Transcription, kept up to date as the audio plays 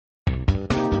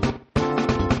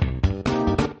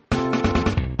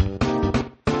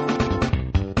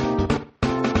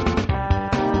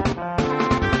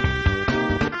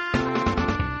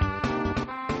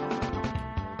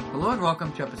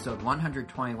welcome to episode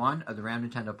 121 of the Ram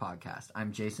Nintendo Podcast.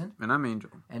 I'm Jason. And I'm Angel.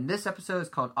 And this episode is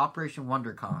called Operation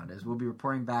WonderCon, as we'll be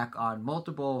reporting back on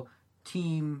multiple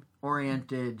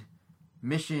team-oriented,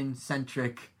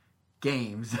 mission-centric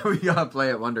games that we gotta play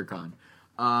at WonderCon.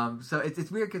 So it's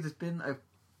weird because it's been a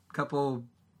couple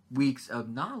weeks of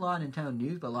not a lot of Nintendo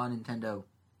news, but a lot of Nintendo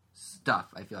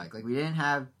stuff, I feel like. Like, we didn't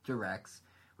have directs,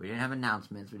 we didn't have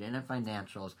announcements, we didn't have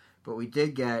financials, but what we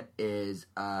did get is,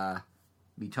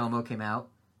 Miitomo came out,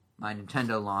 My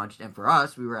Nintendo launched, and for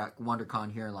us, we were at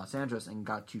WonderCon here in Los Angeles and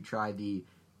got to try the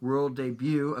world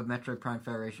debut of Metroid Prime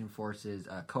Federation Force's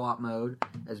co-op mode,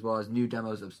 as well as new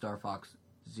demos of Star Fox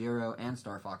Zero and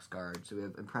Star Fox Guard. So we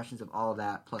have impressions of all of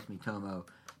that, plus Miitomo,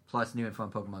 plus new info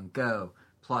on Pokemon Go,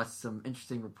 plus some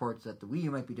interesting reports that the Wii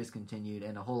U might be discontinued,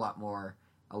 and a whole lot more,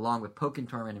 along with Pokken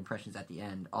Tournament impressions at the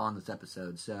end on this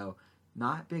episode. So,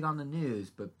 not big on the news,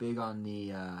 but big on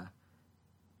the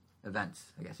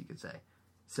events, I guess you could say.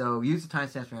 So use the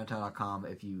timestamps for Nintendo.com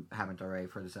if you haven't already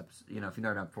for this episode. You know, if you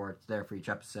nerd up for it, it's there for each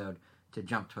episode to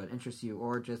jump to what interests you,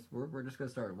 or just we're just going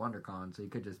to start at WonderCon, so you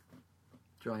could just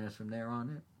join us from there on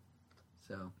it.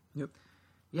 So, yep.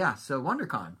 Yeah, so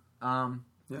WonderCon.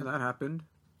 Yeah, that happened.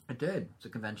 It did. It's a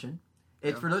convention.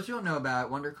 It's for those who don't know about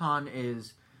it, WonderCon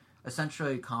is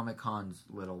essentially Comic-Con's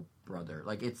little brother.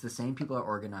 Like, it's the same people that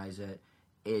organize it.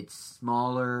 It's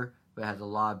smaller, but it has a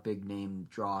lot of big name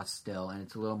draws still, and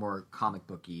it's a little more comic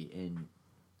booky in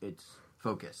its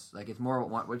focus. Like, it's more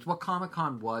what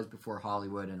Comic-Con was before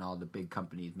Hollywood and all the big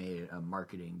companies made it a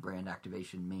marketing, brand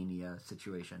activation mania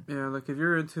situation. Yeah, like if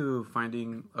you're into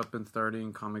finding up and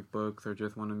starting comic books or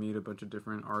just want to meet a bunch of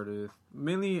different artists,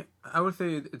 mainly, I would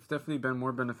say it's definitely been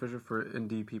more beneficial for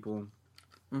indie people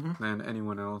than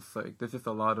anyone else. Like, there's just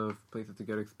a lot of places to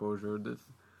get exposure. There's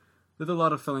a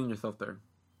lot of selling yourself there.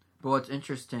 But what's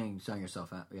interesting, selling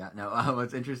yourself out,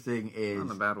 what's interesting is... Not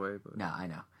in a bad way, but... No, I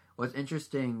know. What's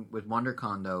interesting with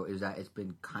WonderCon, though, is that it's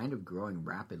been kind of growing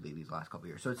rapidly these last couple of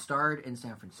years. So it started in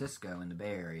San Francisco, in the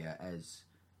Bay Area,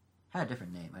 had a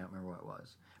different name. I don't remember what it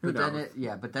was.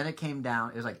 But then it came down,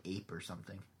 it was like Ape or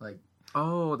something. Like...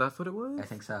 Oh, that's what it was? I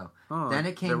think so. Oh, then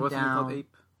it came down... There wasn't called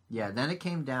Ape? Yeah, then it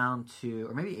came down to...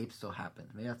 Or maybe Ape still happened.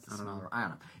 Maybe that's the smaller... I don't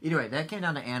know. Either way, then it came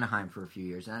down to Anaheim for a few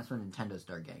years, and that's when Nintendo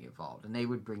started getting involved. And they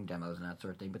would bring demos and that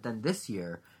sort of thing. But then this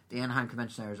year, the Anaheim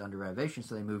Convention Center is under renovation,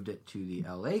 so they moved it to the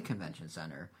LA Convention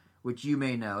Center, which you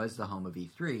may know is the home of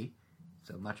E3,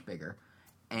 so much bigger.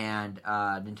 And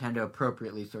Nintendo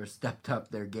appropriately sort of stepped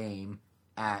up their game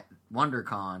at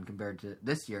WonderCon compared to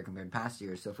this year, compared to past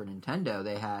years. So for Nintendo,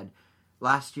 they had...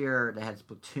 Last year, they had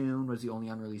Splatoon was the only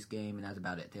unreleased game, and that's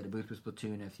about it. They had a booth with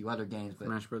Splatoon and a few other games. But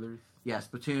Smash Brothers? Yeah,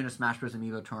 Splatoon, a Smash Bros.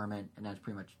 Amiibo tournament, and that's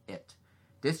pretty much it.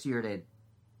 This year, they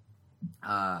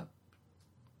had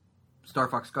Star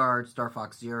Fox Guard, Star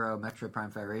Fox Zero, Metroid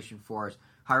Prime Federation Force,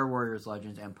 Hyrule Warriors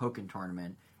Legends, and Pokken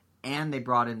Tournament. And they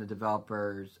brought in the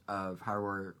developers of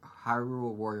Hyrule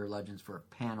Warrior Legends for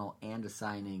a panel and a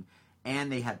signing,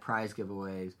 and they had prize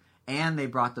giveaways. And they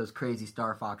brought those crazy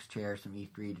Star Fox chairs from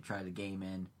E3 to try the game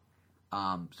in.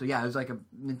 So yeah, it was like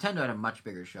Nintendo had a much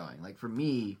bigger showing. Like for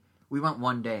me, we went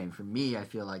one day, and for me, I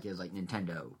feel like it was like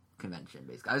Nintendo convention,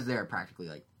 basically. I was there practically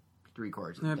like 3/4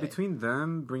 of the day. Between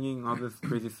them bringing all this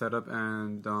crazy setup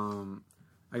and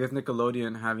I guess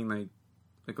Nickelodeon having like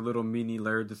a little mini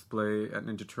layer display at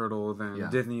Ninja Turtles,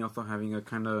 and Disney also having a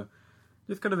kind of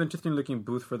interesting looking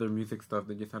booth for their music stuff.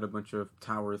 They just had a bunch of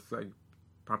towers like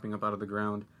popping up out of the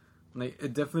ground. Like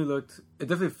it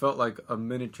definitely felt like a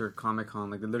miniature Comic-Con.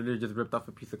 Like they literally just ripped off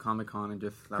a piece of Comic-Con and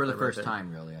just for the first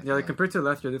time, really. Yeah, like compared to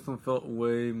last year, this one felt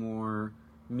way more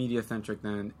media centric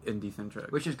than indie centric,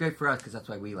 which is great for us because that's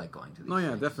why we like going to these. Oh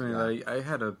yeah, things. definitely. Yeah. Like I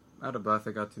had a blast.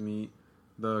 I got to meet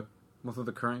most of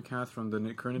the current cast from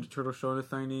the current Ninja Turtle show and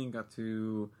signing. Got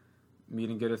to meet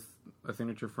and get a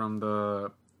signature from the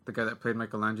guy that played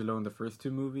Michelangelo in the first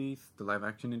two movies, the live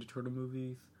action Ninja Turtle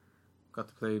movies. Got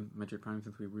to play Metroid Prime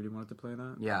since we really wanted to play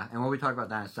that. Yeah, and we'll talk about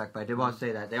that in a sec, but I did want to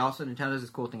say that Nintendo does this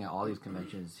cool thing at all these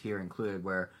conventions here included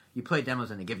where you play demos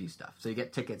and they give you stuff. So you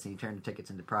get tickets and you turn the tickets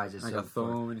into prizes. I got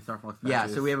so many Star Fox patches. Yeah,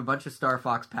 so we have a bunch of Star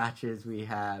Fox patches. We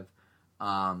have,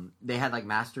 they had like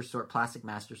plastic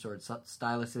Master Sword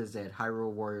styluses. They had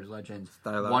Hyrule Warriors Legends,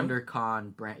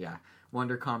 WonderCon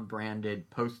branded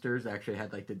posters. They actually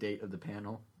had like the date of the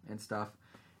panel and stuff.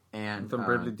 And some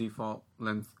Bravely Default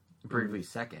lens. Bravely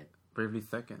Second.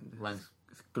 Lens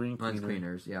screen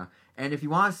cleaners, yeah. And if you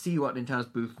want to see what Nintendo's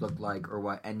booth looked like or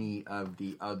what any of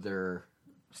the other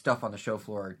stuff on the show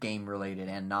floor, game-related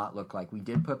and not, look like, we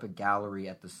did put up a gallery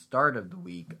at the start of the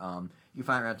week. You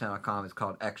find it at Nintendo.com. It's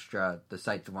called Extra, the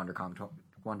Sights of WonderCon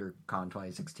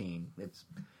 2016. It's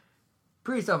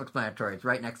pretty self-explanatory. It's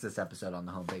right next to this episode on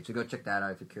the homepage, so go check that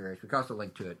out if you're curious. We can also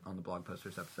link to it on the blog post for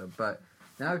this episode. But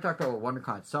now we talked about what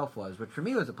WonderCon itself was, which for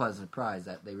me was a pleasant surprise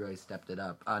that they really stepped it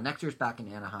up. Next year's back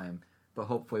in Anaheim, but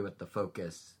hopefully with the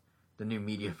focus, the new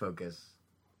media focus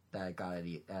that I got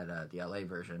at the LA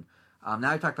version.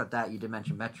 Now we talked about that. You did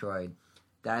mention Metroid.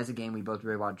 That is a game we both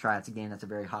really want to try. It's a game that's a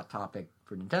very hot topic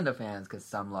for Nintendo fans because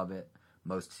some love it,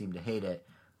 most seem to hate it.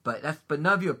 But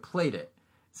none of you have played it.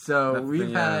 So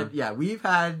we've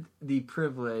had the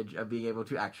privilege of being able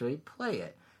to actually play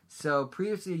it. So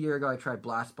previously a year ago, I tried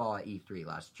Blast Ball at E3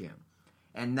 last June,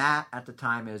 and that at the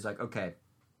time it was like, okay,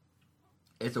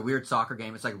 it's a weird soccer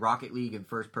game. It's like Rocket League in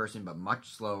first person, but much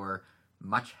slower,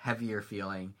 much heavier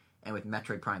feeling, and with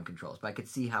Metroid Prime controls. But I could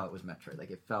see how it was Metroid.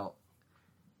 Like it felt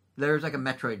there was like a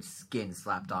Metroid skin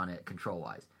slapped on it control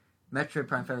wise. Metroid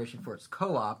Prime Federation Force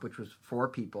co-op, which was 4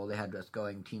 people. They had us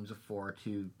going teams of 4,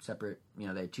 they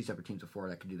had 2 separate teams of 4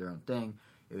 that could do their own thing.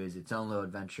 It was its own little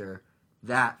adventure.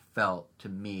 That felt, to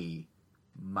me,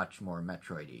 much more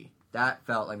Metroid-y. That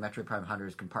felt like Metroid Prime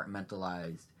Hunters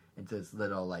compartmentalized into this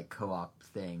little, like, co-op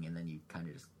thing, and then you kind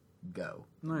of just go.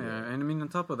 Oh, yeah. And, I mean, on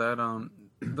top of that,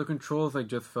 the controls, like,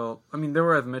 just felt... I mean, they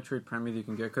were as Metroid Prime as you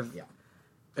can get, because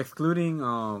excluding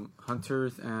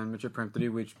Hunters and Metroid Prime 3,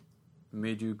 which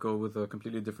made you go with a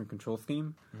completely different control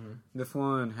scheme. Mm-hmm. This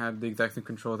one had the exact same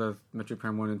controls as Metroid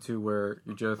Prime 1 and 2, where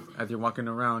you just, as you're walking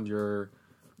around, your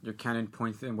cannon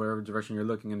points in wherever direction you're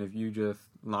looking, and if you just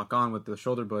lock on with the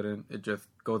shoulder button, it just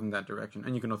goes in that direction.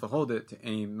 And you can also hold it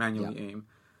to manually aim.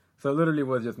 So it literally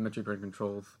was just Metroid Prime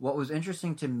controls. What was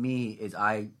interesting to me is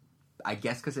I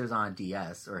guess because it was on a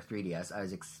DS or a 3DS, I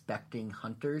was expecting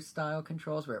Hunters style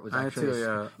controls where it was actually...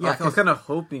 I was kind of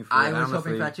hoping for it, honestly.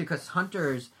 Hoping for that too, because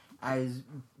Hunters... as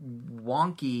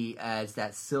wonky as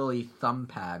that silly thumb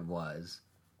pad was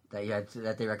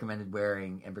that they recommended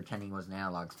wearing and pretending was an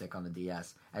analog stick on the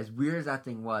DS, as weird as that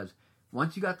thing was,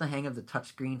 once you got the hang of the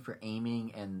touchscreen for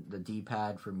aiming and the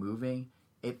D-pad for moving,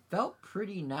 it felt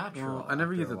pretty natural. Well, I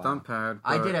never used a thumb pad.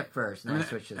 I did at first, and I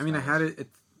switched to I had it.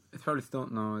 It's probably still...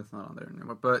 No, it's not on there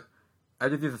anymore. But I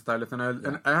just used a stylus, and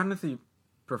I honestly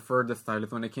preferred the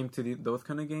stylus when it came to those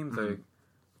kind of games. Mm-hmm. Like,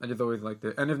 I just always liked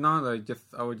it. And if not,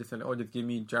 I would just say, just give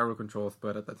me gyro controls.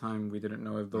 But at the time, we didn't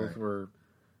know if those were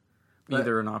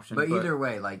either an option. But either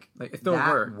way, it still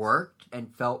worked and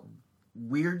felt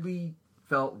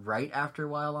right after a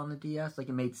while on the DS. Like,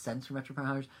 it made sense for Metroid Prime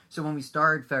Hunters. So when we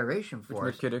started Federation Force...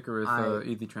 Which made Kid Icarus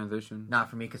easy transition.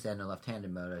 Not for me, because they had no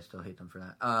left-handed mode. I still hate them for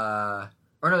that.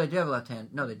 Or no, they did have a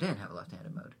left-handed... No, they didn't have a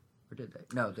left-handed mode. Or did they?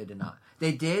 No, they did not.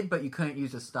 They did, but you couldn't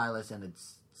use a stylus and a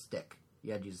stick.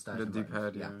 You had to use a stylus. The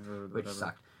D-pad, which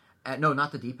sucked. No,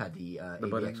 not the D-pad, the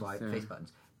ABXY face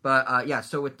buttons. But,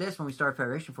 so with this, when we started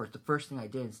Federation Force, the first thing I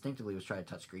did instinctively was try a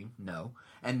touchscreen. No.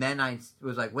 And then I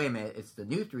was like, wait a minute, it's the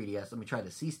new 3DS, let me try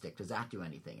the C-Stick. Does that do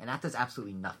anything? And that does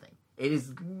absolutely nothing. It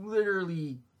is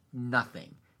literally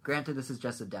nothing. Granted, this is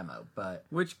just a demo, but...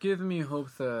 Which gives me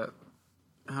hopes that,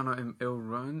 I don't know, it'll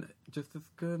run just as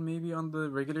good maybe on the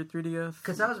regular 3DS.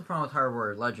 Because that was the problem with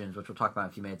Hyrule Legends, which we'll talk about in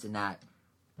a few minutes, in that...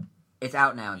 It's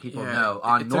out now, and people know.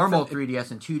 On normal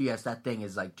 3DS and 2DS, that thing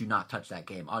is like, do not touch that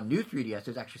game. On new 3DS,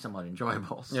 it's actually somewhat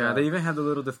enjoyable. So. Yeah, they even had the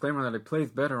little disclaimer that it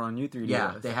plays better on new 3DS.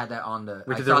 Yeah, they had that on the...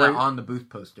 I saw that on the booth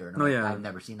poster, and I've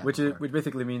never seen that before. Which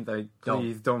basically means, like,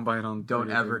 please don't buy it on 3DS. Don't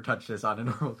ever touch this on a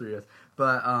normal 3DS.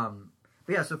 But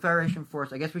yeah, so Federation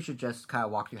Force, I guess we should just kind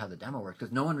of walk through how the demo works,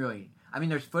 because no one really... I mean,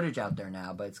 there's footage out there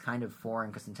now, but it's kind of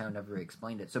foreign, because Nintendo never really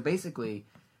explained it. So basically...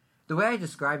 The way I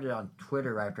described it on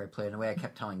Twitter after I played, and the way I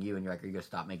kept telling you, and you're like, are you going to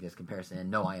stop making this comparison?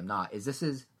 And no, I am not. This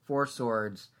is Four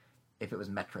Swords if it was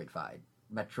Metroidified.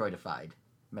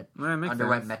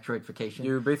 Underwent Metroidification.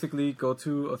 You basically go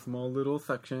to a small little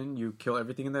section, you kill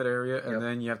everything in that area, and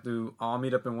then you have to all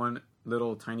meet up in one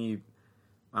little tiny,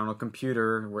 I don't know,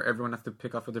 computer where everyone has to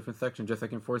pick off a different section, just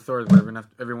like in Four Swords, where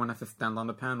everyone has to stand on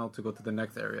the panel to go to the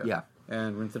next area. Yeah.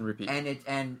 And rinse and repeat.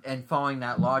 And following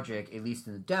that logic, at least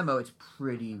in the demo, it's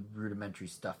pretty rudimentary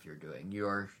stuff you're doing.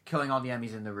 You're killing all the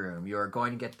enemies in the room. You're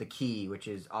going to get the key, which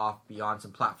is off beyond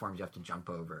some platforms you have to jump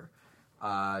over.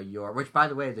 Which, by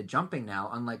the way, the jumping now,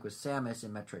 unlike with Samus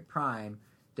in Metroid Prime,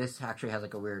 this actually has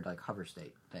like a weird like hover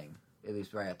state thing, at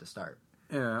least right at the start.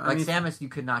 Yeah. Samus, you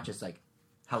could not just like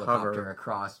helicopter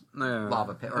across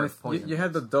lava pit or poison. You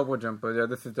had the double jump, but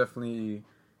this is definitely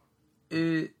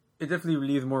it definitely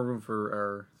leaves more room for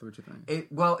error. So what you think?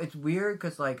 It's weird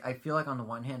because I feel like on the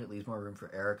one hand it leaves more room for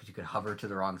error because you could hover to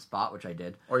the wrong spot, which I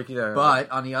did. Or you could. But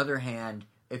on the other hand,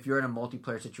 if you're in a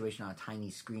multiplayer situation on a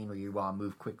tiny screen where you want to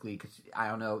move quickly, because I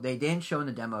don't know, they didn't show in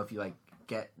the demo if you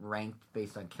get ranked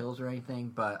based on kills or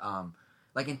anything, but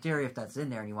in theory, if that's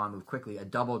in there and you want to move quickly, a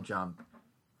double jump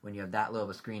when you have that little of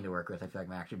a screen to work with, I feel like it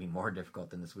might actually be more difficult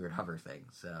than this weird hover thing.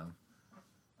 So,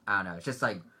 I don't know. It's just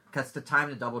like, because to time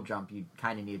the double jump, you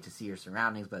kind of needed to see your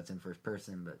surroundings, but it's in first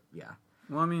person, but yeah.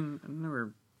 Well, I mean, I've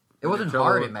never... It wasn't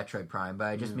hard in Metroid Prime, but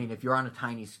I just mean if you're on a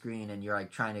tiny screen and you're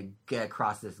like trying to get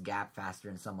across this gap faster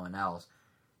than someone else,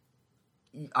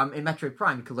 in Metroid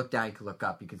Prime, you could look down, you could look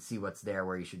up, you could see what's there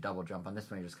where you should double jump. On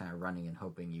this one, you're just kind of running and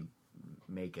hoping you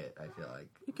make it, I feel like.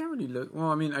 You can't really look...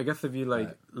 Well, I mean, I guess if you,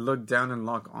 like, look down and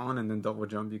lock on and then double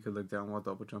jump, you could look down while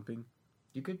double jumping.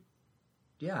 You could...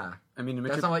 Yeah. I mean...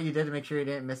 That's not what you did to make sure you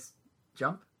didn't miss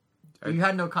jump? You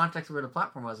had no context of where the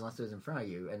platform was unless it was in front of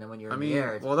you, and then when you're in the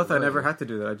air... Well, I never had to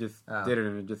do that. I just did it,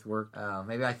 and it just worked. Oh,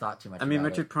 maybe I thought too much about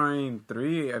Metroid Prime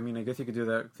 3, I mean, I guess you could do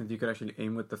that since you could actually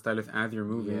aim with the stylus as you're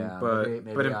moving. Yeah, but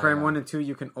in Prime 1 and 2,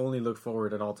 you can only look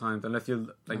forward at all times, unless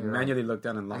you manually look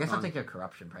down and lock on. I guess I'm thinking of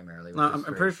Corruption primarily. No, I'm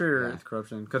pretty sure it's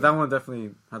Corruption, because that one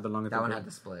definitely had the longest... That one had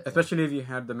the split. Especially if you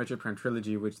had the Metroid Prime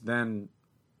trilogy, which then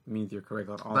means you're correct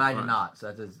on all But I did not,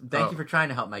 so that is... Thank you for trying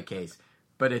to help my case.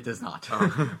 But it does not.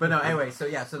 Oh. But no, anyway, so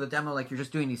the demo, like, you're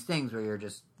just doing these things where you're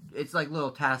just... It's like little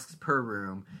tasks per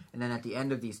room, and then at the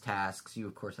end of these tasks, you,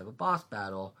 of course, have a boss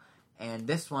battle, and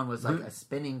this one was like a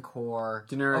spinning core...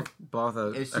 Generic boss.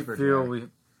 I feel generic. We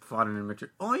fought in Metroid...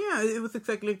 Oh, yeah, it was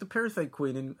exactly like the Parasite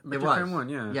Queen in Metroid Prime 1,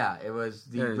 yeah. Yeah, it was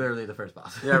literally the first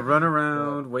boss. Yeah, run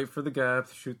around, wait for the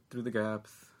gaps, shoot through the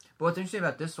gaps. But what's interesting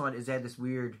about this one is they had this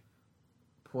weird...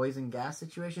 poison gas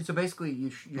situation. So basically,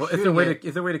 it's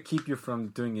a way to keep you from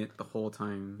doing it the whole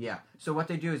time. Yeah. So what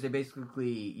they do is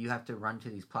you have to run to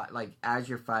these like as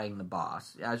you're fighting the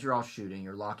boss, as you're all shooting,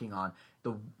 you're locking on.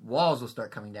 The walls will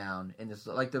start coming down, and this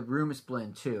like the room is split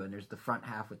in two, and there's the front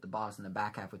half with the boss and the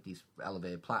back half with these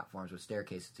elevated platforms with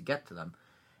staircases to get to them.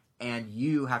 And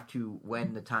you have to,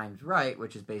 when the time's right,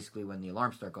 which is basically when the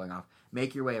alarms start going off,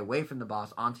 make your way away from the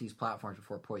boss onto these platforms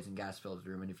before poison gas fills the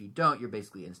room. And if you don't, you're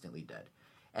basically instantly dead.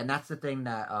 And that's the thing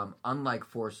that, unlike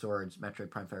Four Swords, Metroid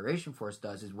Prime Federation Force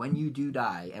does, is when you do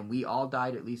die, and we all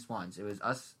died at least once. It was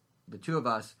us, the two of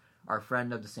us, our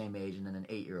friend of the same age, and then an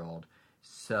 8-year-old.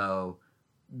 So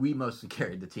we mostly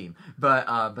carried the team. But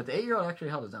the 8-year-old actually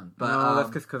held his own. But, no,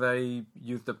 that's because I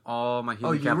used up all my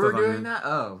healing capsules. Oh, you were doing that?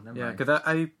 Oh, never mind. Yeah, because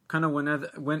I kind of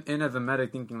went in as a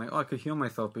medic thinking, like, I could heal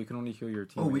myself, but you can only heal your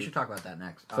team. Oh, we should talk about that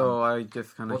next. So I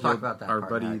just kind of healed our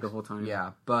buddy next. The whole time.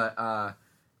 Yeah, but...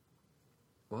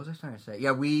 what was I trying to say?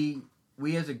 Yeah, we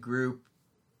as a group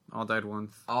all died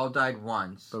once.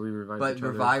 But we revived But each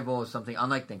other. Revival is something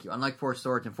unlike Four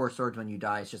Swords. In Four Swords, when you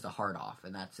die, it's just a hard off,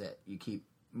 and that's it. You keep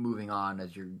moving on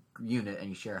as your unit, and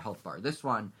you share a health bar. This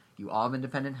one, you all have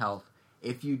independent health.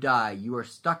 If you die, you are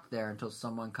stuck there until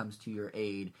someone comes to your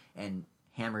aid and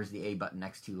hammers the A button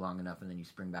next to you long enough, and then you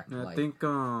spring back to life. I think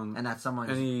and that's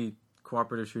someone's... Any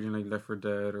cooperative shooting like Left 4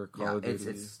 Dead or Call of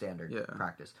Duty. It's standard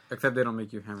practice. Except they don't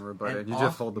make you hammer a button. You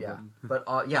just hold the button. But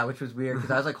which was weird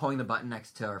because I was like holding the button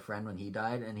next to our friend when he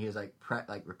died, and he was like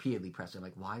repeatedly pressing.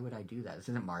 Like, why would I do that? This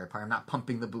isn't Mario Party. I'm not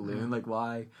pumping the balloon. Like,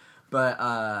 why? But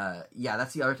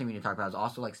that's the other thing we need to talk about. Is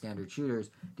also like standard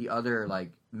shooters. The other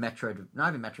like Metroid, not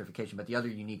even Metroification, but the other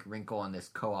unique wrinkle in this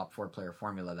co-op 4-player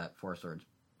formula that Four Swords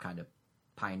kind of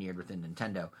pioneered within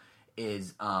Nintendo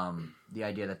is the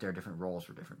idea that there are different roles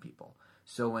for different people.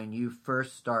 So when you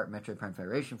first start Metroid Prime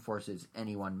Federation Forces,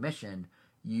 any one mission,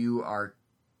 you are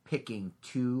picking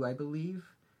 2, I believe,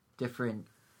 different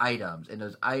items, and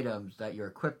those items that you're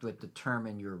equipped with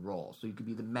determine your role. So you could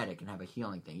be the medic and have a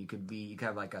healing thing. You could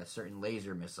have like a certain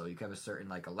laser missile. You could have a certain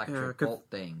like electric bolt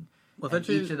thing. Well, and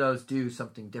each of those do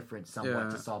something different somewhat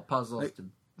to solve puzzles, to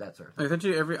that sort of thing.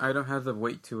 Essentially, every item has a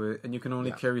weight to it, and you can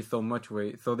only carry so much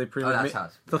weight. So they pretty much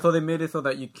so they made it so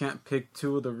that you can't pick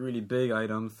 2 of the really big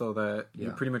items, so that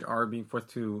you pretty much are being forced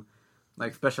to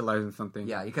like specialize in something.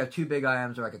 Yeah, you can have 2 big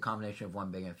items or like a combination of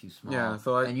 1 big and a few small. Yeah,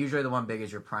 and usually the 1 big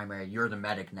is your primary. You're the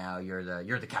medic now. You're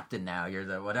the captain now. You're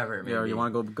the whatever. It may or be. You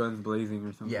want to go guns blazing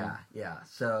or something. Yeah.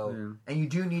 So and you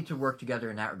do need to work together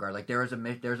in that regard. Like there's a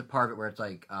part of it where it's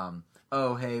like.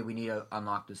 Oh, hey, we need to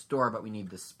unlock this door, but we need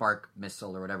the spark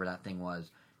missile or whatever that thing was.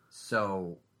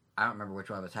 So, I don't remember which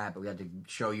one of us had, but we had to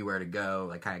show you where to go,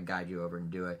 like kind of guide you over and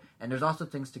do it. And there's also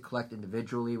things to collect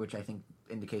individually, which I think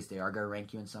indicates they are going to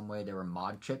rank you in some way. There were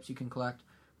mod chips you can collect.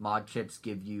 Mod chips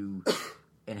give you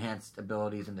enhanced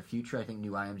abilities in the future. I think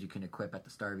new items you can equip at the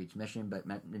start of each mission, but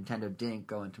Nintendo didn't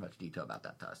go into much detail about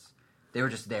that to us. They were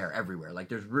just there everywhere. Like,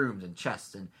 there's rooms and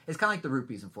chests, and it's kind of like the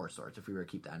rupees in Four Swords, if we were to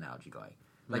keep that analogy going.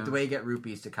 Like, the way you get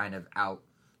rupees to kind of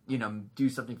do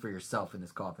something for yourself in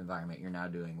this co-op environment, you're now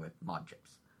doing with mod chips.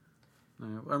 I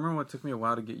remember what took me a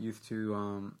while to get used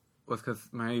to was because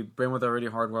my brain was already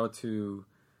hardwired to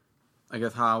I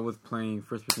guess how I was playing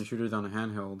first-person shooters on a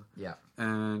handheld. Yeah.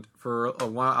 And for a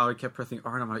while, I kept pressing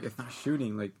R, and I'm like, it's not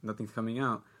shooting. Like, nothing's coming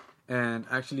out. And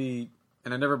actually,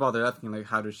 and I never bothered asking, like,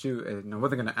 how to shoot. And I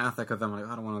wasn't going to ask that because I'm like,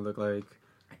 I don't want to look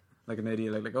like an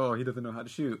idiot. Like, oh, he doesn't know how to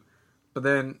shoot. But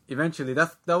then, eventually,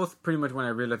 that was pretty much when I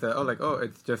realized that,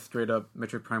 it's just straight up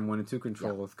Metroid Prime 1 and 2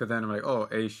 controls. Because then I'm like, oh,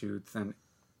 A shoots, and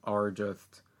R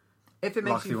just... If it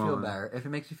makes you feel better,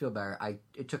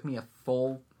 it took me a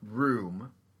full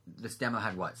room. This demo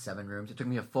had, 7 rooms? It took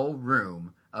me a full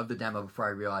room of the demo before I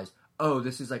realized, oh,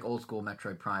 this is like old school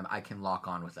Metroid Prime. I can lock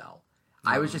on with L.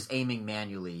 I was just aiming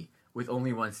manually with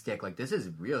only one stick. Like, this is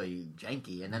really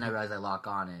janky. And then I realized I lock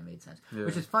on and it made sense. Yeah.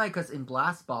 Which is funny because in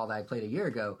Blast Ball that I played a year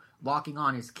ago, locking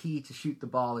on is key to shoot the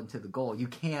ball into the goal. You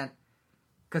can't,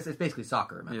 because it's basically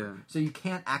soccer, remember? Yeah. So you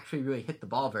can't actually really hit the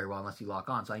ball very well unless you lock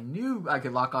on. So I knew I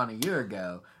could lock on a year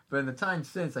ago, but in the time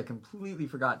since, I completely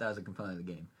forgot that was a component of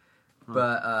the game.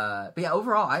 But yeah,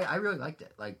 overall, I really liked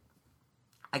it. Like,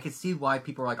 I could see why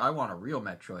people are like, I want a real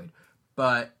Metroid.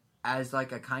 But as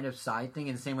like a kind of side thing,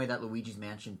 in the same way that Luigi's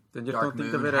Mansion Dark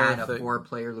Moon had a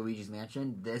 4-player Luigi's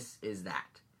Mansion, this is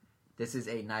that. This is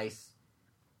a nice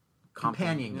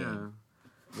companion game.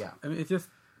 Yeah. I mean, it's just,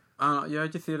 I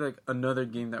just see it like another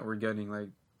game that we're getting. Like,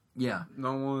 yeah.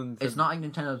 No one's... It's not like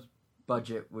Nintendo's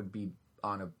budget would be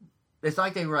on a... It's not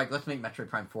like they were like, let's make Metroid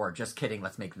Prime 4. Just kidding,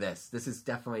 let's make this. This is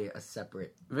definitely a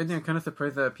separate... I'm kind of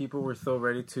surprised that people were so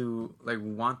ready to like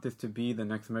want this to be the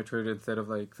next Metroid instead of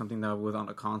like something that was on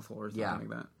a console or something like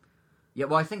that. Yeah,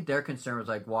 well, I think their concern was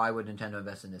like, why would Nintendo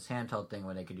invest in this handheld thing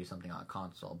when they could do something on a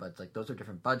console? But it's like, those are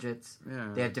different budgets.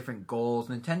 Yeah. They have different goals.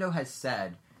 Nintendo has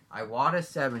said, Iwata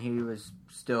said when he was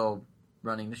still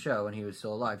running the show and he was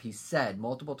still alive, he said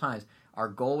multiple times, our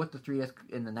goal with the 3DS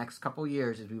in the next couple of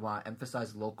years is we want to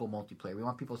emphasize local multiplayer. We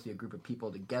want people to see a group of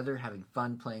people together, having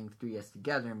fun playing 3DS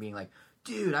together and being like,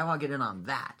 dude, I want to get in on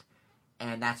that.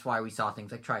 And that's why we saw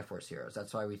things like Triforce Heroes.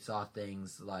 That's why we saw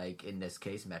things like, in this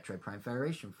case, Metroid Prime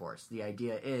Federation Force. The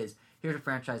idea is, here's a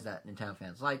franchise that Nintendo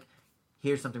fans like.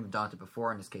 Here's something we've done it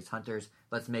before, in this case, Hunters.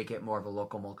 Let's make it more of a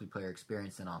local multiplayer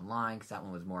experience than online, because that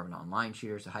one was more of an online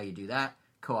shooter. So how you do that?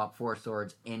 Co-op 4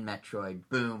 Swords in Metroid.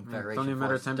 Boom. Federation Force. It's only a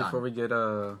matter of time before we get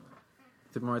a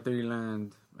Super Mario 3D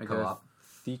Land, I guess,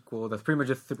 sequel. That's pretty much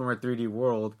just Super Mario 3D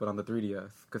World, but on the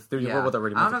 3DS. Because 3D World was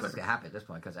already multiplayer. I don't know if it's going to happen at this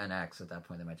point, because NX, at that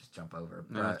point, they might just jump over.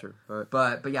 But, that's true.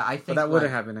 But yeah, I think... But that would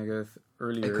have happened, I guess,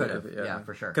 earlier. It could have, yeah,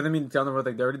 for sure. Because, I mean, down the road,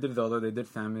 like, they already did Zelda, they did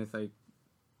Samus, like...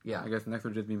 Yeah. I guess next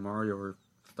would just be Mario or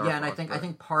Star Fox. And I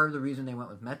think part of the reason they went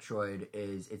with Metroid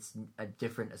is it's a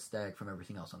different aesthetic from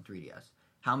everything else on 3DS.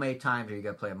 How many times are you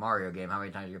going to play a Mario game? How many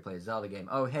times are you going to play a Zelda game?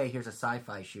 Oh, hey, here's a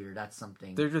sci-fi shooter. That's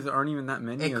something... There just aren't even that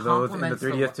many of those in the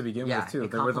 3DS to begin with, too.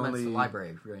 There was only the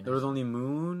library. Really there was only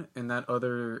Moon and that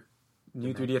other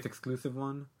new 3DS exclusive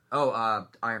one. Oh,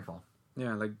 Ironfall.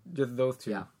 Yeah, like, just those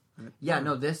two. Yeah,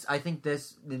 no, I think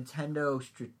this Nintendo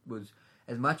was...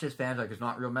 As much as fans are like, it's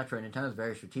not real Metroid, Nintendo's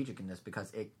very strategic in this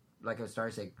because it, like I was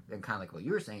starting to say, and kind of like what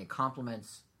you were saying, it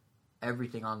complements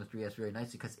everything on the 3DS really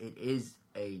nicely because it is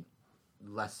it's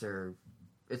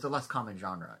a less common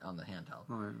genre on the handheld.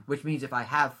 Oh, yeah. Which means if I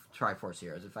have Triforce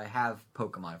Heroes, if I have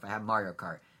Pokemon, if I have Mario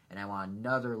Kart, and I want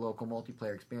another local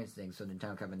multiplayer experience thing, so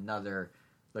Nintendo can have another,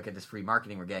 look at this free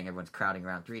marketing we're getting, everyone's crowding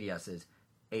around 3DSs,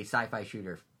 a sci-fi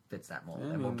shooter fits that mold,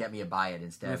 and will get me a buy it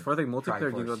instead. As far as like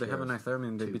multiplayer games, they have a nice. I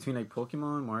mean, between like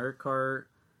Pokemon, Mario Kart,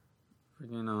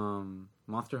 freaking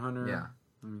Monster Hunter. Yeah.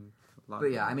 I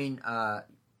mean,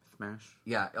 Smash.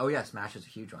 Yeah. Oh yeah, Smash is a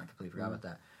huge one. I completely forgot about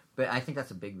that. But I think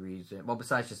that's a big reason. Well,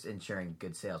 besides just ensuring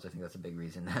good sales, I think that's a big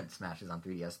reason that Smash is on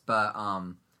 3DS. But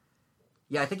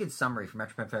yeah, I think in summary, for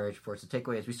Metroid Prime Federation Force, the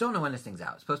takeaway is we still don't know when this thing's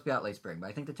out. It's supposed to be out late spring, but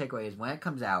I think the takeaway is when it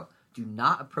comes out, do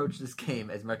not approach this game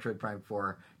as Metroid Prime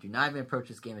 4. Do not even approach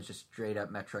this game as just straight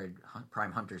up Metroid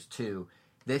Prime Hunters 2.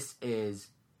 This is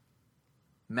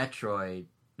Metroid.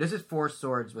 This is 4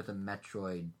 Swords with a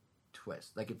Metroid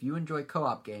twist. Like, if you enjoy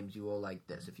co-op games, you will like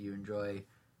this. If you enjoy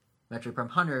Metroid Prime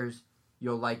Hunters,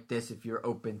 you'll like this if you're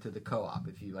open to the co-op.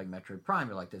 If you like Metroid Prime,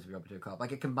 you'll like this if you're open to the co-op.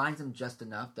 Like, it combines them just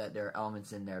enough that there are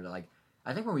elements in there that, like,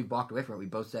 I think when we walked away from it, we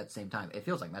both said at the same time, it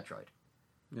feels like Metroid.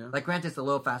 Yeah. Like, granted, it's a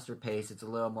little faster paced, it's a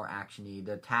little more action-y.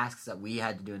 The tasks that we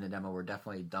had to do in the demo were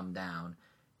definitely dumbed down,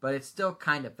 but it still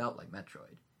kind of felt like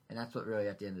Metroid. And that's what really,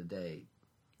 at the end of the day,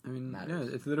 I mean,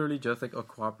 it's literally just like a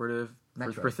cooperative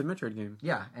first-person Metroid game.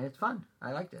 Yeah, and it's fun.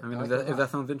 I liked it. I mean, if that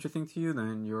sounds interesting to you,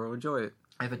 then you'll enjoy it.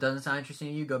 If it doesn't sound interesting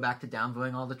to you, go back to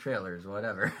downvoting all the trailers,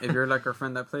 whatever. If you're like our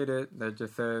friend that played it, that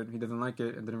just said he doesn't like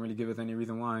it and didn't really give us any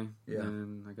reason why,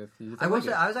 then I guess he just I was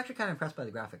actually kind of impressed by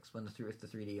the graphics when with the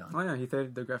 3D on. Oh yeah, he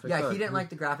said the graphics. Yeah, he didn't like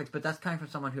the graphics, but that's kind of from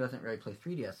someone who doesn't really play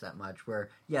 3DS that much. Where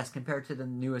yes, compared to the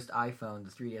newest iPhone,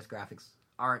 the 3DS graphics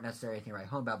aren't necessarily anything to write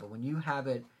home about. But when you have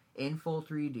it in full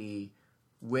 3D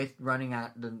with running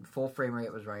at the full frame rate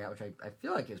it was running at, which I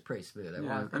feel like is pretty smooth. It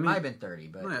might have been 30,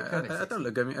 but I thought it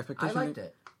looked good. I liked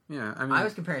it. Yeah, I mean, I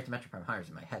was comparing it to Metroid Prime Hunters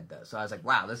in my head though, so I was like,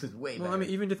 "Wow, this is way better." Well, I mean,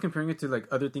 even just comparing it to like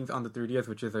other things on the 3DS,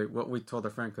 which is like what we told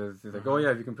our friend, because he's like, "Oh yeah,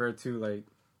 if you compare it to like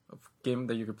a game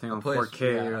that you could play on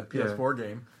 4K or a PS4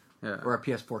 game, yeah, or a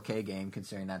PS4K game,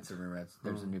 considering that's a rumor.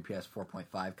 There's a new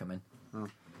PS4.5 coming. Do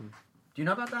you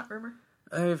know about that rumor?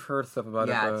 I've heard stuff about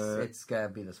it. Yeah, it's gonna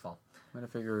be this fall. But I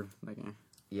figured like.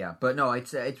 Yeah, but no,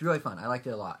 it's really fun. I liked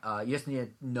it a lot. You just need to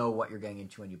know what you're getting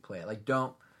into when you play it. Like,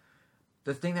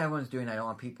 the thing that everyone's doing, I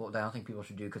don't think people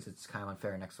should do because it's kind of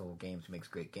unfair. Next Level Games, who makes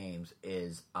great games,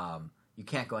 is you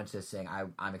can't go into this saying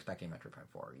I'm expecting Metroid Prime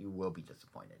 4. You will be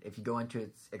disappointed if you go into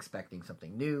it expecting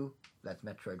something new that's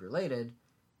Metroid related,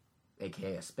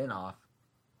 aka a spin-off.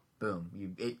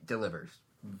 Boom, it delivers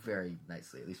very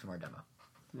nicely, at least from our demo.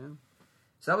 Yeah.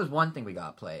 So that was one thing we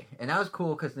got to play. And that was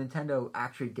cool because Nintendo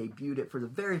actually debuted it for the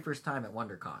very first time at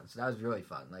WonderCon. So that was really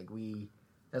fun. That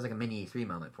was like a mini E3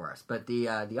 moment for us. But the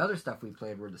other stuff we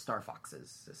played were the Star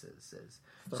Foxes.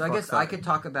 So I guess I could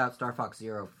talk about Star Fox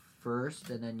Zero first,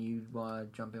 and then you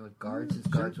want to jump in with Guard, since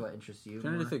Guard's what interests you.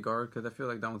 Can I just say Guard? Because I feel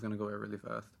like that one's going to go really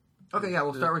fast. Okay, yeah,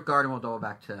 we'll start with Guard and we'll double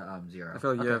back to Zero. I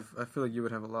feel like you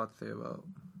would have a lot to say about...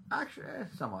 Actually,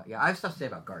 somewhat. Yeah, I have stuff to say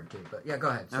about Guard too, but yeah, go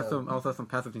ahead. I also have some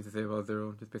passive things to say about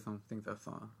Zero, just based on things I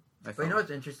saw. But you know what's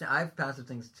interesting? I have passive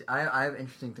things. I have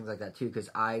interesting things like that too, because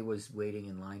I was waiting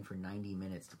in line for 90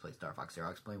 minutes to play Star Fox Zero.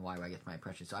 I'll explain why I get my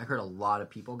impression. So I heard a lot of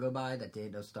people go by that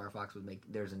didn't know Star Fox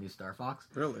there's a new Star Fox.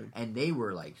 Really? And they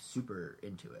were like super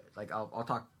into it. Like I'll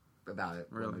talk about it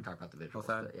when we talk about the visuals.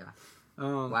 But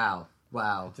yeah.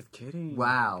 Wow. Just kidding.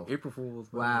 Wow. April Fools.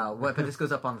 Wow. But this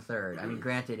goes up on the 3rd. I mean,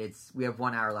 granted, we have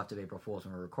 1 hour left of April Fools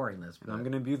when we're recording this. But... I'm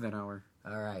going to abuse that hour.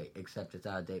 All right, except it's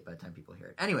out of date by the time people hear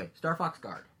it. Anyway, Star Fox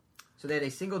Guard. So they had a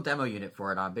single demo unit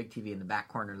for it on a big TV in the back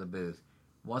corner of the booth.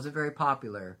 Wasn't very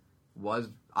popular. Was,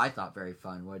 I thought, very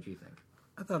fun. What did you think?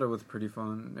 I thought it was pretty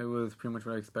fun. It was pretty much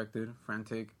what I expected.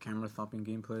 Frantic, camera-stopping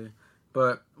gameplay.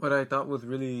 But what I thought was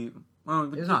really...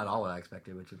 Well, it's not at all what I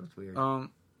expected, which is what's weird.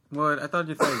 What I thought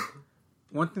just like...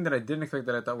 One thing that I didn't expect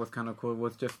that I thought was kind of cool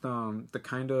was just the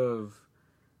kind of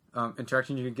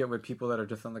interaction you can get with people that are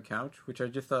just on the couch, which I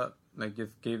just thought like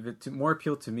just gave it more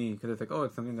appeal to me because it's like, oh,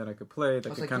 it's something that I could play.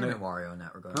 That could like kind of Game & Wario in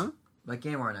that regard. Huh? Like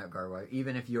Game & Wario in that regard, where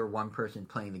even if you're one person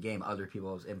playing the game, other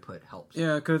people's input helps.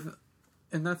 Yeah, because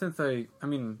in that sense, I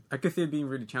mean, I could see it being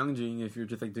really challenging if you're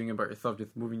just like doing it by yourself,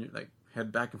 just moving your like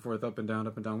head back and forth, up and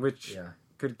down, which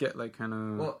could get like kind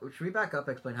of... Well, should we back up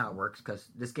and explain how it works? Because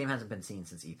this game hasn't been seen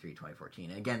since E3 2014.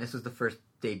 And again, this was the first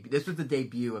debut. This was the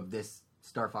debut of this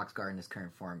Star Fox Guard in its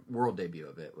current form. World debut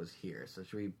of it was here. So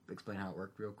should we explain how it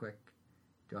worked real quick?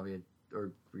 Do you want me to,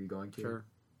 or were you going to? Sure.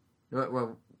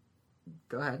 Well,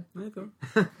 go ahead. There you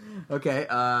go. Okay.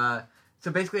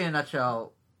 So basically, in a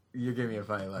nutshell, you're giving me a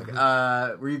funny look.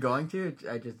 Were you going to?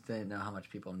 I just didn't know how much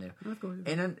people knew.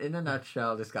 In a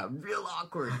nutshell, this got real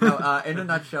awkward. No, in a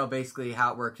nutshell, basically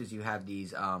how it works is you have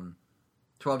these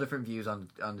 12 different views on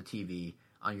the TV.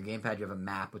 On your gamepad, you have a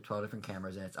map with 12 different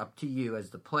cameras, and it's up to you as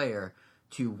the player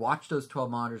to watch those 12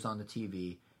 monitors on the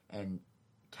TV and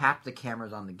tap the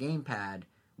cameras on the gamepad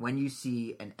when you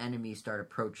see an enemy start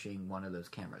approaching one of those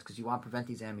cameras. Because you want to prevent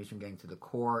these enemies from getting to the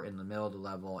core in the middle of the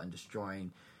level and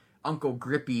destroying Uncle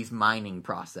Grippy's mining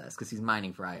process, because he's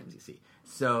mining for items, you see.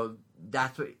 So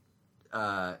that's what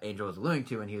Angel was alluding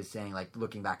to when he was saying, like,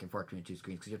 looking back and forth between the two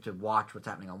screens, because you have to watch what's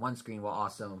happening on one screen while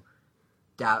also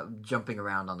jumping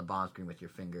around on the bottom screen with your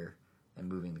finger and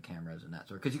moving the cameras and that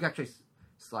sort. Because you can actually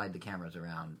slide the cameras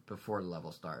around before the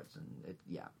level starts, and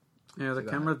Yeah, the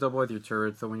cameras double as your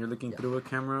turret, so when you're looking through a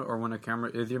camera, or when a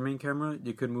camera is your main camera,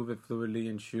 you could move it fluidly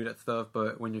and shoot at stuff,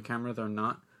 but when your cameras are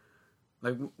not,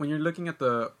 like, when you're looking at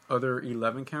the other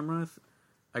 11 cameras,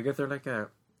 I guess they're like at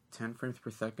 10 frames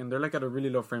per second. They're like at a really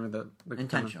low frame of that. Like,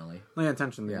 intentionally.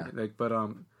 Intentionally. Yeah. Like, but,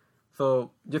 so,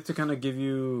 just to kind of give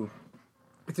you,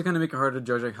 to kind of make it hard to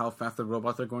judge, like, how fast the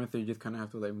robots are going, so you just kind of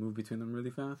have to, like, move between them really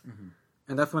fast. Mm-hmm.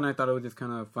 And that's when I thought it was just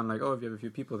kind of fun, like, oh, if you have a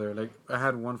few people there. Like, I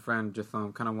had one friend just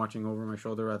kind of watching over my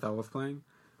shoulder as I was playing,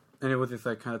 and it was just,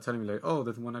 like, kind of telling me, like, oh,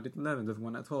 there's one at 11, there's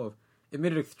one at 12. It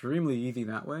made it extremely easy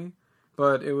that way.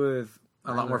 but it was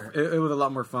a lot more. It was a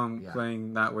lot more fun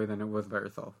playing that way than it was by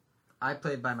yourself. I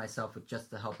played by myself with just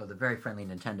the help of the very friendly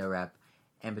Nintendo rep,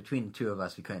 and between the two of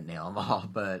us, we couldn't nail them all.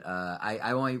 But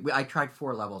I tried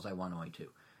 4 levels. I won only 2,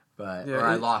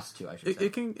 I lost 2. I should say.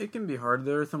 It can be hard.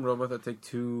 There are some robots that take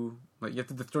 2. Like you have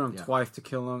to destroy them twice to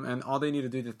kill them, and all they need to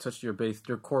do is touch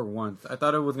your core once. I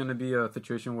thought it was going to be a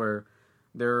situation where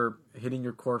they're hitting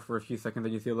your core for a few seconds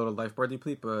and you see a little life bar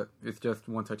deplete, but it's just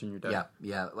one touch and you're dead.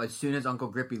 Yeah. As soon as Uncle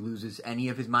Grippy loses any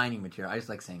of his mining material, I just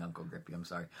like saying Uncle Grippy, I'm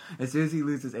sorry. As soon as he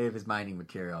loses any of his mining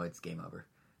material, it's game over.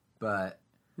 But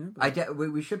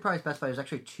we should probably specify there's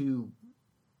actually 2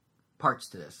 parts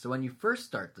to this. So when you first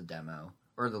start the demo,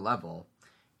 or the level,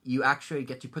 you actually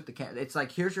get to put the it's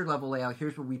like, here's your level layout,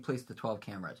 here's where we place the 12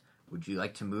 cameras. Would you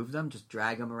like to move them? Just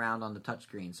drag them around on the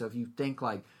touchscreen. So if you think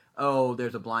like, oh,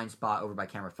 there's a blind spot over by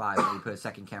camera 5, and you put a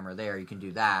second camera there, you can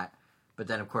do that. But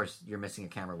then, of course, you're missing a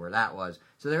camera where that was.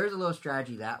 So there is a little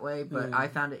strategy that way, but I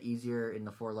found it easier in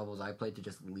the 4 levels I played to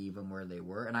just leave them where they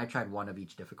were. And I tried one of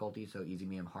each difficulty, so easy,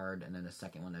 medium, hard, and then the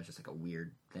second one that's just like a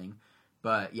weird thing.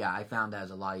 But yeah, I found that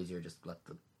was a lot easier, just let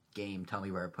the game tell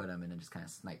me where to put them and then just kind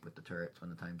of snipe with the turrets when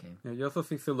the time came. Yeah, you also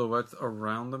see silhouettes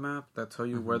around the map that tell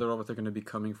you where the robots are going to be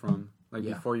coming from,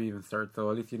 before you even start. So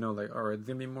at least you know, like, all right, it's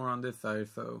going to be more on this side,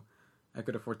 so I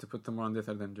could afford to put some more on this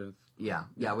side than just... Yeah,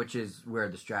 which is where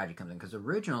the strategy comes in. Because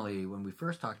originally, when we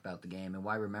first talked about the game, and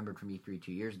what I remembered from E3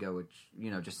 2 years ago, which,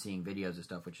 just seeing videos and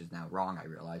stuff, which is now wrong, I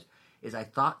realized, is I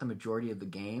thought the majority of the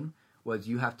game was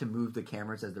you have to move the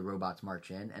cameras as the robots march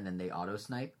in, and then they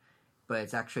auto-snipe. But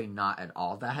it's actually not at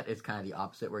all that. It's kind of the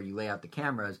opposite, where you lay out the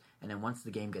cameras, and then once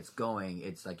the game gets going,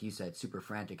 it's, like you said, super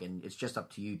frantic, and it's just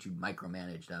up to you to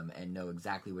micromanage them and know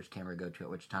exactly which camera to go to at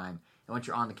which time. And once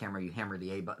you're on the camera, you hammer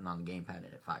the A button on the gamepad, and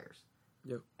it fires.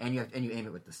 Yep. And you aim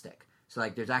it with the stick. So,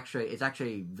 like, it's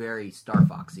actually very Star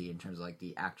Foxy in terms of, like,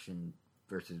 the action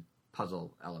versus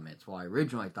puzzle elements, while I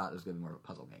originally thought it was going to be more of a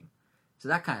puzzle game. So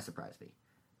that kind of surprised me.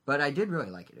 But I did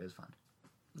really like it. It was fun.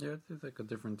 Yeah, it's like a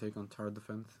different take on tower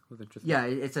defense. It was interesting. Yeah,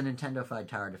 it's a Nintendo-fied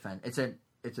tower defense. It's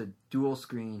a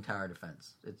dual-screen tower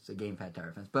defense. It's a gamepad tower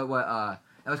defense. But what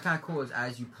that was kind of cool is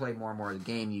as you play more and more of the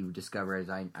game, you discover, as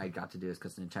I got to do this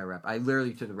because the Nintendo rep, I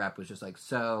literally to the rep was just like,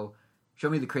 so show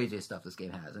me the craziest stuff this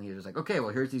game has. And he was just like, okay,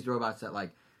 well, here's these robots that,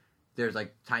 like, there's,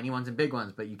 like, tiny ones and big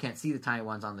ones, but you can't see the tiny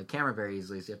ones on the camera very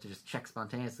easily, so you have to just check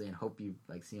spontaneously and hope you,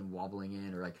 like, see them wobbling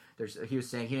in, or, like, he was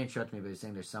saying, he didn't show it to me, but he was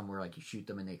saying there's some where, like, you shoot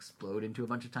them and they explode into a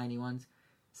bunch of tiny ones,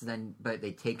 so then, but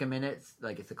they take a minute,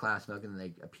 like, it's a cloud of smoke, and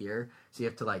then they appear, so you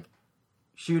have to, like,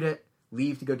 shoot it,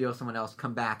 leave to go deal with someone else,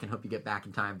 come back, and hope you get back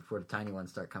in time before the tiny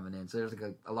ones start coming in, so there's,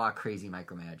 like, a lot of crazy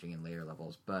micromanaging in later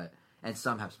levels, and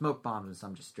some have smoke bombs, and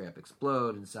some just straight up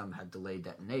explode, and some have delayed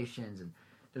detonations, and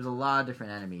there's a lot of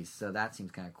different enemies, so that seems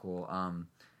kind of cool.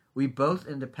 We both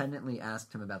independently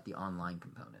asked him about the online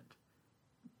component.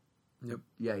 Yep.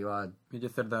 Yeah, He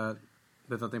just said that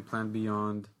there's nothing planned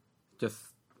beyond just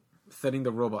setting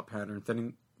the robot pattern,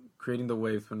 creating the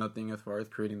waves, but nothing as far as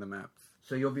creating the maps.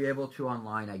 So you'll be able to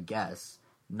online, I guess,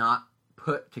 not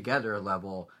put together a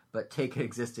level, but take an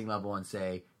existing level and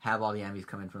say, have all the enemies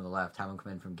come in from the left, have them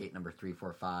come in from gate number 3,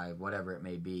 4, 5, whatever it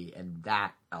may be, and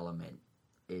that element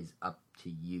is up to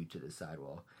you to decide.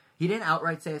 Well, he didn't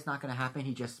outright say it's not going to happen.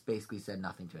 He just basically said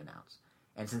nothing to announce.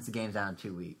 And since the game's out in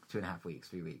 2.5 weeks,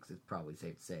 3 weeks, it's probably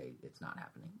safe to say it's not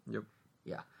happening. Yep.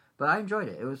 Yeah, but I enjoyed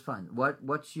it. It was fun.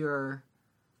 What's your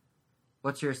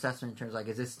assessment in terms of, like,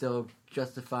 is this still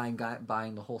justifying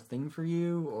buying the whole thing for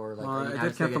you, or like? I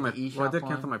did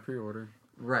cancel my pre-order.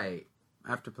 Right.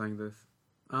 After playing this,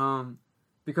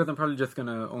 because I'm probably just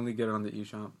gonna only get it on the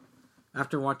eShop.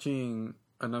 After watching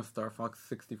enough Star Fox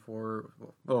 64...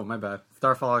 Oh, my bad.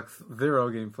 Star Fox Zero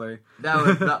gameplay. That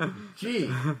was not...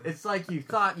 Gee, it's like you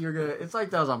thought you were gonna... It's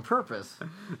like that was on purpose.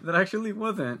 That actually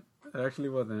wasn't.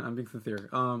 I'm being sincere.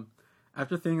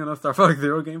 After seeing enough Star Fox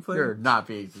Zero gameplay... You're not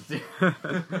being sincere.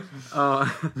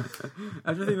 After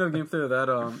seeing enough gameplay of that,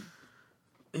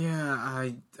 yeah,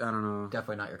 I don't know.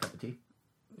 Definitely not your cup of tea.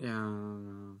 Yeah, I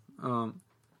don't know.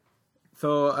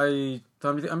 So I'm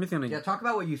just gonna... Yeah, talk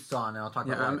about what you saw, and I'll talk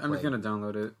about what I'm just gonna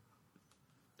download it.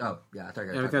 Oh, yeah, I thought you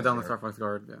were I'm just gonna download Star Fox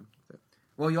Guard, yeah.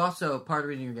 Well, you also, part of the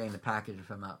reason you're getting the package, if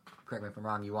I'm not, correct me if I'm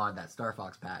wrong, you wanted that Star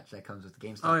Fox patch that comes with the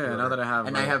GameStop. Oh, yeah, now that I have...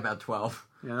 And I have about 12.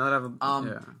 Yeah, now that I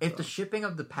have... If the shipping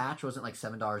of the patch wasn't like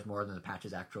 $7 more than the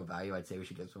patch's actual value, I'd say we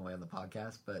should give some away on the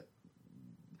podcast, but...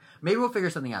 Maybe we'll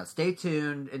figure something out. Stay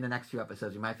tuned in the next few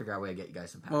episodes. We might figure out a way to get you guys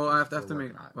some patches. Well, I have to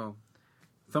make...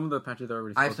 some of the patches are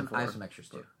already. I have some extras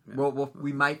too. Yeah.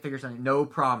 We might figure something. No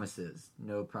promises,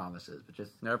 but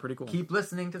just they're pretty cool. Keep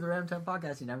listening to the Random Time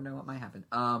podcast. You never know what might happen.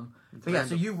 But yeah,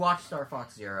 so you watched Star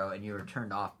Fox Zero and you were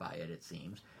turned off by it. It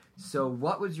seems. So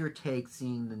what was your take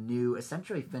seeing the new,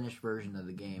 essentially finished version of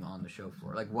the game on the show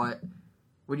floor? Like what?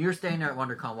 When you were standing there at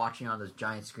WonderCon watching on those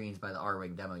giant screens by the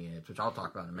R-Wing demo units, which I'll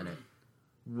talk about in a minute,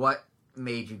 what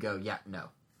made you go, yeah, no?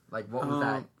 Like, what was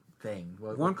that thing?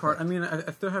 One part, I mean, I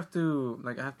still have to,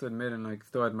 like, I have to admit and, like,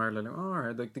 still admire, like, oh, all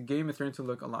right, like, the game is starting to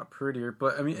look a lot prettier,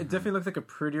 but, I mean, it definitely looks like a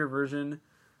prettier version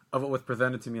of what was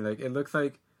presented to me. Like, it looks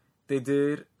like they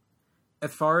did,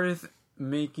 as far as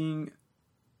making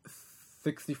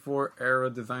 64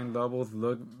 era design levels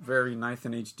look very nice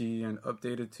in HD and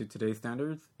updated to today's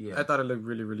standards. Yeah. I thought it looked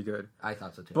really, really good. I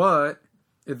thought so too. But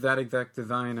it's that exact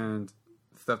design and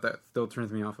stuff that still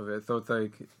turns me off of it. So it's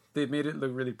like they made it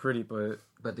look really pretty, but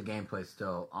the gameplay's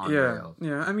still on rails.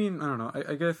 Yeah, I mean, I don't know.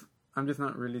 I guess I'm just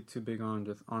not really too big on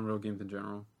just on rail games in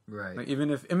general. Right. Like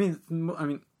even if I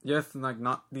mean, yes, like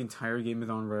not the entire game is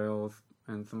on rails.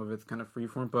 And some of it's kind of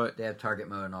freeform, but they have target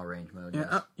mode and all range mode. Yeah,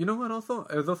 yes. You know what? Also,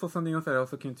 it was also something else that I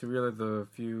also came to realize a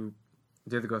few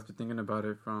days ago after thinking about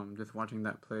it from just watching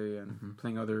that play and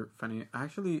playing other funny.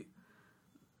 Actually,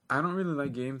 I don't really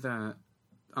like games that.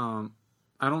 I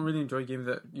don't really enjoy games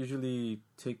that usually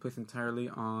take place entirely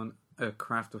on a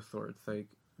craft of sorts, like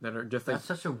that are just like. That's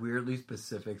such a weirdly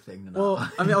specific thing to know.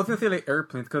 Well, I mean, I was gonna say like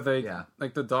airplanes because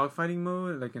like the dogfighting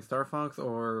mode, like in Star Fox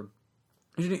or.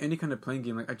 Usually, any kind of playing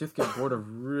game, like I just get bored of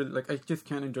really, like I just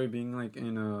can't enjoy being like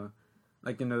in a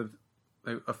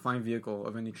flying vehicle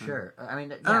of any kind. Sure, I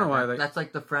mean, I don't know why. That's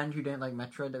like the friend who didn't like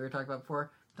Metroid that we were talking about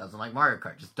before. Doesn't like Mario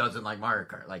Kart. Just doesn't like Mario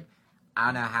Kart. Like I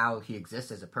don't know how he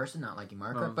exists as a person not liking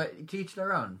Mario Kart, but to each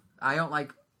their own. I don't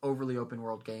like overly open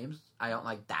world games. I don't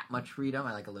like that much freedom.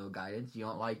 I like a little guidance. You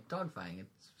don't like dogfighting.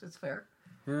 It's fair.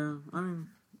 Yeah, I mean,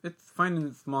 it's fine in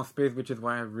a small space, which is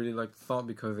why I really like Salt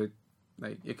because it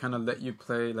kind of let you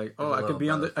play like I could be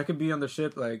on the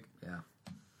ship like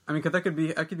I mean because I could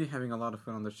be having a lot of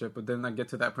fun on the ship, but then I get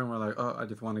to that point where like I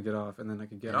just want to get off and then I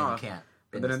could get off. You can't.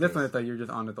 But then in this one it's like you're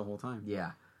just on it the whole time.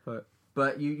 Yeah.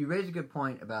 But you raised a good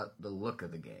point about the look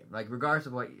of the game. Like regardless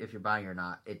of if you're buying it or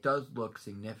not, it does look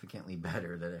significantly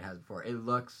better than it has before. It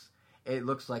looks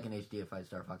like an HDified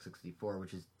Star Fox 64,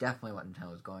 which is definitely what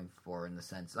Nintendo is going for in the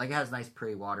sense like it has nice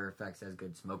pretty water effects, it has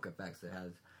good smoke effects, it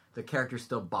has. The characters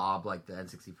still bob like the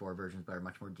N64 versions, but are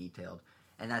much more detailed.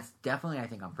 And that's definitely, I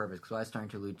think, on purpose. Because what I was starting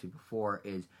to allude to before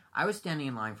is I was standing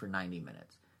in line for 90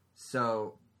 minutes.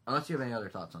 So, unless you have any other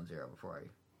thoughts on Zero before I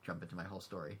jump into my whole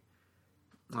story.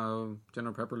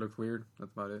 General Pepper looks weird.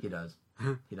 That's about it. He does.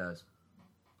 He does.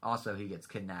 Also, he gets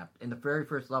kidnapped. In the very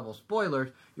first level,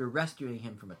 spoilers, you're rescuing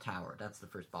him from a tower. That's the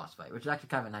first boss fight. Which is actually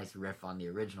kind of a nice riff on the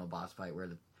original boss fight where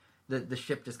the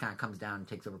ship just kind of comes down and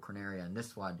takes over Corneria. And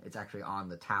this one, it's actually on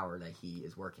the tower that he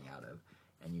is working out of.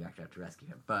 And you actually have to rescue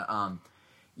him. But,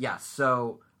 yeah,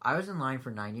 so I was in line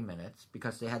for 90 minutes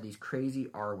because they had these crazy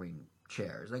R-Wing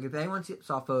chairs. Like, if anyone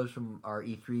saw photos from our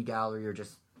E3 gallery or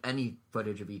just any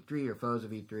footage of E3 or photos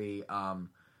of E3,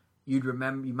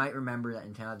 you might remember that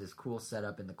Nintendo had this cool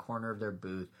setup in the corner of their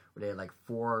booth where they had, like,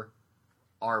 4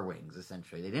 R-Wings,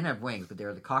 essentially. They didn't have wings, but they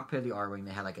were the cockpit of the R-Wing.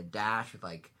 They had, like, a dash with,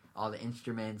 like, all the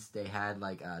instruments. They had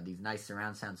like these nice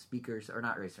surround sound speakers, or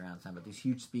not really surround sound, but these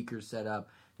huge speakers set up.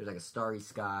 There's like a starry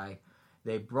sky.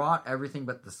 They brought everything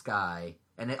but the sky,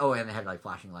 and they had like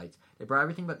flashing lights. They brought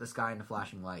everything but the sky and the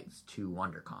flashing lights to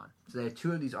WonderCon. So they had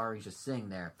 2 of these R-Wings just sitting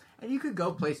there, and you could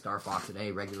go play Star Fox at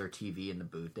any regular TV in the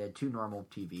booth. They had 2 normal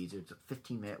TVs. It's a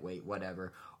 15-minute wait,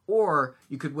 whatever. Or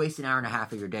you could waste an hour and a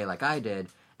half of your day like I did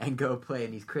and go play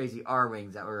in these crazy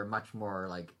R-Wings that were a much more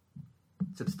like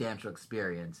substantial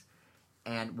experience.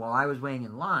 And while I was waiting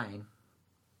in line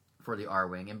for the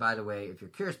R-Wing, and by the way, if you're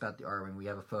curious about the R-Wing, we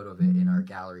have a photo of it in our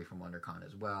gallery from WonderCon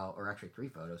as well, or actually 4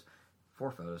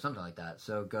 photos, something like that.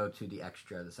 So go to the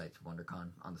sites of WonderCon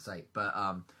on the site. But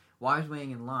while I was waiting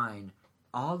in line,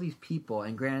 all these people,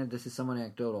 and granted this is somewhat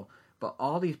anecdotal, but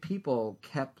all these people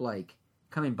kept like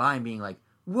coming by and being like,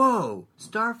 "Whoa,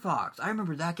 Star Fox! I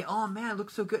remember that game. Oh man, it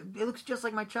looks so good. It looks just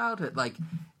like my childhood." Like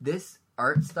this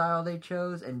art style they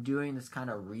chose and doing this kind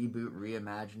of reboot,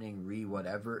 reimagining,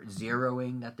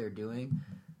 zeroing that they're doing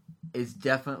is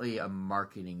definitely a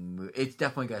marketing move. It's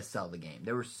definitely going to sell the game.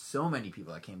 There were so many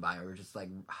people that came by and were just like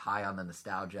high on the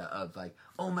nostalgia of like,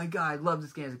 oh my god, I love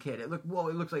this game as a kid. It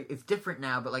looks like it's different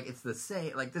now, but like it's the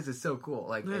same. Like this is so cool.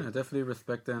 Like definitely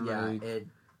respect them.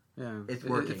 Yeah, it's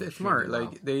working. It's smart.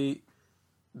 Well. Like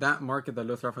that market that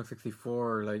loves Star Fox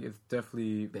 64, like, it's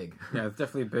definitely big. Yeah, it's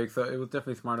definitely big. So it was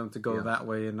definitely smart of them to go that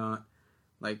way and not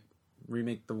like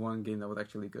remake the one game that was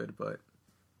actually good. But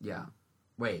Yeah.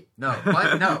 Wait, no,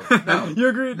 what? No. You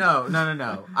agreed? No.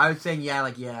 I was saying,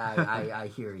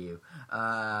 I hear you.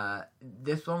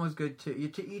 This one was good too.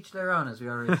 To each their own, as we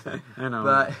already said. I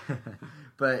know.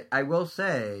 But I will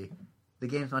say, the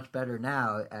game's much better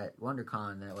now at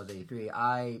WonderCon than it was at E3.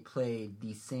 I played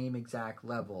the same exact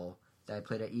level that I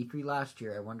played at E3 last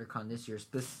year at WonderCon this year,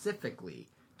 specifically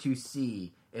to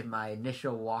see if my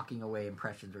initial walking away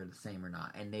impressions were the same or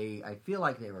not. And I feel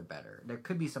like they were better. There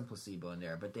could be some placebo in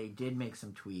there, but they did make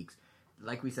some tweaks.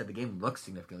 Like we said, the game looks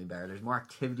significantly better. There's more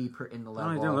activity in the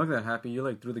level. No, you didn't look that happy.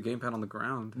 You threw the gamepad on the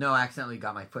ground. No, I accidentally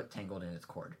got my foot tangled in its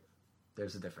cord.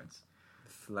 There's a difference.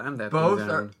 Slam that thing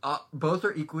down. Both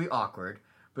are equally awkward.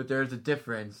 But there's a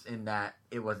difference in that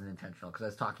it wasn't intentional. Because I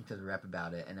was talking to the rep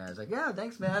about it, and I was like, "Yeah,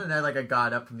 thanks, man." And I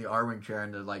got up from the R-Wing chair,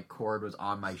 and the cord was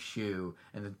on my shoe,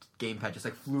 and the gamepad just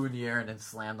flew in the air and then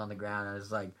slammed on the ground. And I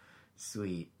was like,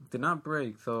 "Sweet." Did not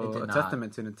break, so a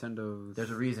testament to Nintendo's.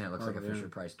 There's a reason it looks like a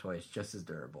Fisher-Price toy. It's just as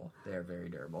durable. They are very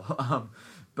durable.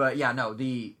 But yeah, no,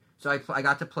 So I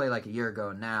got to play a year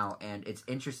ago now, and it's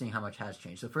interesting how much has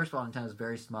changed. So first of all, Nintendo's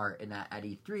very smart in that at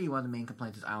E3, one of the main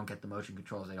complaints is I don't get the motion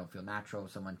controls. They don't feel natural.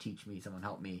 Someone teach me. Someone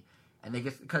help me. And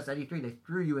because at E3, they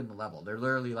threw you in the level. They're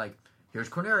literally like, here's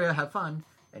Corneria, have fun.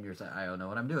 And you're like, I don't know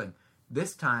what I'm doing.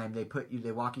 This time,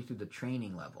 they walk you through the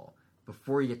training level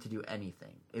before you get to do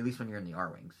anything, at least when you're in the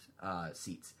R-Wings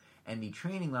seats. And the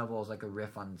training level is like a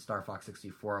riff on Star Fox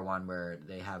 64 one where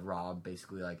they have Rob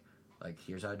basically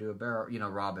here's how to do a barrel,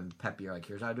 Rob and Peppy are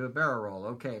here's how to do a barrel roll.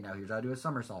 Okay, now here's how to do a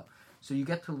somersault. So you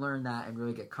get to learn that and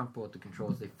really get comfortable with the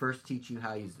controls. They first teach you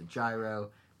how to use the gyro,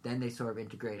 then they sort of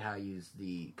integrate how to use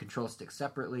the control stick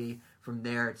separately. From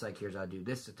there, it's here's how to do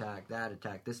this attack,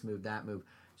 this move, that move.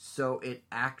 So it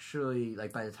actually,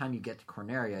 by the time you get to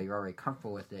Corneria, you're already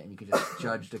comfortable with it, and you can just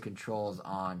judge the controls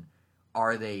on,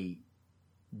 are they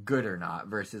good or not,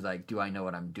 versus do I know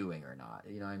what I'm doing or not?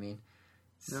 You know what I mean?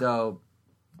 Yeah. So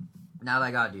now that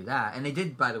I gotta do that, and they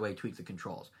did, by the way, tweak the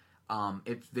controls.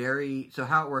 So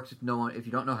how it works, if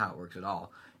you don't know how it works at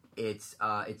all, it's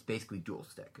basically dual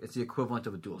stick. It's the equivalent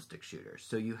of a dual stick shooter.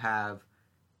 So you have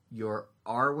your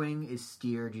R-Wing is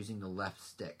steered using the left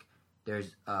stick.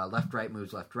 There's left-right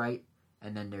moves left-right,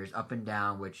 and then there's up and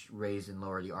down, which raise and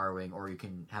lower the R-Wing, or you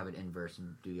can have it inverse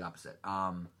and do the opposite.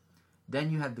 Then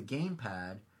you have the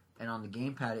gamepad, and on the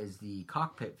gamepad is the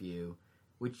cockpit view,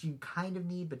 which you kind of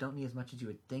need, but don't need as much as you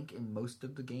would think in most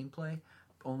of the gameplay.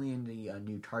 Only in the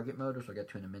new target mode, which I'll get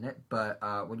to in a minute. But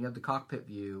when you have the cockpit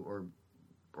view,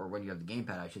 or when you have the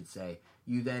gamepad, I should say,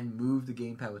 you then move the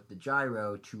gamepad with the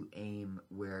gyro to aim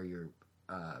where your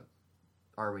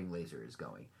R-Wing laser is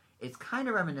going. It's kind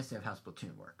of reminiscent of how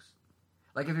Splatoon works.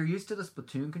 If you're used to the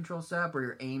Splatoon control setup, where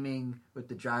you're aiming with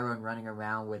the gyro and running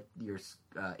around with your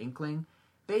Inkling,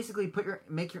 basically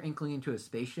make your Inkling into a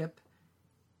spaceship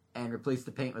and replace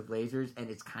the paint with lasers, and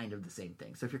it's kind of the same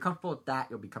thing. So if you're comfortable with that,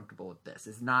 you'll be comfortable with this.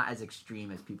 It's not as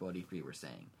extreme as people at E3 were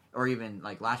saying. Or even,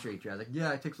 last year at E3, I was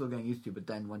yeah, it takes a little getting used to, but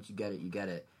then once you get it, you get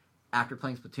it. After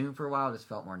playing Splatoon for a while, this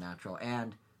felt more natural.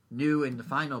 And new in the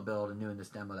final build, and new in this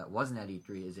demo that wasn't at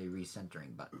E3, is a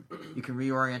recentering button. You can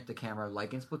reorient the camera,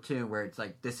 like in Splatoon, where it's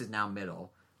this is now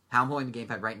middle. How I'm holding the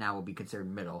gamepad right now will be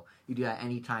considered middle. You do that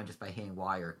any time just by hitting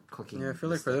Y or clicking. Yeah, I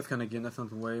feel for this kind of game, that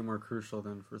sounds way more crucial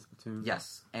than for Splatoon.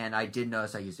 Yes, and I did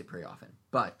notice I used it pretty often.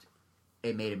 But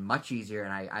it made it much easier,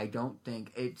 and I don't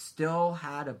think... It still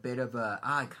had a bit of a...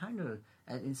 I kind of,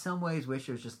 in some ways, wish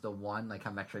it was just the one,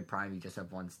 how Metroid Prime, you just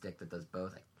have one stick that does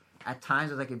both. At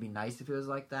times, I was it'd be nice if it was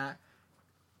like that.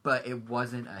 But it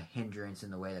wasn't a hindrance in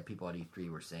the way that people at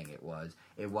E3 were saying it was.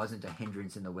 It wasn't a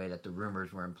hindrance in the way that the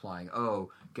rumors were implying,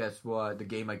 oh, guess what, the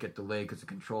game might get delayed because the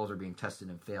controls are being tested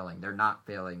and failing. They're not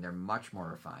failing. They're much more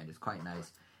refined. It's quite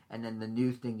nice. And then the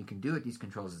new thing you can do with these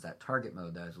controls is that target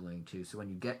mode that I was alluding to. So when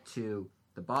you get to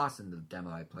the boss in the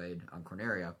demo I played on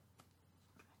Corneria,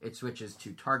 it switches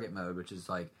to target mode, which is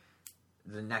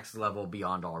the next level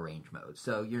beyond all range mode.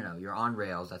 So, you're on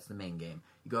rails. That's the main game.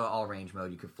 You go to all range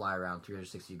mode. You can fly around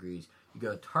 360 degrees. You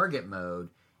go to target mode,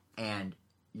 and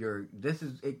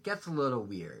it gets a little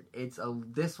weird. This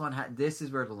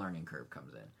is where the learning curve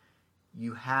comes in.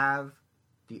 You have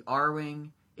the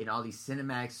R-Wing in all these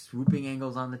cinematic swooping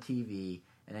angles on the TV,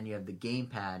 and then you have the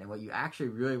gamepad. And what you actually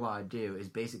really want to do is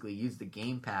basically use the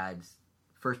gamepad's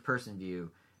first-person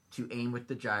view to aim with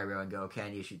the gyro and go, okay, I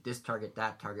need to shoot this target,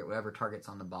 that target, whatever target's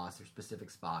on the boss, or specific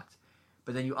spots.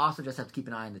 But then you also just have to keep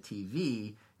an eye on the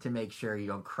TV to make sure you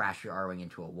don't crash your R-Wing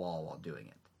into a wall while doing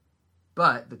it.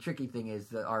 But the tricky thing is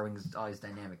the R-Wing is always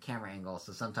dynamic camera angle,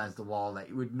 so sometimes the wall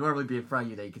that would normally be in front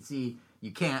of you that you can see,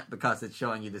 you can't because it's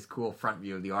showing you this cool front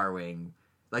view of the R-Wing.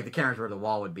 The camera's where the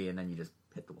wall would be, and then you just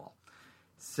hit the wall.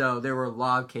 So there were a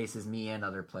lot of cases, me and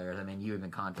other players, I mean, you even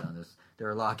commented on this, there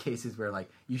were a lot of cases where, like,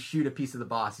 you shoot a piece of the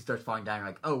boss, he starts falling down, you're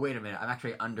like, oh, wait a minute, I'm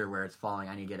actually under where it's falling,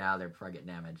 I need to get out of there before I get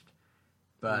damaged.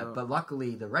 But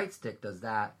luckily, the right stick does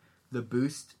that. The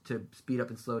boost to speed up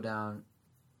and slow down,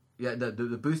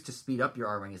 the boost to speed up your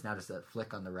R-Wing is now just a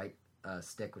flick on the right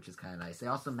stick, which is kind of nice. They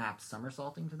also mapped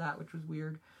somersaulting to that, which was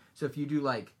weird. So if you do,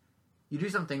 like, you do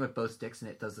something with both sticks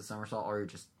and it does the somersault, or you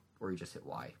just hit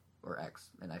Y or X,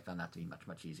 and I found that to be much,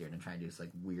 much easier than trying to do this, like,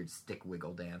 weird stick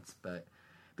wiggle dance. But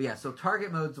yeah, so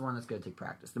target mode's the one that's going to take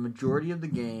practice. The majority of the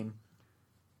game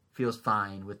feels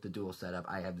fine with the dual setup.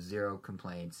 I have zero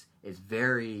complaints. It's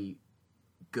very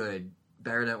good,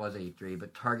 better than it was at E3,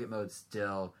 but target mode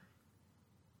still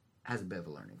has a bit of a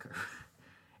learning curve.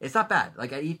 It's not bad.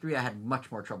 Like, at E3, I had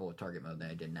much more trouble with target mode than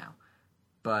I did now.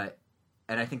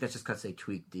 And I think that's just because they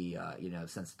tweaked the,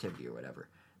 sensitivity or whatever.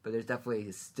 But there's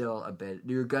definitely still a bit...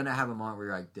 You're going to have a moment where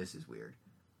you're like, this is weird.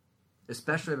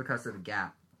 Especially because of the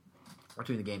gap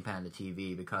between the gamepad and the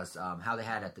TV. Because how they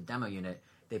had at the demo unit,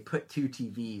 they put two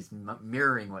TVs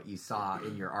mirroring what you saw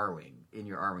in your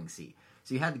R-Wing seat.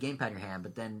 So you had the gamepad in your hand,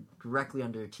 but then directly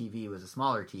under the TV was a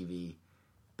smaller TV,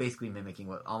 basically mimicking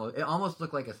what almost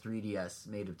looked like a 3DS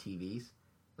made of TVs,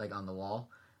 like on the wall.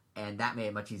 And that made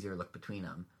it much easier to look between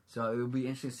them. So it would be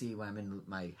interesting to see when I'm in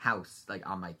my house, like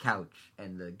on my couch,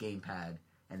 and the gamepad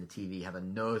and the TV have a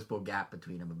noticeable gap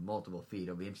between them of multiple feet.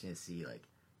 It'll be interesting to see, like,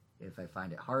 if I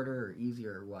find it harder or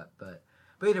easier or what. But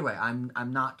either way, I'm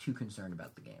not too concerned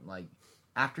about the game. Like,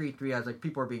 after E3, I was like,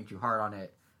 people are being too hard on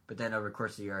it. But then over the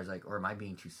course of the year, I was like, or am I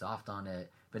being too soft on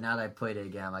it? But now that I've played it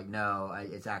again, I'm like, no,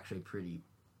 it's actually pretty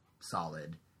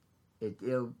solid.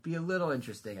 It'll be a little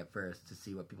interesting at first to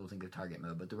see what people think of target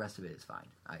mode, but the rest of it is fine.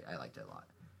 I liked it a lot.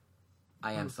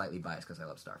 I am slightly biased because I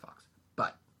love Star Fox,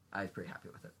 but I was pretty happy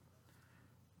with it.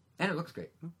 And it looks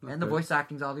great. And the voice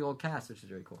acting's all the old cast, which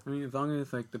is really cool. I mean, as long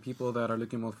as, like, the people that are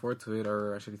looking most forward to it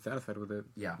are actually satisfied with it.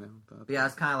 Yeah.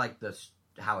 That's kind of like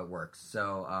how it works.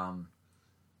 So,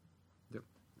 Yep.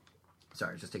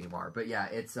 Sorry, just taking water. But yeah,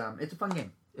 it's a fun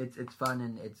game. It's fun,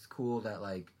 and it's cool that,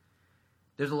 like,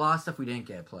 there's a lot of stuff we didn't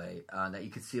get to play that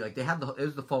you could see. Like, it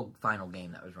was the full final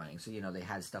game that was running. So, they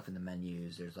had stuff in the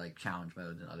menus. There's, like, challenge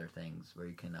modes and other things where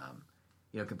you can,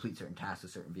 complete certain tasks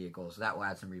with certain vehicles. So that will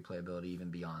add some replayability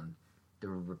even beyond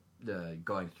the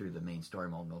going through the main story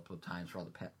mode multiple times for all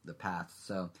the paths.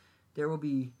 So you'll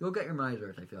get your money's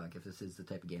worth, I feel like, if this is the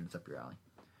type of game that's up your alley.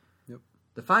 Yep.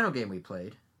 The final game we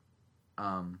played,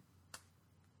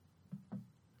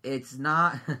 it's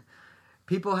not...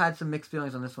 People had some mixed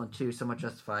feelings on this one, too, somewhat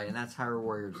justified, and that's Hyrule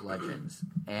Warriors Legends.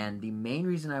 And the main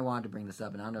reason I wanted to bring this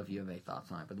up, and I don't know if you have any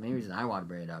thoughts on it, but the main reason I wanted to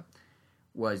bring it up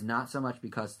was not so much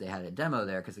because they had a demo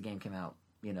there, because the game came out,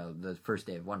 the first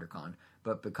day of WonderCon,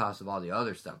 but because of all the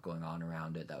other stuff going on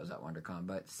around it that was at WonderCon.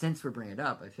 But since we're bringing it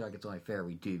up, I feel like it's only fair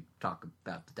we do talk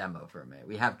about the demo for a minute.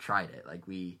 We have tried it.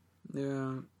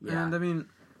 Yeah. And, I mean...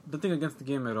 Nothing against the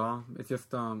game at all. It's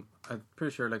just, I'm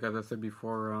pretty sure, like, as I said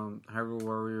before, Hyrule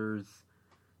Warriors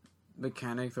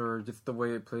mechanics or just the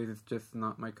way it plays is just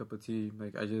not my cup of tea.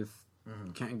 Like, I just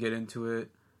can't get into it.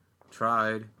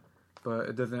 Tried, but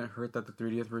it doesn't hurt that the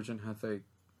 3DS version has, like,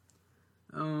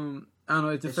 I don't know,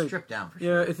 it's just, it's stripped down for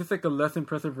sure. Yeah, it's just, like, a less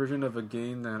impressive version of a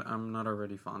game that I'm not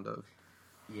already fond of.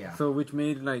 Yeah. So, which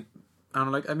made, like, I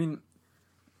don't know, like, I mean...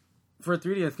 For a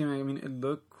 3DS game, I mean, it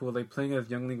looked cool. Like, playing as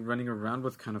Young Link running around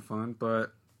was kind of fun,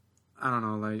 but I don't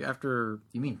know, like, after...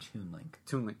 You mean Toon Link?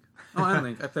 Toon Link. Oh, and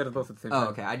Link. I played it both at the same time. Oh,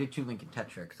 okay. I did Toon Link and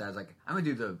Tetra, because I was like, I'm going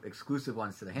to do the exclusive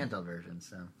ones to the handheld version,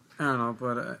 so... I don't know,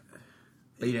 but...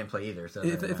 but you didn't play either, so...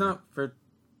 It's not fair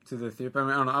to the theory, but I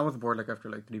mean, I don't know, I was bored, like, after,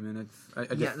 like, 3 minutes.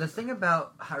 Yeah, the thing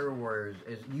about Hyrule Warriors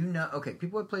is, okay,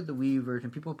 people who played the Wii U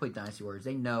version, people who played Dynasty Warriors,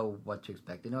 they know what to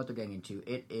expect. They know what they're getting into.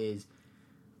 It is...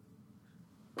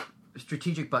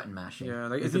 strategic button mashing. Yeah,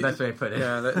 like is the best way to put it.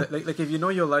 Yeah, like if you know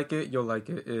you'll like it, you'll like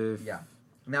it. Yeah.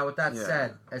 Now, with that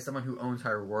said, as someone who owns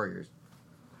Hyrule Warriors,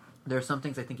 there are some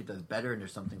things I think it does better, and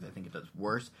there's some things I think it does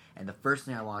worse. And the first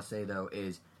thing I want to say, though,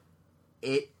 is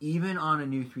even on a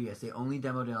new 3DS, they only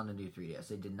demoed it on the new 3DS.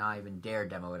 They did not even dare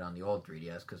demo it on the old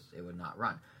 3DS because it would not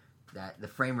run. The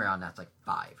frame rate on that's like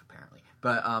 5, apparently.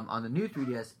 But on the new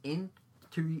 3DS, in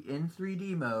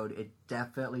 3D mode, it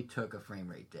definitely took a frame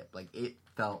rate dip. Like, it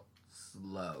felt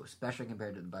slow, especially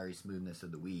compared to the buttery smoothness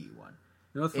of the Wii U one.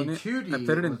 You know what's funny? 2D, I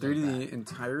played it in 3D the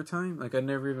entire time. Like, I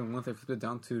never even once I flipped it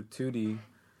down to 2D,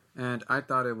 and I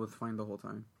thought it was fine the whole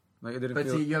time. Like, it didn't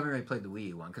feel... see, you haven't really played the Wii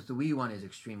U one, because the Wii U one is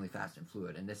extremely fast and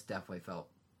fluid, and this definitely felt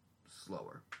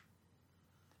slower.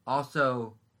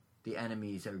 Also, the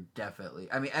enemies are definitely...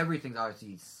 I mean, everything's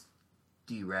obviously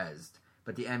de-rezzed,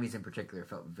 But the Emmys in particular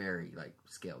felt very like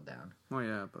scaled down. Oh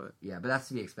yeah, but that's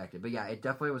to be expected. But yeah, it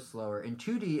definitely was slower. In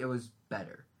 2D, it was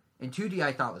better. In 2D,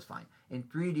 I thought it was fine. In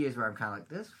 3D is where I'm kind of like,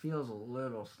 this feels a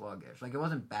little sluggish. Like, it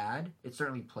wasn't bad. It's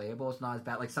certainly playable. It's not as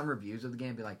bad. Like, some reviews of the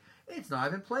game be like, it's not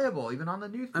even playable, even on the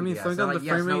new 3DS. I mean, so, like,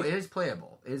 yes, no, it is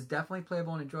playable. It is definitely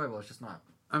playable and enjoyable. It's just not.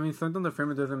 I mean, sometimes the frame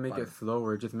rate doesn't make it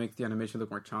slower. It just makes the animation look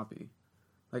more choppy.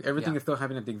 Like, everything is still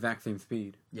happening at the exact same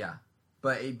speed. Yeah.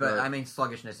 But I mean,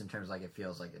 sluggishness in terms of, like, it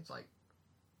feels like it's, like...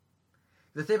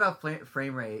 The thing about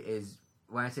frame rate is,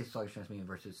 when I say sluggishness, I mean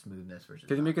versus smoothness versus...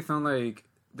 Because you make it sound like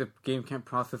the game can't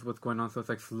process what's going on, so it's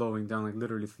like slowing down, like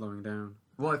literally slowing down.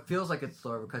 Well, it feels like it's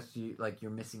slower because you're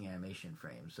missing animation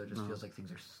frames, so it just feels like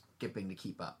things are skipping to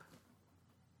keep up.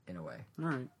 In a way, all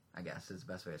right. I guess is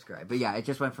the best way to describe it. But yeah, it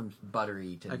just went from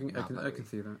buttery to I can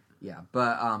see that. Yeah,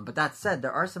 but that said,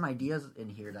 there are some ideas in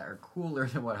here that are cooler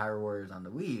than what Hyrule Warriors on the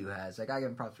Wii U has. Like, I give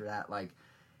them props for that. Like,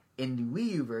 in the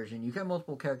Wii U version, you can have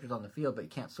multiple characters on the field, but you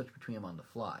can't switch between them on the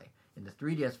fly. In the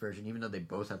 3DS version, even though they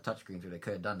both have touchscreens, or they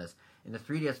could have done this, in the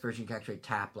 3DS version, you can actually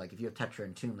tap, like, if you have Tetra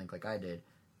and Toon Link, like I did,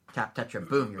 tap Tetra,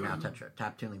 boom, you're now Tetra.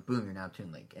 Tap Toon Link, boom, you're now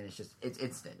Toon Link. And it's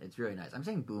instant. It's really nice. I'm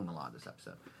saying boom a lot this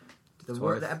episode.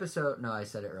 The episode, no, I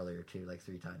said it earlier, too, like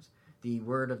 3 times. The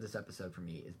word of this episode for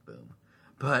me is boom.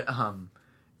 But,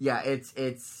 yeah, it's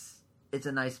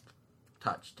a nice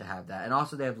touch to have that. And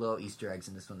also they have little Easter eggs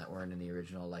in this one that weren't in the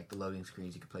original, like the loading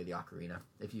screens. You can play the ocarina.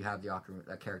 If you have the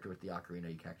ocarina, a character with the ocarina,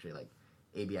 you can actually, like,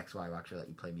 ABXY will actually let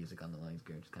you play music on the loading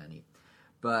screen, which is kind of neat.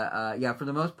 But yeah, for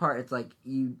the most part, it's like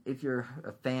if you're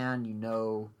a fan, you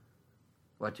know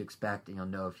what to expect, and you'll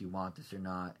know if you want this or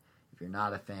not. If you're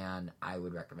not a fan, I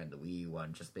would recommend the Wii U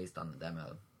one just based on the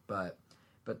demo. But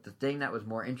the thing that was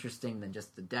more interesting than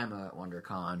just the demo at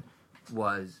WonderCon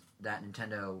was that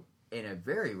Nintendo, in a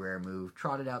very rare move,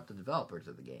 trotted out the developers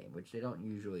of the game, which they don't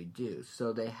usually do.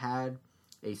 So they had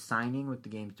a signing with the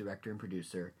game's director and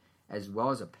producer, as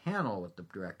well as a panel with the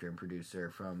director and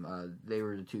producer from, they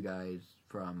were the 2 guys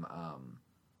from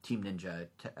Team Ninja,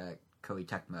 Koei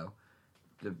Tecmo.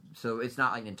 So it's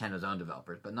not like Nintendo's own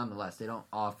developers, but nonetheless, they don't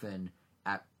often,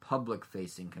 at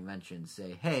public-facing conventions,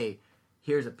 say, hey,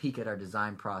 here's a peek at our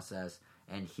design process,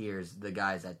 and here's the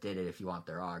guys that did it if you want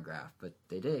their autograph. But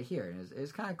they did it here, and it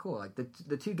was kind of cool. Like,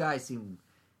 the 2 guys seemed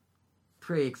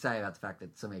pretty excited about the fact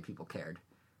that so many people cared.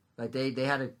 Like, they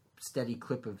had a steady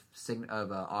clip of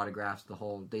autographs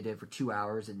they did it for 2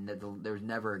 hours, and there was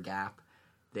never a gap.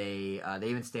 They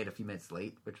even stayed a few minutes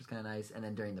late, which was kind of nice. And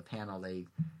then during the panel, they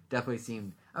definitely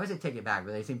seemed, I wouldn't say take it back,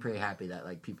 but they seemed pretty happy that,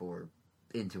 like, people were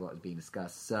into what was being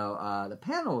discussed. So the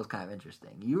panel was kind of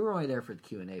interesting. You were only there for the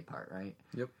Q&A part, right?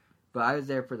 Yep. But I was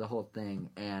there for the whole thing,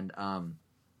 and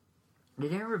they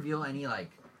didn't reveal any,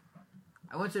 like,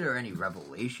 I wouldn't say there were any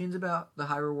revelations about the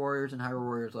Hyrule Warriors and Hyrule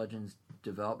Warriors Legends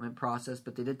development process,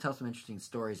 but they did tell some interesting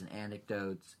stories and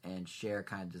anecdotes and share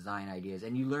kind of design ideas.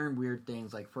 And you learn weird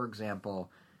things, like, for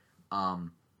example,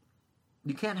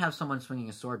 you can't have someone swinging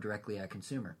a sword directly at a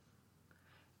consumer.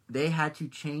 They had to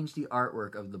change the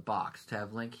artwork of the box to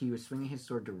have Link, he was swinging his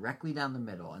sword directly down the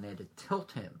middle, and they had to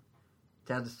tilt him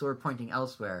to have the sword pointing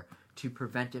elsewhere to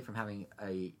prevent it from having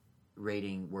a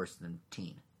rating worse than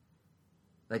teen.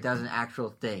 Like, that was an actual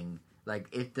thing. Like,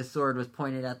 if the sword was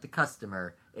pointed at the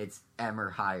customer, it's M or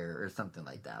higher or something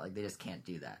like that. Like, they just can't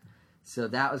do that. So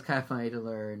that was kind of funny to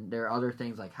learn. There are other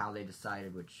things, like how they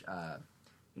decided which,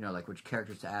 which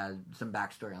characters to add, some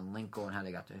backstory on Linkle and how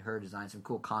they got to her design, some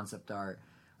cool concept art.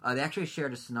 They actually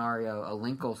shared a scenario, a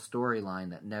Linkle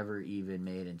storyline that never even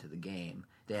made into the game.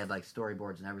 They had, like,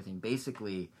 storyboards and everything.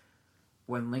 Basically,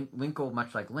 when Linkle,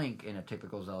 much like Link in a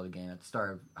typical Zelda game at the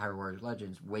start of Hyrule Warriors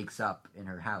Legends, wakes up in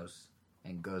her house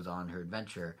and goes on her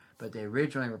adventure. But they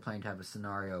originally were planning to have a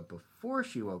scenario before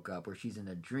she woke up where she's in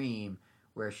a dream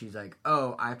where she's like,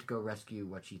 oh, I have to go rescue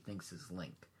what she thinks is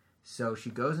Link. So she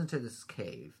goes into this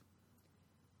cave,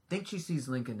 thinks she sees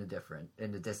Link in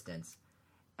the distance,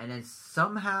 and then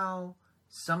somehow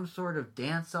some sort of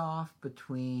dance-off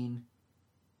between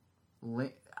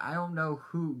Link, I don't know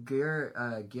who,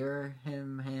 Girahim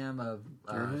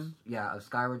of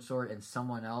Skyward Sword and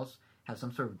someone else have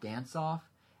some sort of dance-off.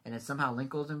 And then somehow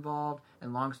Linkle's involved,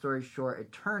 and long story short,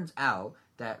 it turns out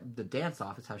that the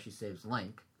dance-off is how she saves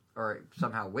Link, or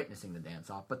somehow witnessing the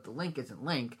dance-off, but the Link isn't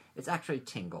Link, it's actually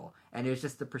Tingle. And it was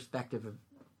just the perspective of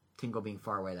Tingle being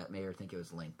far away that made her think it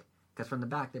was Link. Because from the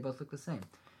back, they both look the same.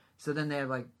 So then they have,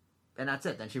 like, and that's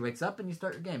it. Then she wakes up and you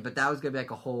start your game. But that was going to be,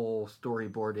 like, a whole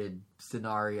storyboarded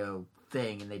scenario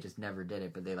thing, and they just never did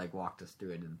it, but they, like, walked us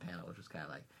through it in the panel, which was kind of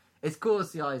like, it's cool to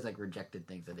see all these, like, rejected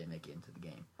things that they make it into the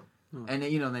game. And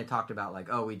then, they talked about like,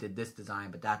 oh, we did this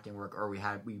design, but that didn't work, or we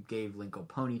gave Linko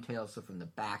ponytails, so from the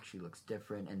back she looks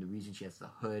different, and the reason she has the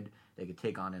hood they could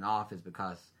take on and off is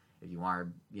because if you want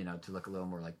her, to look a little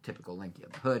more like typical Link, you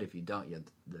have the hood. If you don't, you have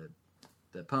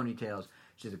the ponytails.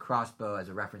 She has a crossbow as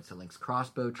a reference to Link's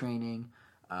crossbow training,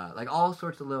 like all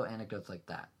sorts of little anecdotes like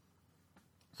that.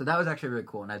 So that was actually really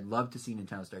cool, and I'd love to see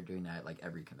Nintendo start doing that at like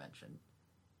every convention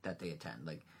that they attend.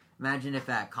 Like, imagine if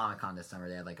at Comic-Con this summer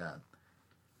they had like a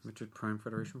Richard Prime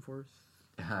Federation Force.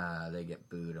 They get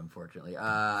booed, unfortunately.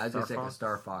 I was gonna say like a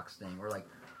Star Fox thing,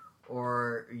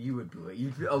 or you would boo it.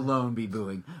 You'd alone be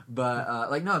booing. But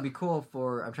no, it'd be cool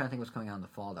for. I'm trying to think what's coming out in the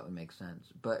fall that would make sense.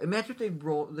 But imagine if they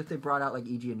brought out like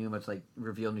EG Aonuma to like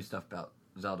reveal new stuff about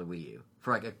Zelda Wii U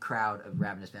for like a crowd of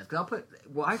ravenous fans. Because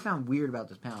what I found weird about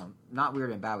this panel, not weird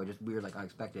in a bad way, just weird like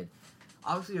unexpected.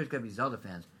 Obviously, there's gonna be Zelda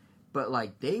fans, but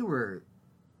like they were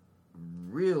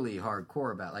really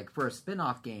hardcore about, like, for a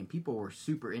spin-off game, people were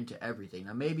super into everything.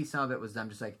 Now maybe some of it was them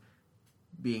just like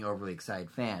being overly excited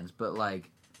fans, but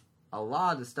like a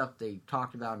lot of the stuff they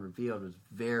talked about and revealed was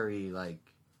very like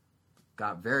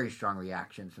got very strong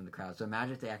reactions from the crowd. So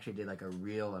imagine if they actually did like a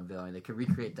real unveiling. They could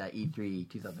recreate that E3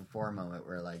 2004 moment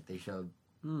where like they showed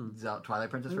Twilight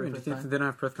Princess for the first time. They don't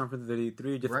have press conferences at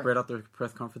E3. Just spread out their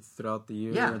press conferences throughout the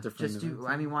year. Yeah,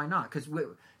 I mean, why not? Because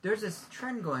there's this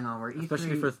trend going on where E3...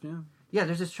 Especially first, yeah,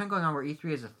 there's this trend going on where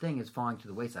E3 as a thing is falling to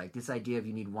the wayside. This idea of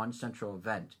you need one central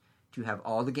event to have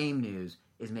all the game news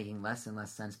is making less and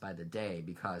less sense by the day,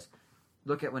 because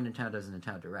look at when Nintendo does a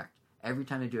Nintendo Direct. Every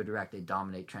time they do a Direct, they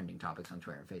dominate trending topics on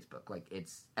Twitter and Facebook. Like,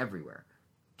 it's everywhere.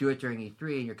 Do it during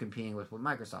E3 and you're competing with what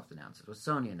Microsoft announces, what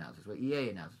Sony announces, what EA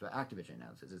announces, what Activision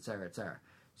announces, etc., etc.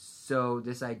 So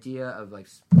this idea of like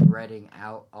spreading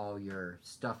out all your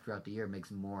stuff throughout the year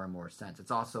makes more and more sense. It's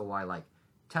also why like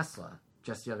Tesla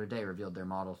just the other day revealed their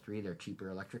Model 3, their cheaper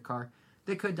electric car.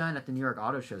 They could have done it at the New York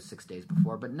Auto Show 6 days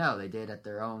before, but no, they did at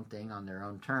their own thing on their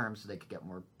own terms so they could get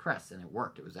more press, and it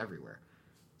worked. It was everywhere.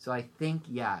 So I think,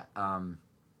 I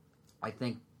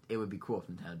think it would be cool if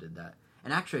Nintendo did that.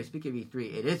 And actually, speaking of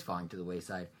E3, it is falling to the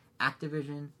wayside.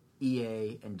 Activision,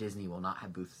 EA, and Disney will not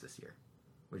have booths this year,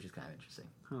 which is kind of interesting.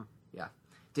 Huh. Yeah.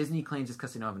 Disney claims it's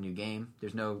because they don't have a new game.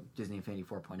 There's no Disney Infinity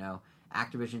 4.0.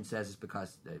 Activision says it's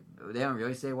because they don't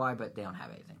really say why, but they don't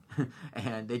have anything.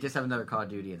 And they just have another Call of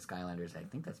Duty and Skylanders. I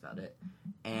think that's about it.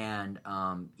 And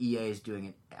EA is doing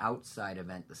an outside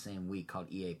event the same week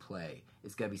called EA Play.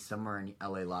 It's going to be somewhere in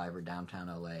LA Live or downtown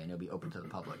LA, and it'll be open to the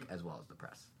public as well as the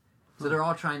press. So they're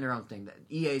all trying their own thing.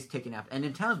 EA's taking after, and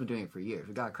Nintendo's been doing it for years.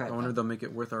 We got credit. I wonder if they'll make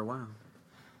it worth our while.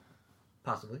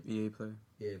 Possibly. EA Play.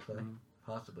 EA Play. Mm-hmm.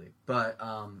 Possibly. But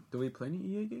do we play any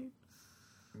EA games?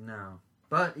 No.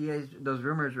 But those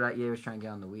rumors that EA was trying to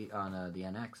get on the Wii, on the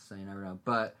NX, so you never know.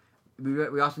 But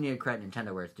we also need to credit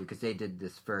Nintendo where it's due, because they did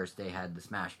this first. They had the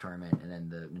Smash tournament and then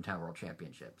the Nintendo World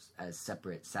Championships as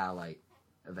separate satellite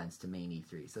events to main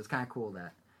E3. So it's kind of cool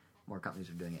that more companies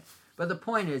are doing it. But the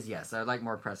point is, yes, I'd like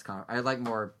more I'd like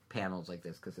more panels like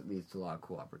this, because it leads to a lot of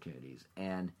cool opportunities,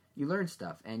 and you learn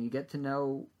stuff and you get to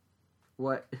know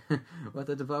what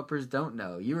the developers don't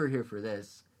know. You were here for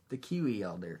this. The Kiwi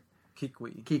Elder.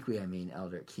 Kikwi, I mean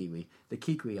Elder. Kiwi. The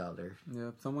Kikwi Elder.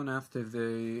 Yeah, someone asked if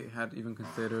they had even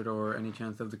considered or any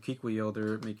chance of the Kikwi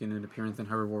Elder making an appearance in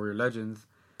Hyrule Warrior Legends.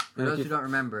 For those who don't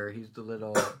remember, he's the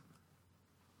little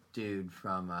dude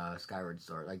from Skyward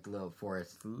Sword, like the little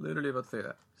forest. Literally about to say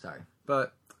that. Sorry.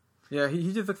 But, yeah,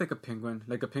 he just looks like a penguin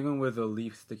with a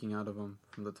leaf sticking out of him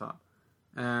from the top.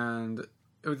 And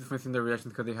it was just funny seeing their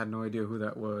reactions, because they had no idea who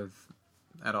that was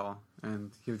at all.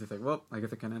 And he was just like, well, I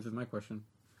guess it kind of answers my question.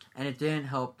 And it didn't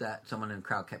help that someone in the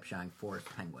crowd kept shouting Forest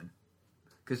Penguin.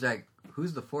 Because, like,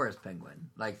 who's the Forest Penguin?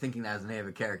 Like, thinking that was the name of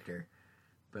a character.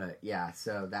 But, yeah,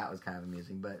 so that was kind of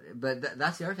amusing. But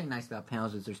that's the other thing nice about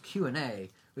panels is there's Q&A,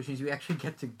 which means we actually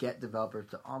get to get developers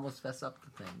to almost fess up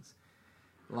to things.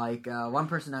 Like, one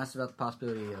person asked about the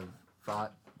possibility of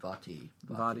Vaati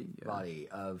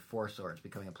of Four Swords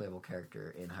becoming a playable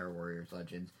character in Hyrule Warriors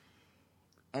Legends.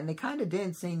 And they kind of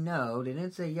didn't say no. They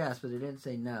didn't say yes, but they didn't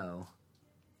say no.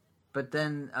 But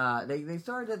then they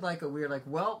started like a weird, like,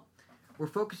 well, we're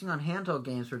focusing on handheld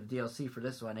games for the DLC for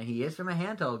this one, and he is from a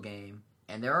handheld game,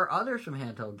 and there are others from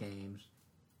handheld games.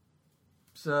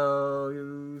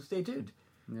 So stay tuned.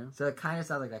 Yeah. So it kind of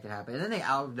sounds like that could happen. And then they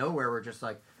out of nowhere were just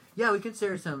like, yeah, we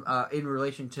consider some in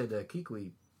relation to the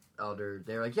Kikwi Elder.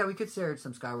 They're like, yeah, we considered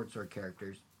some Skyward Sword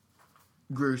characters.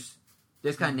 Groose.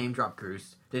 This kind of name dropped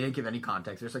Groose. They didn't give any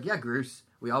context. They're just like, yeah, Groose.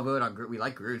 We all vote on Groose. We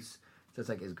like Groose. So it's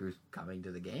like, is Groose coming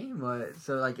to the game?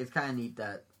 So like, it's kind of neat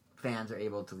that fans are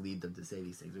able to lead them to say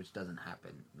these things, which doesn't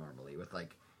happen normally with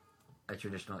like a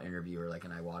traditional interview or like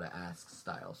an Iwata Asks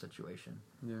style situation.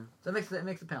 Yeah. So it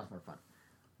makes the panels more fun.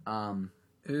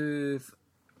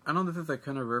 I know this is like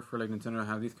kind of rare for like Nintendo to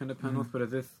have these kind of panels, but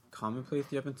is this commonplace?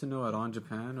 Do you happen to know at all in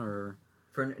Japan or?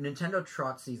 For Nintendo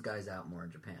trots these guys out more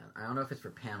in Japan. I don't know if it's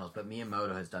for panels, but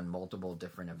Miyamoto has done multiple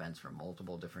different events for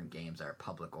multiple different games that are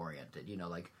public oriented. You know,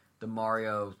 like the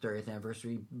Mario 30th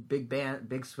anniversary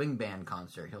big swing band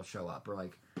concert. He'll show up, or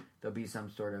like there'll be some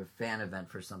sort of fan event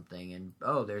for something, and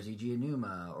there's Eiji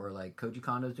Aonuma, or like Koji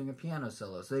Kondo's doing a piano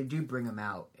solo. So they do bring them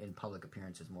out in public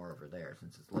appearances more over there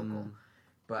since it's local.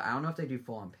 But I don't know if they do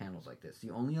full-on panels like this.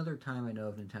 The only other time I know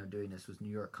of Nintendo doing this was New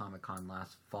York Comic Con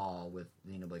last fall with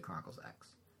Xenoblade Chronicles X.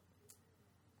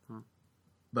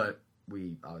 But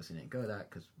we obviously didn't go to that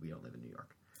because we don't live in New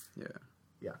York.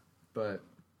 Yeah. But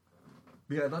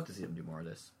yeah, I'd love to see them do more of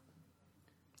this.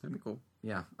 That'd be cool.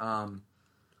 Yeah.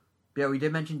 Yeah, we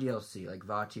did mention DLC. Like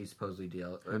Vachi supposedly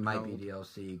might be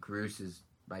DLC. Groose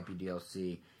might be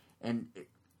DLC. And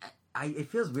it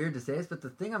feels weird to say this, but the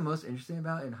thing I'm most interested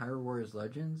about in Hyrule Warriors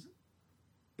Legends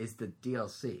is the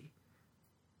DLC.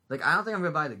 Like, I don't think I'm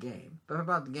going to buy the game. But if I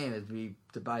bought the game, it'd be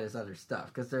to buy this other stuff.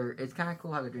 Because it's kind of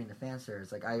cool how they're doing the fan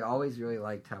service. Like, I always really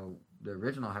liked how the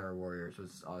original Hyrule Warriors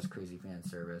was all this crazy fan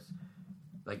service.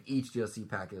 Like, each DLC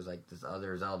pack was like this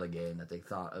other Zelda game that they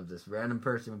thought of this random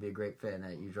person would be a great fit, and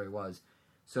it usually was.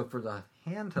 So for the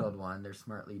handheld one, they're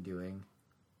smartly doing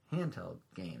handheld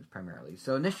games primarily.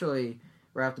 So initially,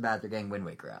 right off the bat, they're getting Wind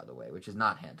Waker out of the way, which is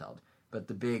not handheld. But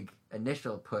the big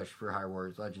initial push for Hyrule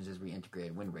Warriors Legends is we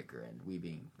integrated Wind Waker, and we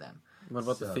being them. What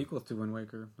about the sequels to Wind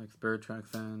Waker, like Spirit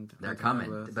Tracks and... They're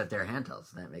coming, but they're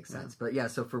handhelds, so that makes sense. But yeah,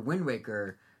 so for Wind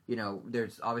Waker, you know,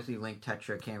 there's obviously Link,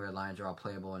 Tetra, Candy Red Lions are all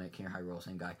playable in it. King Hyrule,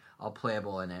 same guy, all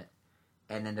playable in it.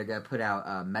 And then they're going to put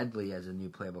out Medley as a new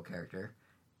playable character,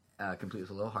 complete with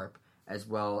a little harp, as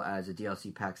well as a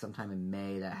DLC pack sometime in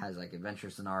May that has like adventure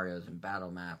scenarios and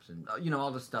battle maps and, you know,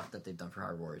 all the stuff that they've done for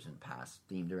Hyrule Warriors in the past,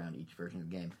 themed around each version of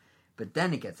the game. But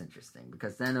then it gets interesting,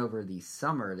 because then over the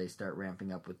summer they start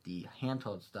ramping up with the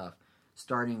handheld stuff,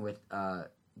 starting with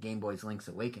Game Boy's Link's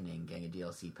Awakening getting a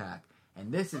DLC pack.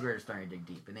 And this is where it's starting to dig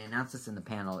deep. And they announced this in the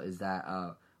panel, is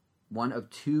that one of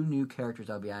two new characters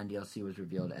that'll be on DLC was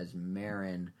revealed as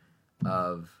Marin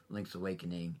of Link's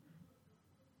Awakening.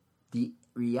 The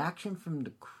reaction from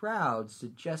the crowd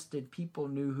suggested people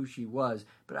knew who she was,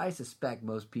 but I suspect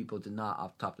most people did not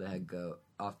off the top of their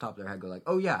head go like,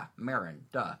 "Oh yeah, Marin,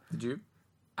 duh." Did you?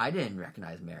 I didn't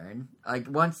recognize Marin. Like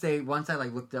once I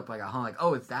like looked up like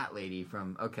oh, it's that lady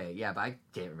from okay, yeah, but I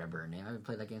didn't remember her name. I haven't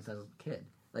played that game since I was a kid.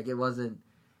 Like it wasn't.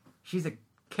 She's a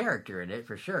character in it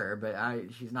for sure, but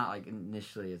she's not like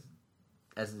initially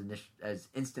as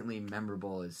instantly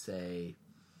memorable as say.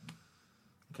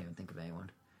 I can't even think of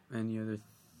anyone. Any other?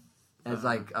 As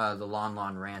like the Lon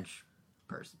Lon Ranch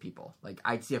people. Like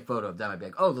I'd see a photo of them, I'd be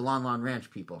like, oh, the Lon Lon Ranch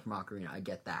people from Ocarina. I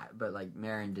get that, but like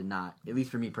Marin did not, at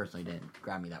least for me personally, didn't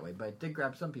grab me that way. But it did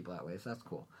grab some people that way, so that's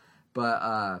cool.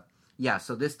 But yeah,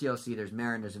 so this DLC, there's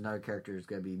Marin, there's another character who's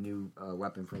going to be a new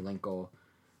weapon for Linkle.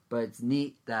 But it's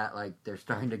neat that like they're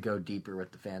starting to go deeper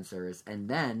with the fan service, and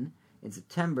then in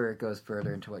September it goes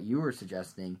further into what you were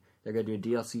suggesting. They're going to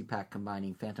do a DLC pack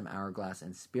combining Phantom Hourglass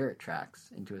and Spirit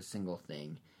Tracks into a single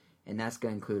thing. And that's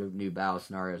going to include new battle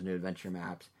scenarios, new adventure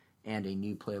maps, and a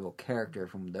new playable character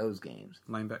from those games.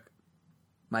 Linebeck.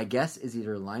 My guess is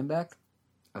either Linebeck,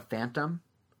 a Phantom,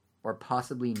 or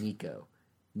possibly Nico.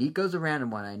 Nico's a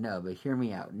random one, I know, but hear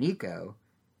me out. Nico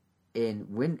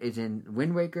is in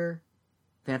Wind Waker,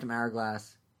 Phantom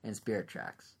Hourglass, and Spirit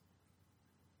Tracks.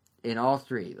 In all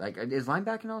three. Like, is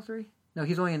Linebeck in all three? No,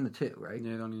 he's only in the two, right?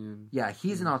 Yeah, only in... Yeah,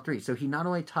 he's in all three. So he not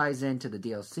only ties into the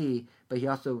DLC, but he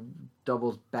also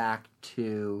doubles back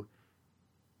to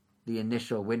the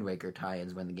initial Wind Waker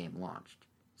tie-ins when the game launched.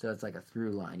 So it's like a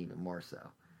through line even more so.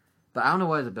 But I don't know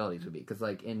what his abilities would be, because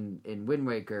like in Wind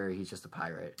Waker, he's just a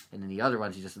pirate. And in the other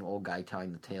ones, he's just an old guy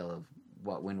telling the tale of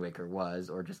what Wind Waker was,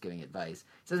 or just giving advice.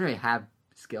 He doesn't really have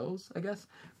skills, I guess.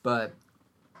 But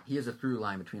he has a through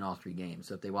line between all three games.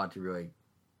 So if they want to really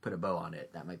put a bow on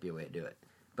it, that might be a way to do it.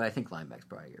 But I think Linebeck's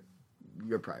probably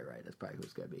you're probably right. That's probably who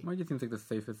it's gonna be. Well, he seems like the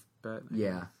safest bet.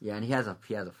 Yeah, and he has a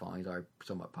phone. He's already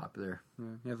somewhat popular. Yeah,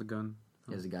 he has a gun.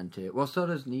 He has a gun too. Well, so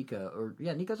does Nico.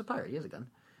 Nico's a pirate. He has a gun.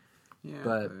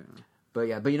 Yeah, but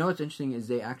you know what's interesting is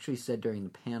they actually said during the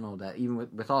panel that even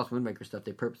with all this Wind Waker stuff,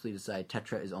 they purposely decided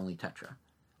Tetra is only Tetra.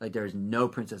 Like, there is no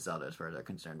Princess Zelda as far as they're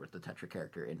concerned with the Tetra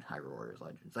character in Hyrule Warriors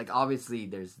Legends. Like, obviously,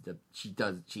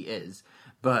 she is,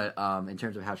 but in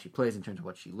terms of how she plays, in terms of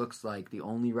what she looks like, the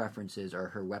only references are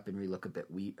her weaponry look a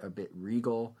bit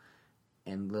regal,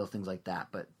 and little things like that.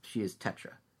 But she is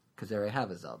Tetra because they already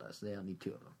have a Zelda, so they don't need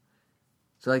two of them.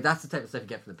 So like that's the type of stuff you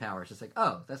get from the panel. It's just like,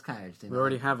 oh, that's kind of interesting. We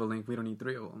already have a Link. We don't need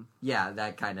 3 of them. Yeah,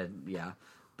 that kind of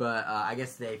But I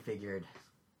guess they figured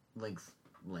Link's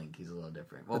Link. He's a little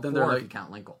different. Well, but then 4 if you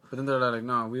count Linkle. But then they're like,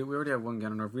 no, we already have 1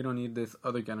 Ganondorf. We don't need this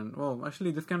other Ganondorf. Well,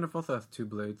 actually, this Ganondorf also has 2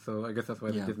 blades, so I guess that's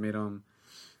why they just made him.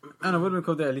 I don't know. It would have been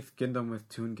cool to at least get them with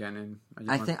Toon Ganon.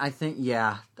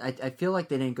 I feel like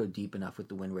they didn't go deep enough with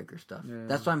the Wind Waker stuff. Yeah.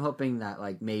 That's why I'm hoping that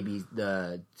like maybe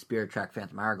the Spirit Track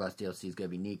Phantom Hourglass DLC is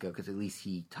going to be Nico, because at least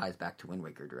he ties back to Wind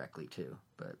Waker directly too.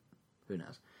 But who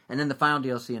knows? And then the final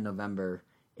DLC in November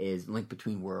is Link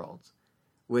Between Worlds,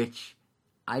 which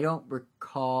I don't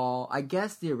recall. I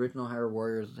guess the original Hyrule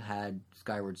Warriors had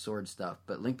Skyward Sword stuff,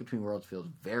 but Link Between Worlds feels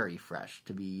very fresh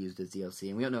to be used as DLC,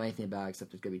 and we don't know anything about it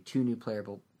except there's going to be 2 new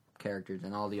playable characters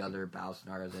and all the other battle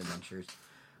scenarios and adventures.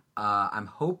 I'm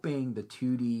hoping the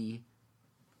 2D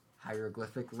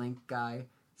hieroglyphic Link guy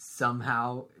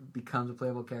somehow becomes a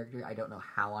playable character. I don't know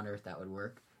how on earth that would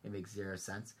work. It makes 0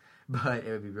 sense, but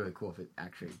it would be really cool if it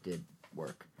actually did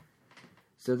work.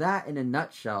 So that, in a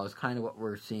nutshell, is kind of what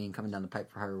we're seeing coming down the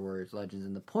pipe for Hyrule Warriors Legends.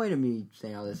 And the point of me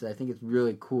saying all this is I think it's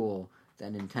really cool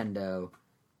that Nintendo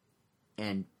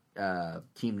and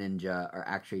Team Ninja are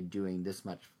actually doing this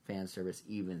much fan service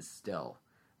even still.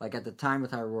 Like, at the time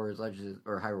with Hyrule Warriors Legends,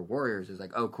 or Hyrule Warriors, it was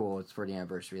like, oh, cool, it's for the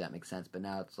anniversary, that makes sense. But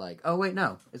now it's like, oh, wait,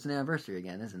 no, it's an anniversary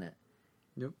again, isn't it?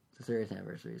 Yep. It's a 30th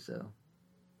anniversary, so...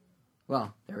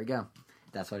 Well, there we go.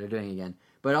 That's why they're doing it again.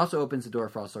 But it also opens the door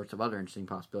for all sorts of other interesting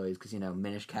possibilities, because,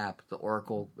 Minish Cap, the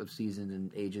Oracle of Seasons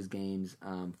and Ages games,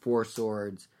 4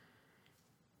 Swords...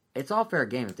 It's all fair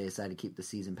game if they decide to keep the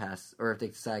season pass, or if they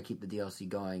decide to keep the DLC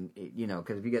going,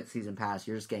 because if you get season pass,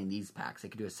 you're just getting these packs. They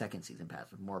could do a second season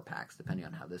pass with more packs, depending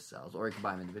on how this sells, or you can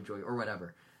buy them individually, or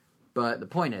whatever. But the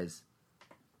point is,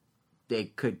 they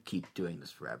could keep doing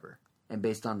this forever. And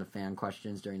based on the fan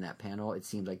questions during that panel, it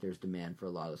seems like there's demand for a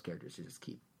lot of those characters to just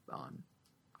keep on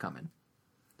coming.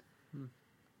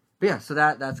 But yeah, so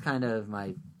that's kind of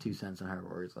my 2 cents on Hyrule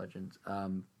Warriors Legends.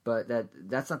 But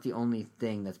that's not the only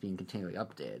thing that's being continually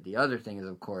updated. The other thing is,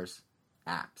 of course,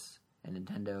 apps. And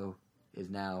Nintendo is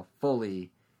now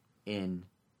fully in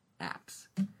apps.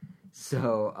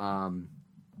 So,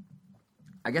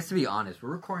 I guess to be honest,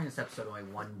 we're recording this episode only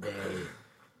 1 day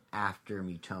after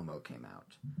Miitomo came out.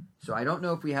 So I don't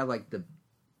know if we have, like, the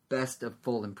best of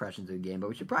full impressions of the game, but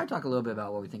we should probably talk a little bit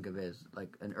about what we think of it as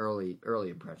like an early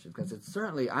impression, because it's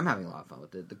certainly, I'm having a lot of fun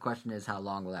with it. The question is, how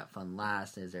long will that fun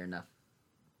last? Is there enough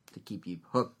to keep you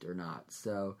hooked or not?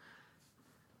 So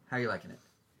how are you liking it?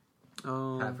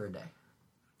 Have for a day.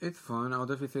 It's fun. I'll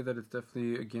definitely say that it's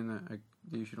definitely, again,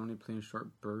 that you should only play in short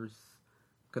bursts,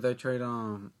 because I tried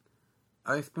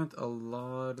I spent a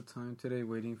lot of time today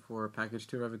waiting for a package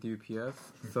to arrive at the UPS.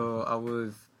 So I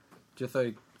was just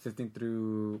like sifting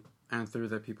through answers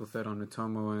that people said on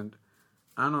Miitomo, and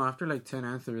I don't know, after like 10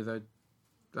 answers, I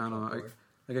don't know,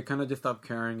 I kind of just stopped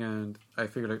caring, and I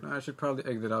figured like, no, I should probably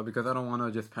exit out, because I don't want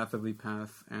to just passively pass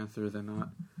answers and not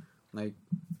like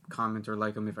comment or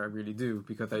like them if I really do,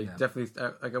 because I definitely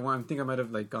I think I might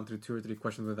have like gone through 2 or 3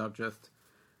 questions without just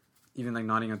even like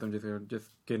nodding at them, just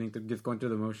going through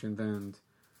the motions. And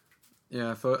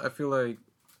yeah, so I feel like,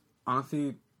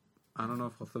 honestly, I don't know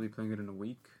if I'll still be playing it in a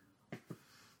week.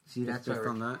 See, that's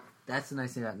the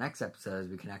nice thing about next episode, is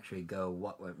we can actually go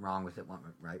what went wrong with it, what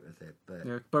went right with it. But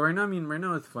yeah, but right now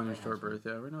it's fun in short bursts.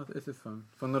 Yeah, right now it's just fun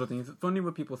little things. It's funny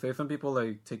what people say. Some people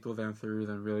like take those answers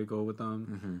and really go with them.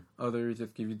 Mm-hmm. Others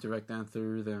just give you direct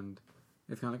answers, and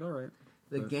it's kind of like, all right.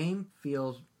 The game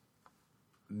feels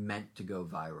meant to go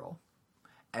viral.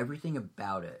 Everything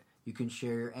about it. You can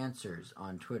share your answers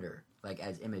on Twitter, like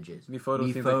as images. Miifoto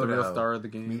seems like the real star of the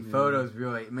game.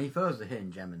 Miifoto's a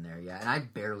hidden gem in there, yeah. And I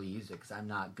barely use it because I'm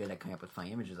not good at coming up with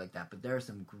funny images like that. But there are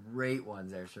some great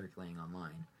ones that are circulating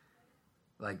online.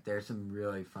 Like, there's some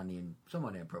really funny and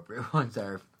somewhat inappropriate ones that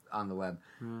are on the web.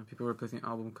 People were placing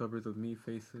album covers with me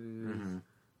faces. Mm-hmm.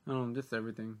 I don't know, just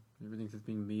everything. Everything's just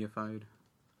being meified.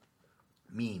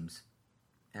 Memes.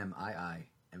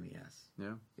 M-I-I-M-E-S.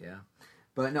 Yeah. Yeah.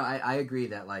 But no, I agree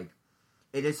that, like,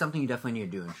 it is something you definitely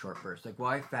need to do in short bursts. Like,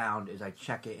 what I found is I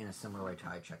check it in a similar way to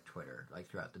how I check Twitter, like,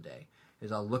 throughout the day.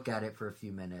 Is I'll look at it for a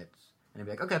few minutes, and I'll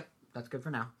be like, okay, that's good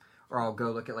for now. Or I'll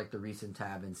go look at, like, the recent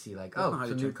tab and see, like,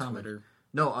 some new comment.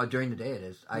 No, during the day it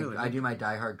is. Really? I do my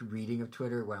diehard reading of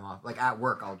Twitter when I'm off. Like, at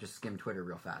work, I'll just skim Twitter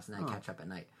real fast, and then I catch up at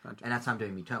night. Gotcha. And that's how I'm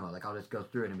doing Miitomo. Like, I'll just go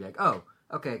through it and be like, oh,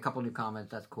 okay, a couple new comments,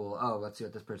 that's cool. Oh, let's see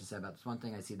what this person said about this one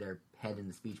thing. I see their head in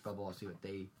the speech bubble. I'll see what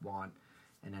they want.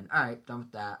 And then, all right, done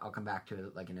with that. I'll come back to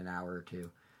it, like, in an hour or two.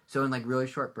 So in, like, really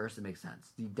short bursts, it makes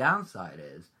sense. The downside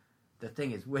is the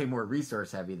thing is way more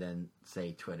resource heavy than,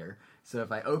 say, Twitter. So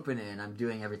if I open it and I'm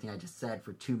doing everything I just said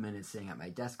for 2 minutes sitting at my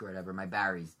desk or whatever, my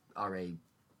battery's already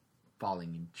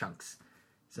falling in chunks.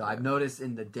 So I've noticed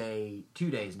in the 2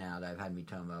 days now that I've had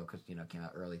Miitomo, because, it came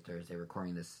out early Thursday,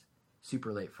 recording this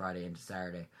super late Friday into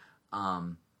Saturday.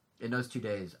 In those 2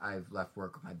 days, I've left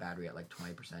work with my battery at like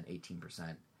 20%,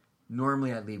 18%.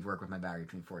 Normally, I'd leave work with my battery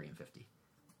between 40 and 50.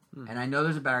 And I know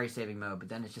there's a battery saving mode, but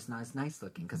then it's just not as nice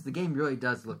looking, because the game really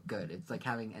does look good. It's like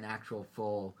having an actual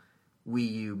full Wii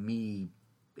U Me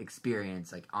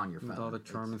experience like on your phone. With all the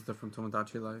charm and stuff from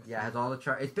Tomodachi Life. Yeah, it has all the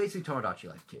charm. It's basically Tomodachi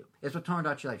Life 2. It's what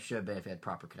Tomodachi Life should have been if it had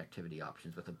proper connectivity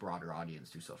options with a broader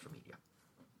audience through social media.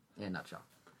 In a nutshell.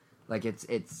 Like, it's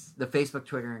the Facebook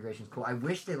Twitter integration is cool. I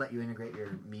wish they let you integrate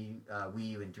your Wii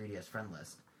U and 3DS friend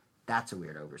list. That's a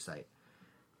weird oversight.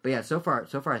 But yeah, so far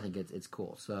I think it's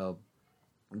cool. So,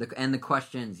 the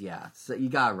questions, so you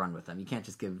gotta run with them. You can't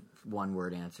just give one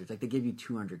word answers. Like, they give you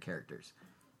 200 characters.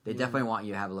 They definitely want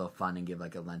you to have a little fun and give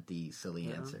like a lengthy,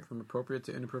 silly answer. From appropriate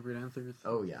to inappropriate answers.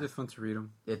 Oh yeah, it's fun to read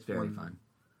them. It's very fun.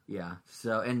 Yeah.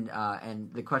 So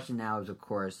and the question now is, of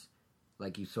course,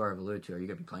 like you sort of alluded to, are you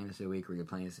gonna be playing this in a week, or are you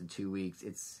playing this in 2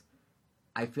 weeks?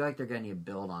 I feel like they're gonna need to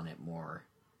build on it more.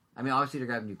 I mean, obviously they're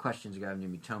gonna have new questions, they're gonna have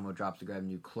new Miitomo drops, they're gonna have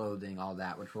new clothing, all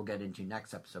that, which we'll get into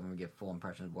next episode when we get full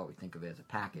impression of what we think of it as a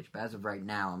package. But as of right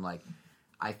now, I'm like,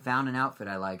 I found an outfit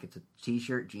I like. It's a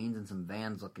t-shirt, jeans, and some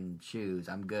Vans-looking shoes.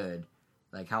 I'm good.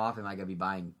 Like, how often am I going to be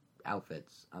buying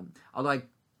outfits? Although I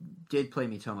did play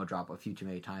Miitomo drop a few too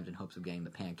many times in hopes of getting the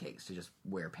pancakes to just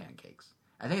wear pancakes.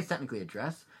 I think it's technically a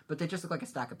dress, but they just look like a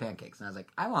stack of pancakes. And I was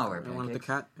like, I want to wear pancakes. I wanted the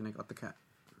cat, and I got the cat.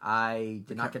 I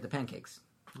did not get the pancakes.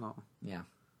 Oh. Yeah.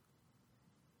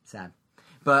 Sad.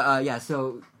 But,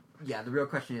 the real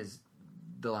question is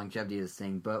the longevity of this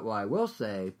thing. But what I will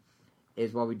say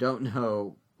is, while we don't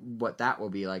know what that will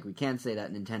be like, we can say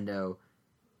that Nintendo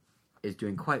is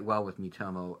doing quite well with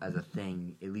Miitomo as a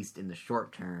thing, at least in the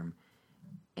short term,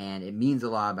 and it means a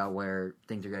lot about where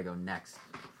things are going to go next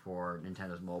for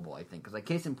Nintendo's mobile, I think. Because, like,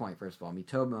 case in point, first of all,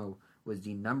 Miitomo was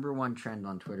the #1 trend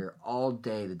on Twitter all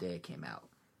day the day it came out.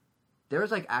 There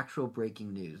was, like, actual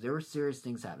breaking news. There were serious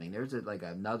things happening. There was,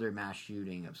 another mass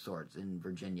shooting of sorts in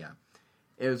Virginia.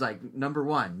 It was like,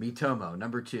 #1, Miitomo,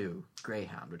 #2,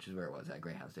 Greyhound, which is where it was, at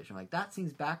Greyhound Station. I'm like, that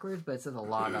seems backwards, but it says a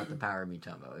lot about the power of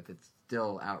Miitomo, if it's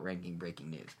still outranking breaking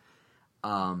news.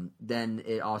 Then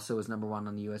it also was #1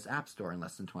 on the US App Store in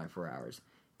less than 24 hours.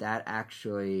 That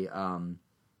actually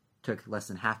took less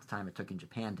than half the time it took in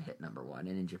Japan to hit #1. And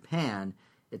in Japan,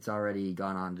 it's already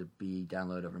gone on to be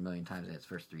downloaded over 1 million times in its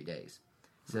first 3 days.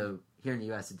 So here in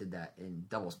the US, it did that in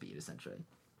double speed, essentially.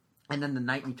 And then the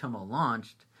night Miitomo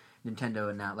launched, Nintendo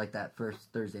announced, like that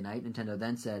first Thursday night, Nintendo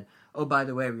then said, oh, by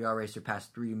the way, we already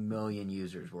surpassed 3 million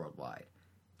users worldwide.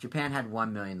 Japan had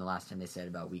 1 million the last time they said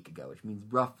about a week ago, which means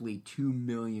roughly 2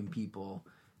 million people,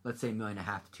 let's say 1.5 million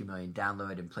to 2 million,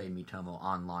 downloaded and played Miitomo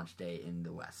on launch day in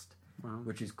the West. Wow.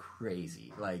 Which is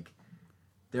crazy. Like,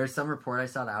 there's some report I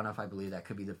saw that I don't know if I believe that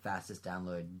could be the fastest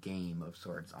downloaded game of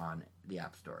sorts on the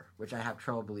App Store, which I have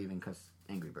trouble believing because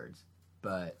Angry Birds.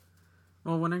 But...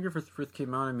 well, when Angry Birds first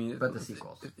came out, I mean... but the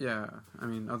sequels. I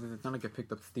mean, it's not like it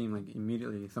picked up steam, like,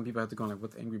 immediately. Some people have to go, like,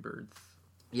 what's Angry Birds?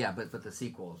 Yeah, but the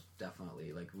sequels,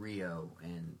 definitely. Like, Rio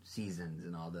and Seasons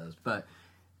and all those. But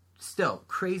still,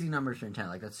 crazy numbers for Nintendo.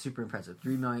 Like, that's super impressive.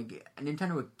 3 million...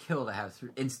 Nintendo would kill to have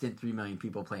instant 3 million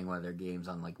people playing one of their games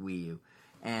on, like, Wii U.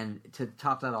 And to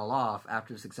top that all off,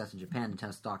 after the success in Japan,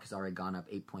 Nintendo stock has already gone up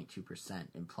 8.2%,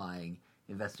 implying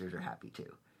investors are happy,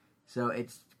 too. So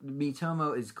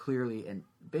Miitomo is clearly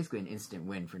basically an instant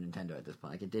win for Nintendo at this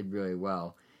point. Like, it did really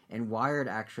well. And Wired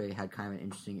actually had kind of an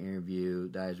interesting interview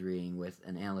that I was reading with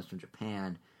an analyst from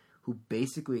Japan who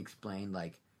basically explained,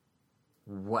 like,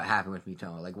 what happened with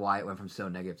Miitomo, like why it went from so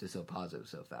negative to so positive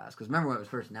so fast. Because remember when it was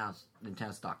first announced,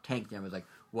 Nintendo stock tanked, and it was like,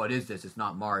 what is this? It's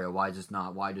not Mario. Why is this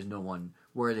not? Why does no one?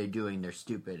 What are they doing? They're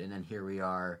stupid. And then here we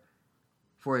are,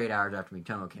 48 hours after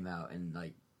Miitomo came out, and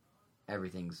like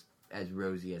everything's as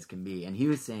rosy as can be. And he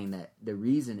was saying that the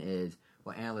reason is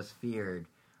what analysts feared,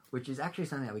 which is actually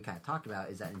something that we kind of talked about,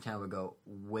 is that Nintendo would go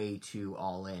way too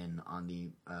all in on the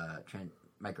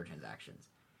microtransactions.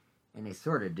 And they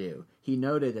sort of do. He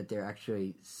noted that they're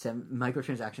actually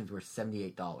microtransactions were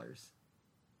 $78.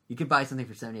 You could buy something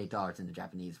for $78 in the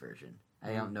Japanese version.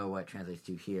 I don't know what it translates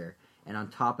to here. And on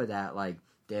top of that, like,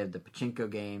 they have the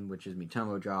Pachinko game, which is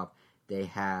Miitomo Drop. They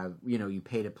have, you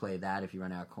pay to play that if you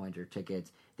run out of coins or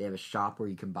tickets. They have a shop where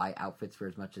you can buy outfits for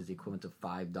as much as the equivalent of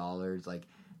 $5. Like,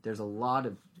 there's a lot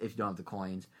of, if you don't have the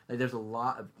coins, like, there's a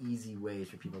lot of easy ways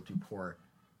for people to pour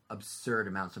absurd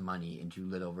amounts of money into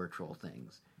little virtual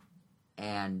things.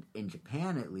 And in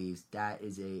Japan, at least, that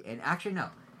is and actually no,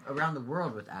 around the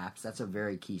world with apps, that's a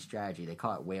very key strategy. They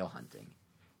call it whale hunting.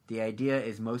 The idea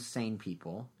is most sane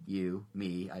people, you,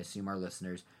 me, I assume our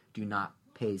listeners, do not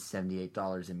pay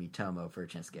 $78 in Miitomo for a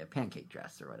chance to get a pancake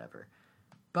dress or whatever.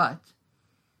 But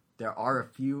there are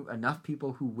enough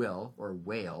people who will, or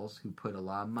whales, who put a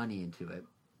lot of money into it,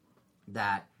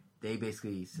 that they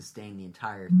basically sustain the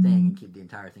entire thing and keep the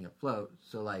entire thing afloat.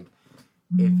 So, like,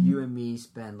 if you and me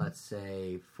spend, let's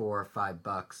say, $4 or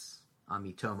 $5 on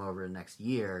Miitomo over the next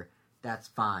year, that's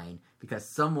fine, because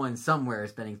someone somewhere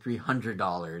is spending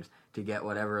 $300 to get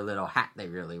whatever little hat they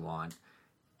really want.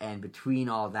 And between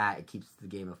all that, it keeps the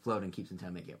game afloat and keeps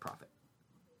Nintendo making a profit.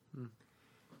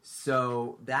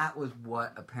 So that was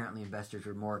what apparently investors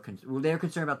were more concerned. Well, they were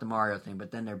concerned about the Mario thing,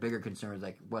 but then their bigger concern was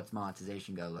like, what's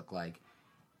monetization going to look like?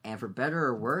 And for better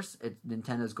or worse,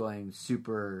 Nintendo's going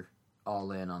super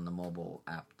all in on the mobile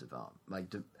app development, like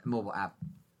the mobile app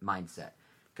mindset.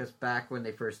 Because back when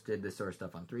they first did this sort of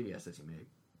stuff on 3DS, as you may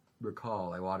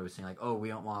recall, Iwata was saying like, oh, we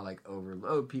don't want to like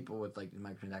overload people with like the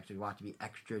microtransactions. We want it to be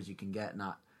extras you can get,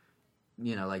 not,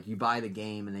 you know, like you buy the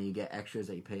game and then you get extras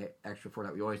that you pay extra for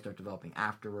that we always start developing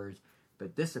afterwards.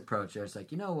 But this approach, there's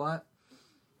like, you know what?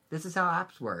 This is how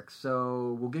apps work.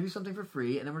 So we'll give you something for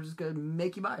free and then we're just going to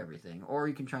make you buy everything. Or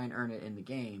you can try and earn it in the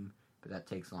game, but that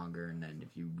takes longer. And then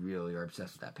if you really are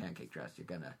obsessed with that pancake dress,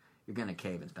 you're gonna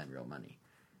cave and spend real money.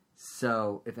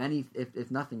 So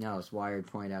if nothing else, Wired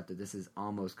pointed out that this is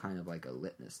almost kind of like a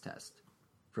litmus test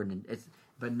for it's,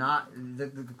 but not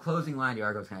the closing line of the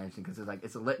article is kind of interesting because it's like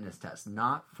it's a litmus test,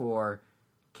 not for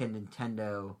can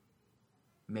Nintendo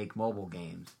make mobile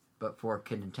games, but for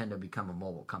can Nintendo become a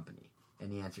mobile company,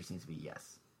 and the answer seems to be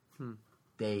yes.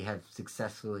 They have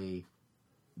successfully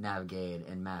navigated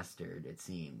and mastered, it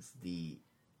seems, the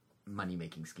money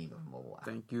making scheme of a mobile app.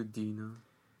 Thank you, Dina.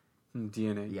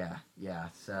 DNA. Yeah.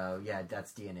 So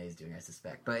that's DNA's doing, I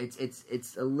suspect. But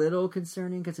it's a little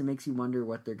concerning because it makes you wonder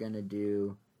what they're gonna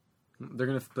do. They're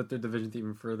gonna split their divisions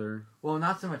even further. Well,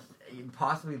 not so much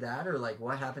possibly that, or like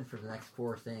what happens for the next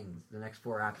four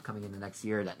apps coming in the next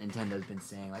year that Nintendo's been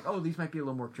saying like, oh, these might be a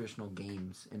little more traditional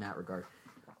games in that regard.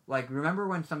 Like, remember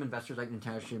when some investors like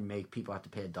Nintendo should make people have to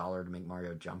pay $1 to make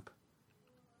Mario jump?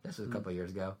 This was a couple of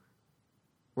years ago.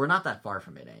 We're not that far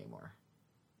from it anymore.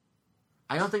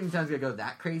 I don't think Nintendo's gonna go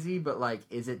that crazy, but like,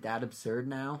 is it that absurd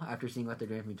now after seeing what they're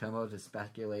doing with Miitomo to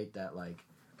speculate that like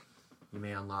you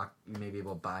may be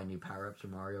able to buy new power ups for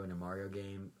Mario in a Mario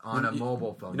game on a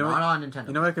mobile phone, not on Nintendo.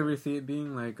 You know what I could really see it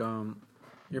being like?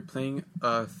 You're playing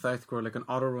a side scroller, like an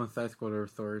auto run side scroller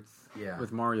of sorts,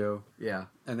 with Mario,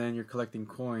 and then you're collecting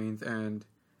coins, and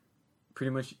pretty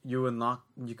much you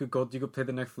could play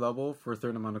the next level for a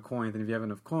certain amount of coins, and if you have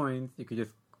enough coins, you could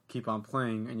just keep on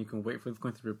playing, and you can wait for those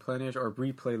coins to replenish or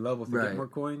replay levels to get more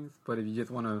coins. But if you just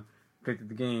want to play through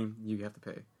the game, you have to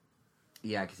pay.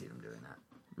 Yeah, I can see them doing that.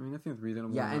 I mean, that seems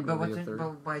reasonable. Yeah,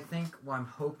 but I think what I'm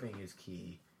hoping is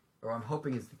key, or I'm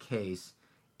hoping is the case,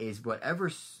 is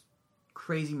whatever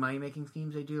crazy money-making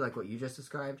schemes they do, like what you just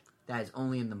described, that is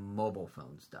only in the mobile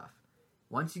phone stuff.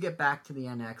 Once you get back to the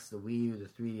NX, the Wii U, the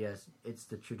 3DS, it's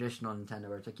the traditional Nintendo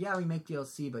where it's like, yeah, we make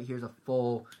DLC, but here's a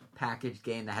full packaged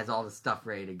game that has all the stuff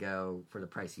ready to go for the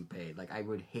price you paid. Like, I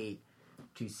would hate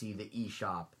to see the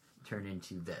eShop turn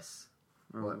into this.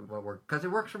 Because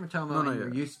it works for Miitomo, and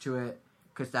you're used to it,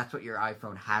 because that's what your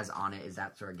iPhone has on it, is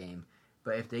that sort of game.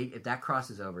 But if that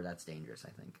crosses over, that's dangerous, I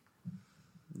think.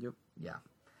 Yep. Yeah.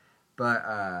 But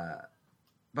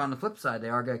on the flip side, they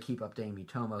are going to keep updating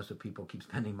Miitomo so people keep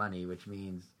spending money, which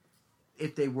means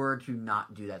if they were to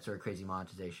not do that sort of crazy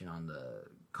monetization on the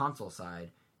console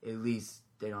side, at least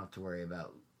they don't have to worry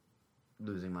about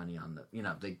losing money on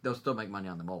they'll still make money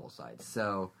on the mobile side.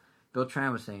 So Bill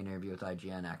Tran was saying in an interview with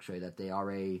IGN, actually, that they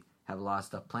already have a lot of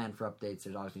stuff planned for updates.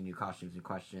 There's obviously new costumes and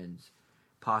questions,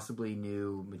 possibly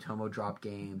new Miitomo drop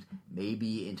games,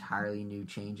 maybe entirely new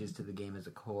changes to the game as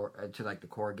a core, to like the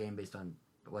core game based on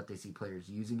what they see players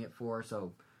using it for.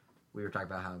 So we were talking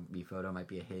about how Miifoto might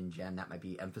be a hidden gem that might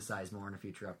be emphasized more in a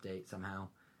future update somehow.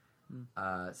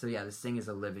 So yeah, this thing is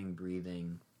a living,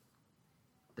 breathing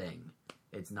thing.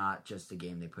 It's not just a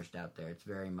game they pushed out there. It's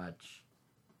very much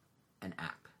an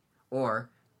app. Or,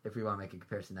 if we want to make a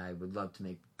comparison that I would love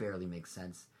to barely make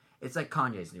sense, it's like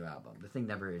Kanye's new album. The thing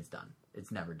never is done.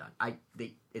 It's never done.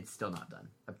 It's still not done.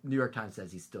 New York Times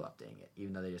says he's still updating it,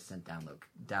 even though they just sent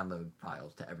download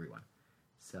files to everyone.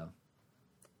 So,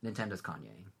 Nintendo's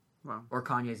Kanyeing. Wow. Or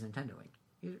Kanye's Nintendoing.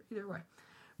 Either way.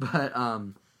 But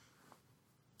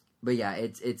yeah,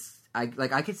 I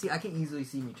can easily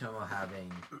see Miitomo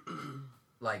having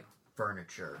like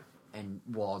furniture and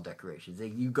wall decorations.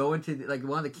 Like, you go into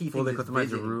one of the key things. Fully is customize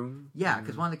visiting. your room. Yeah,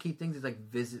 because one of the key things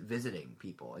is visiting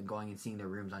people and going and seeing their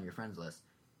rooms on your friends list.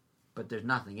 But there's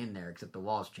nothing in there except the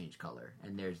walls change color,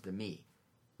 and there's the me.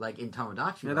 Like in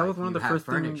Tomodachi, yeah, that was one of the first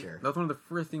furniture. That was one of the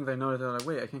first things I noticed. I was like,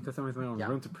 wait, I can't customize my own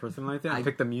room to personalize it. I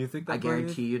pick the music. I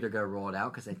guarantee you they're gonna roll it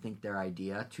out because I think their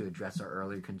idea to address our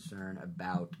earlier concern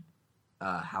about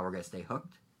how we're gonna stay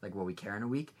hooked, like what we care in a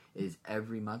week, is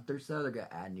every month or so they're gonna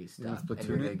add new stuff, and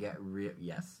you're gonna get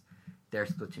yes, they're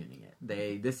splatooning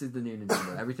it. This is the new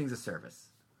Nintendo. Everything's a service.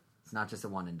 It's not just a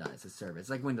one and done. It's a service. It's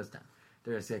like Windows 10.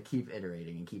 They're just gonna keep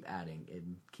iterating and keep adding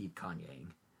and keep Kanyeing.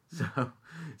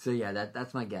 So yeah,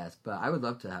 that's my guess. But I would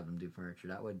love to have them do furniture.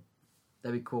 That'd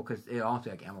be cool because it also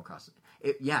like Animal Crossing.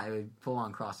 It would full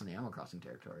on cross on the Animal Crossing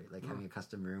territory, like having a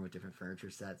custom room with different furniture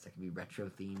sets that could be retro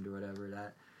themed or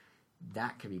whatever.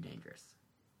 That could be dangerous.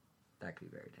 That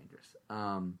could be very dangerous.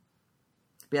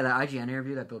 But yeah, that IGN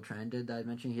interview that Bill Tran did that I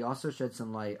mentioned, he also shed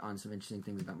some light on some interesting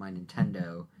things about My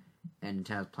Nintendo and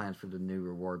Nintendo's plans for the new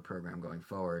reward program going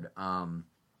forward.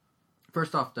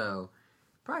 First off, though,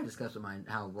 probably discuss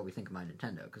what we think of My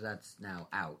Nintendo, because that's now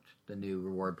out, the new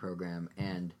reward program,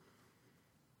 and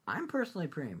I'm personally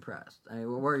pretty impressed. I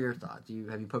mean, what are your thoughts?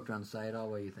 Have you poked around the site at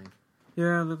all? What do you think?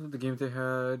 Yeah, I looked at the games they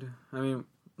had. I mean,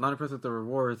 not impressed with the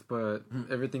rewards, but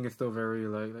everything is still very,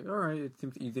 like, all right, it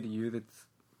seems easy to use, it's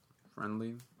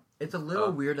friendly. It's a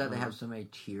little weird that they have so many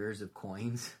tiers of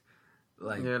coins.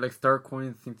 Like star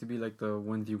coins seem to be like the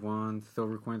ones you want.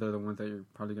 Silver coins are the ones that you're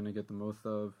probably going to get the most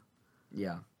of.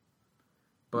 Yeah.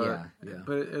 But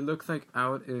it looks like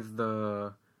out is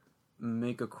the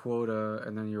make a quota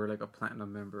and then you're like a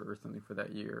platinum member or something for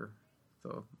that year.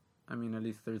 So, I mean, at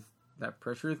least there's that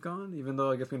pressure is gone, even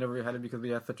though I guess we never had it because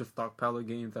we had such a stockpile of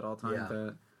games at all times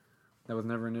that was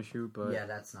never an issue. But yeah,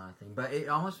 that's not a thing. But it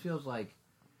almost feels like,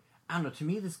 I don't know, to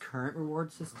me this current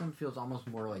reward system feels almost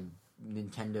more like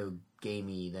Nintendo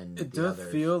gamey than it the does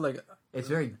others. Feel like it's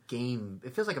very game.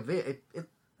 It feels like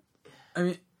I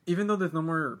mean, even though there's no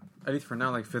more, at least for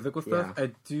now, like physical stuff,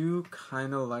 I do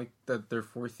kind of like that they're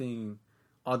forcing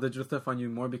all digital stuff on you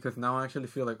more because now I actually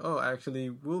feel like, oh, I actually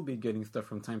will be getting stuff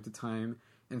from time to time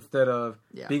instead of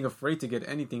being afraid to get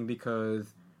anything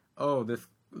because, oh, this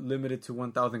limited to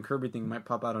 1,000 Kirby thing might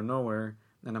pop out of nowhere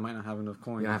and I might not have enough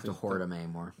coins. You don't have to hoard them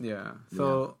anymore. Yeah.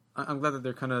 So I'm glad that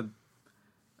they're kind of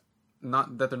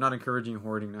they're not encouraging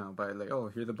hoarding now by like,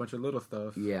 oh, here's a bunch of little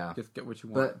stuff. Yeah. Just get what you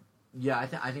want. But yeah,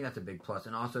 I think that's a big plus.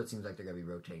 And also it seems like they're going to be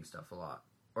rotating stuff a lot.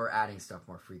 Or adding stuff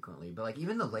more frequently. But like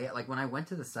even the layout, like when I went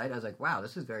to the site, I was like, wow,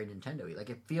 this is very Nintendo-y. Like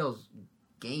it feels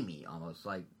gamey almost.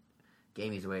 Like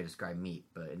gamey is a way to describe meat,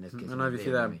 but in this case, I don't know if you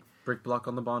see that brick block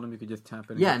on the bottom, you could just tap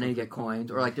it. Yeah, and then you get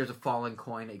coins. Or like there's a fallen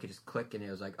coin that you could just click and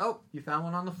it was like, oh, you found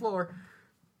one on the floor.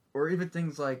 Or even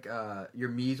things like your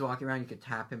Mii's walking around, you could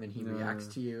tap him and he reacts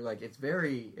to you. Like it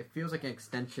feels like an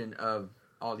extension of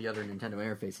all the other Nintendo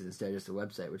interfaces instead of just a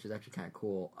website, which is actually kind of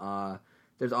cool.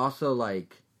 There's also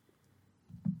like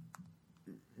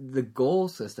the goal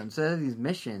system. So these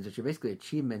missions, which are basically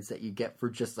achievements that you get for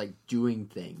just like doing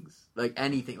things, like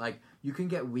anything. Like you can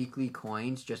get weekly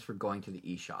coins just for going to the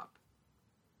eShop,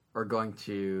 or going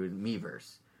to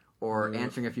Miiverse, or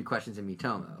answering a few questions in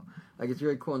Miitomo. Like it's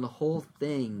really cool, and the whole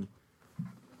thing.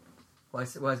 What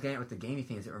I was getting at with the gaming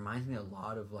thing is it reminds me a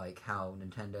lot of like how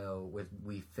Nintendo with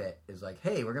Wii Fit is like,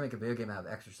 hey, we're gonna make a video game out of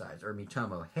exercise, or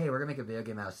Miitomo, hey, we're gonna make a video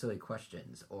game out of silly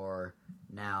questions, or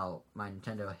now My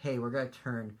Nintendo, hey, we're gonna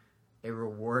turn a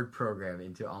reward program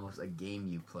into almost a game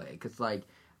you play. Because like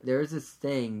there's this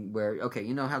thing where, okay,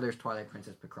 you know how there's Twilight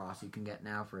Princess Picross you can get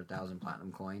now for 1,000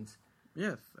 platinum coins.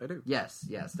 Yes, I do. Yes,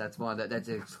 that's that's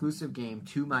an exclusive game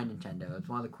to My Nintendo. It's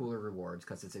one of the cooler rewards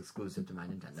because it's exclusive to My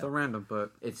Nintendo. So random,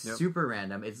 but it's super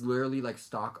random. It's literally like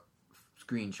stock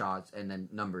screenshots and then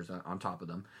numbers on top of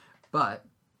them. But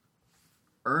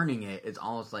earning it is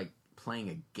almost like playing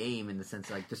a game in the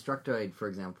sense like Destructoid, for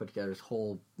example, put together this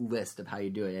whole list of how you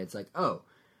do it. And it's like, oh,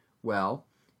 well,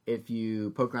 if you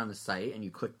poke around the site and you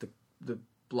click the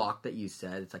block that you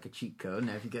said, it's like a cheat code.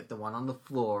 Now if you get the one on the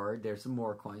floor, there's some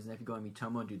more coins. And if you go on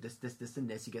Miitomo and do this, and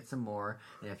this, you get some more.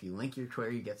 And if you link your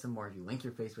Twitter, you get some more. If you link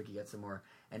your Facebook, you get some more.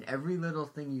 And every little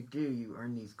thing you do, you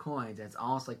earn these coins. And it's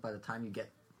almost like by the time you get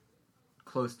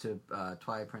close to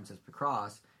Twilight Princess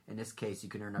Picross, in this case, you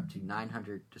can earn up to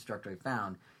 900 Destructoid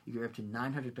found. You can earn up to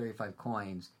 935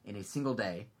 coins in a single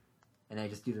day. And then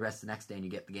just do the rest the next day and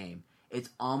you get the game. It's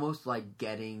almost like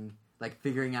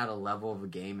figuring out a level of a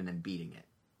game and then beating it.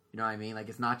 You know what I mean? Like,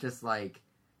 it's not just like,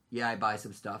 yeah, I buy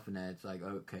some stuff and then it's like,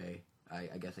 okay,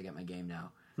 I guess I get my game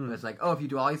now. But it's like, oh, if you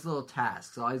do all these little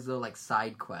tasks, all these little, like,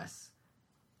 side quests,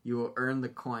 you will earn the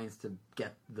coins to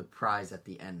get the prize at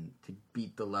the end, to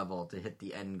beat the level, to hit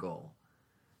the end goal.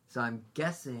 So I'm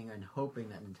guessing and hoping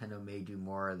that Nintendo may do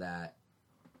more of that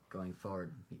going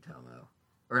forward with Miitomo.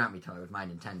 Or not Miitomo, with My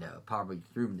Nintendo, probably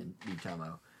through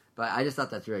Miitomo. But I just thought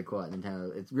that's really cool at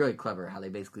Nintendo. It's really clever how they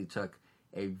basically took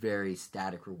a very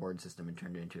static reward system and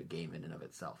turned it into a game in and of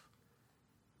itself.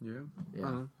 Yeah. I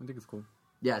don't know. I think it's cool.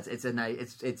 Yeah, it's a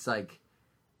nice. It's like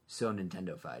so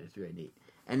Nintendo-fied. It's really neat.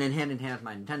 And then hand in hand with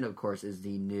My Nintendo, of course, is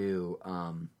the new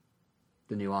online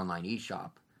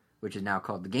eShop, which is now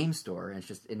called the Game Store, and it's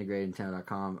just integrated in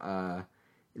Nintendo.com.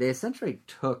 They essentially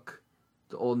took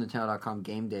the old Nintendo.com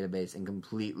game database and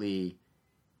completely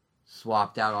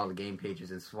swapped out all the game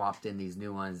pages and swapped in these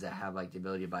new ones that have like the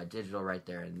ability to buy digital right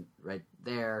there. And right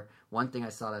there, one thing I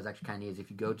saw that was actually kind of neat is if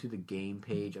you go to the game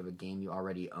page of a game you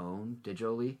already own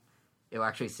digitally, it will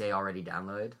actually say already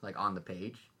downloaded, like on the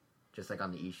page, just like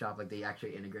on the eShop. Like they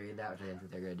actually integrated that, which I didn't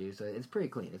think they're going to do. So it's pretty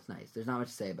clean. It's nice. There's not much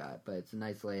to say about it, but it's a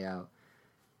nice layout.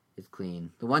 It's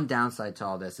clean. The one downside to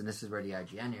all this, and this is where the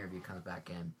IGN interview comes back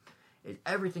in, is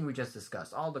everything we just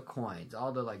discussed, all the coins,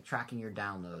 all the like tracking your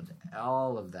downloads,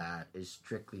 all of that is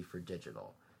strictly for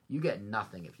digital. You get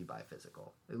nothing if you buy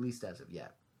physical, at least as of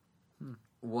yet.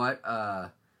 What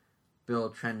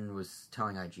Bill Trenten was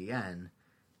telling IGN,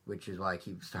 which is why I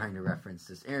keep starting to reference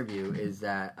this interview, is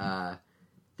that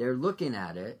they're looking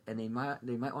at it, and they might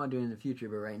want to do it in the future,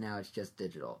 but right now it's just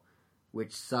digital,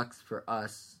 which sucks for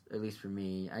us, at least for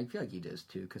me. I feel like he does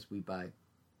too, because we buy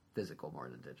physical more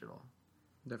than digital.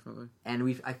 Definitely.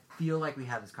 And I feel like we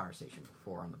had this conversation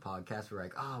before on the podcast. We're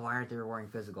like, oh, why aren't they rewarding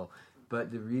physical?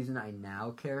 But the reason I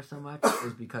now care so much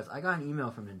is because I got an email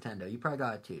from Nintendo. You probably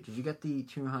got it too. Did you get the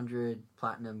 200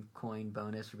 platinum coin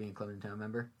bonus for being a Club Nintendo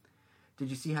member? Did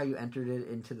you see how you entered it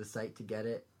into the site to get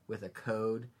it with a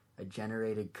code, a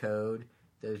generated code?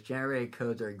 Those generated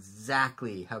codes are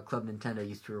exactly how Club Nintendo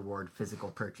used to reward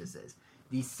physical purchases.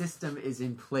 The system is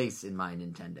in place in My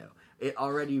Nintendo. It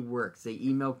already works. They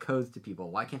email codes to people.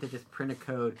 Why can't they just print a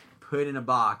code, put it in a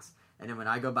box, and then when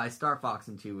I go buy Star Fox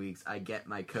in 2 weeks, I get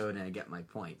my code and I get my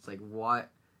points? Like, what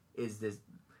is this?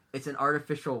 It's an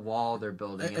artificial wall they're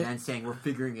building and then saying, we're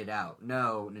figuring it out.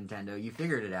 No, Nintendo, you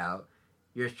figured it out.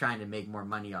 You're just trying to make more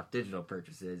money off digital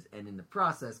purchases, and in the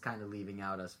process, kind of leaving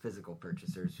out us physical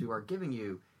purchasers who are giving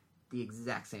you the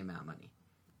exact same amount of money.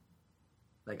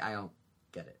 Like, I don't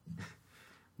get it.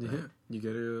 Yeah, you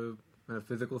get a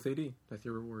physical CD. That's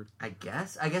your reward. I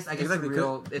guess exactly.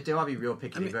 If they want to be real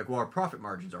picky, like, well, our profit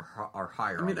margins are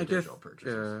higher on the digital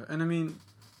purchases. Yeah, and I mean,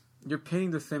 you're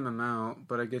paying the same amount,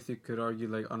 but I guess you could argue,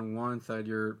 like, on one side,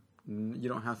 you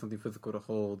don't have something physical to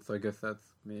hold, so I guess that's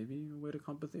maybe a way to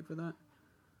compensate for that.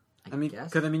 I mean,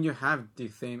 because you have the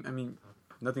same. I mean,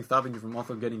 nothing's stopping you from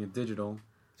also getting a digital.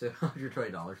 So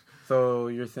 $120. So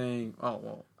you're saying, oh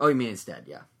well. Oh, you mean instead?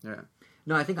 Yeah. Yeah.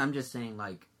 No, I think I'm just saying,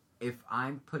 like, if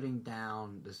I'm putting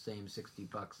down the same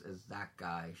 $60 as that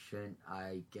guy, shouldn't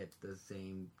I get the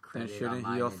same credit? Then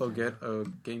shouldn't he also get a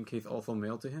game case also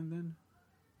mailed to him then?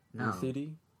 No. On a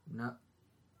CD? No.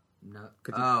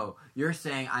 Oh, you're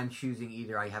saying I'm choosing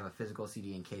either I have a physical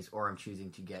CD in case, or I'm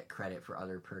choosing to get credit for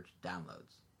other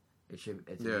downloads. It's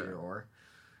either or.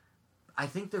 I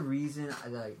think the reason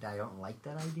that I don't like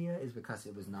that idea is because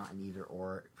it was not an either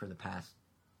or for the past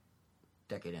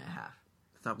decade and a half.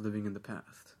 Stop living in the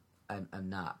past. I'm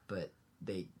not, but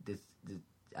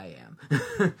I am.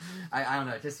 I don't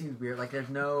know. It just seems weird. Like, there's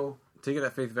no... Take it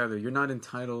at face value. You're not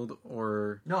entitled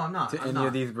No, I'm not. to any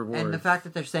of these rewards. And the fact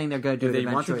that they're saying they're going to do it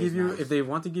eventually is nice. If they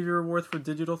want to give you rewards for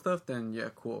digital stuff, then yeah,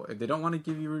 cool. If they don't want to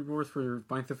give you rewards for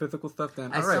buying the physical stuff,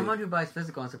 then as someone who buys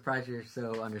physical, I'm surprised you're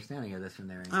so understanding of this from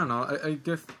there. I don't know. I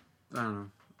guess... I don't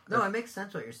know. No, it makes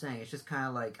sense what you're saying. It's just kind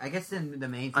of like... I guess in the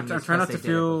main thing I'm trying not to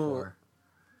feel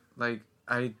like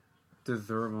I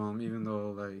deserve them, even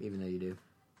though you do.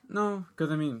 No,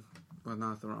 because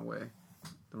no, it's the wrong way.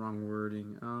 The wrong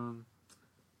wording.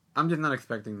 I'm just not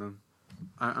expecting them.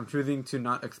 I'm choosing to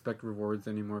not expect rewards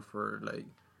anymore for, like,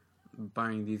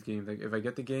 buying these games. Like, if I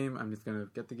get the game, I'm just gonna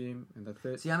get the game, and that's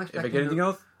it. See, I'm expecting... If I get anything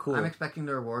else, cool. I'm expecting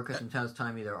the reward because Nintendo's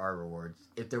telling me there are rewards.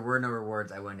 If there were no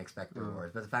rewards, I wouldn't expect the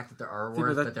rewards. But the fact that there are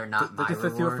rewards, but they're not my rewards... That just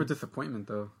sets you up for disappointment,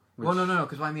 though. Well, no,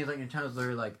 because what I mean is, like, Nintendo's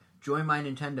literally like, join My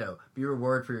Nintendo, be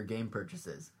rewarded for your game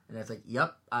purchases. And it's like,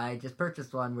 yep, I just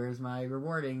purchased one, where's my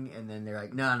rewarding? And then they're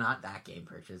like, no, not that game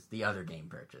purchase, the other game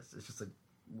purchase. It's just like,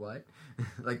 what?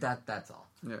 Like, that's all.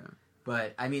 Yeah.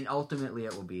 But, I mean, ultimately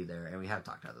it will be there, and we have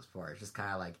talked about this before. It's just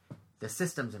kind of like, the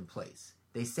system's in place.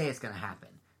 They say it's going to happen.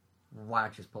 Why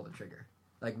not just pull the trigger?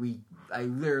 Like, I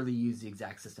literally use the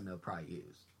exact system they'll probably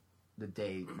use the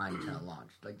day My Nintendo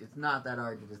launched. Like, it's not that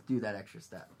hard to just do that extra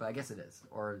step. But I guess it is.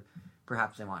 Or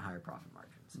perhaps they want higher profit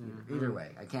margins. Either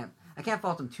way, I can't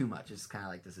fault them too much. It's kind of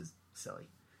like, this is silly.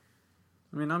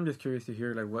 I mean, I'm just curious to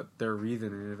hear like what their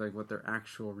reason is, like what their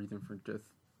actual reason for just.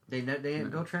 They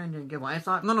Bill Trent didn't give one. It's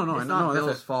not. No. It's not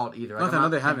Bill's fault either. Like, no,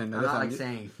 they haven't. I'm not like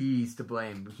saying he's to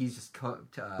blame. He's just.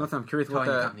 I'm curious what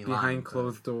the behind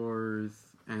closed doors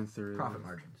answer is. Profit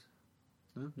margins.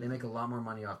 Huh? They make a lot more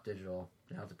money off digital.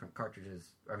 They don't have to print cartridges.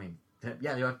 I mean,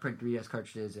 yeah, they don't have to print 3DS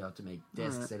cartridges. They don't have to make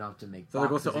discs. Right. They don't have to make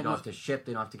boxes. They don't have to ship.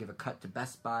 They don't have to give a cut to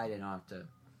Best Buy. They don't have to.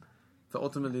 So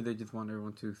ultimately, they just want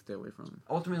everyone to stay away from it.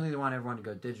 Ultimately, they want everyone to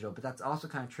go digital, but that's also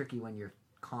kind of tricky when your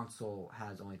console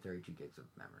has only 32 gigs of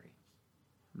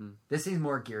memory. This is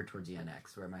more geared towards the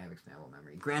NX, where it might have expandable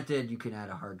memory. Granted, you can add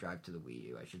a hard drive to the Wii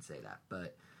U, I should say that,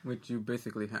 but... Which you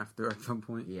basically have to at some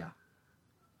point. Yeah.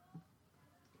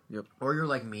 Yep. Or you're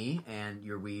like me, and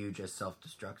your Wii U just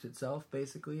self-destructs itself,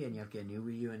 basically, and you have to get a new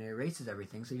Wii U, and it erases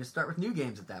everything, so you just start with new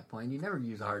games at that point. You never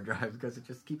use a hard drive, because it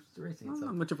just keeps erasing itself.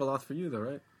 Not much of a loss for you, though,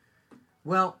 right?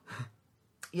 Well,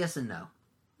 yes and no.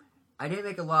 I didn't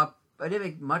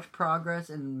make much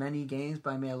progress in many games, but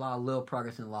I made little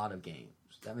progress in a lot of games.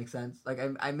 Does that make sense? Like,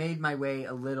 I made my way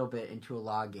a little bit into a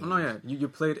lot of games. Oh, no, yeah. You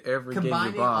played every game you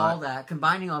bought.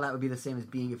 Combining all that would be the same as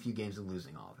being a few games and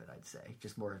losing all of it, I'd say.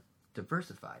 Just more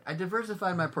diversified. I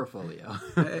diversified my portfolio.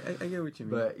 I get what you mean.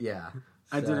 But, yeah.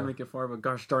 I didn't make it far, but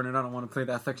gosh darn it, I don't want to play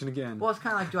that section again. Well, it's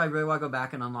kind of like, do I really want to go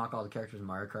back and unlock all the characters in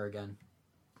Mario Kart again?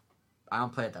 I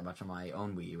don't play it that much on my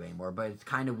own Wii U anymore, but it's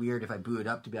kind of weird if I boot it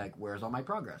up to be like, where's all my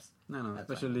progress? No,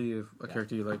 especially if a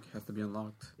character you like has to be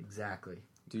unlocked. Exactly.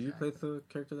 Do you play the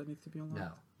character that needs to be unlocked?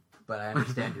 No, but I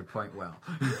understand your point well.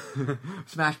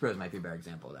 Smash Bros. Might be a better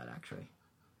example of that, actually.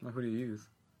 Well, who do you use?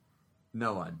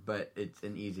 No one, but it's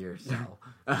an easier sell.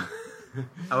 I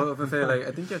was going to say, like,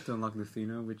 I think you have to unlock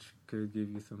Lucina, which could give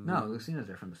you some... No, Lucina's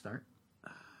there from the start.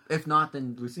 If not,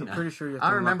 then Lucina. I'm pretty sure you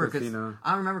have to unlock Lucina.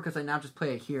 I remember because I now just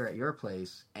play it here at your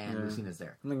place, and Lucina's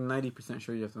there. I'm like 90%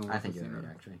 sure you have to unlock Lucina. I think you're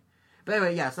right, actually. But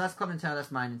anyway, yeah, so that's Club Nintendo,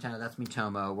 that's My Nintendo, that's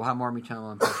Miitomo. We'll have more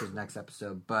Miitomo and pictures next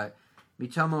episode, but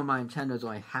Miitomo and My Nintendo is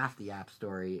only half the app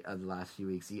story of the last few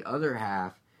weeks. The other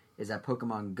half is that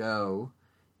Pokemon Go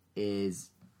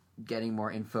is getting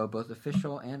more info, both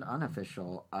official and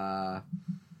unofficial.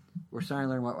 We're starting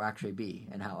to learn what will actually be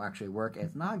and how it will actually work.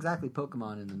 It's not exactly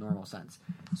Pokemon in the normal sense.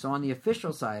 So on the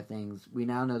official side of things, we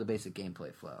now know the basic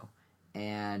gameplay flow.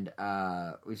 And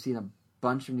we've seen a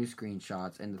bunch of new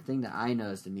screenshots. And the thing that I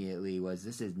noticed immediately was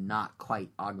this is not quite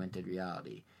augmented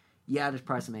reality. Yeah, there's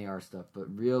probably some AR stuff,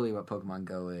 but really what Pokemon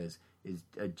Go is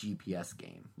a GPS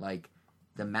game. Like,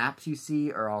 the maps you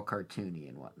see are all cartoony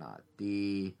and whatnot.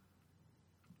 The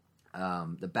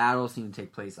battles seem to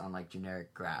take place on like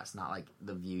generic grass, not like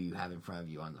the view you have in front of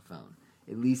you on the phone.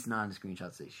 At least not in the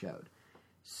screenshots they showed.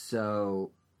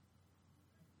 So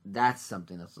that's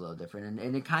something that's a little different,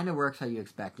 and it kind of works how you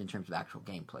expect in terms of actual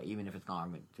gameplay, even if it's not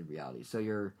augmented reality. So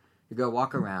you're gonna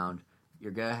walk around,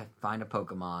 you're gonna find a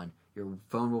Pokemon, your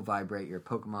phone will vibrate, your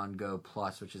Pokemon Go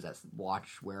Plus, which is that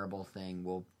watch wearable thing,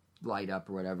 will light up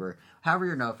or whatever. However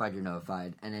you're notified,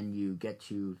 and then you get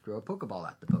to throw a Pokeball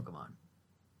at the Pokemon.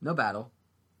 No battle.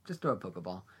 Just throw a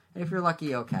Pokeball. And if you're lucky,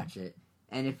 you'll catch it.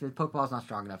 And if the Pokeball's not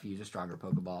strong enough, you use a stronger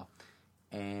Pokeball.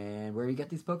 And where do you get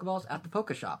these Pokeballs? At the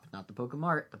Pokeshop. Not the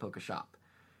Pokemart, the Pokeshop.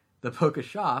 The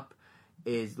Pokeshop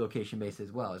is location-based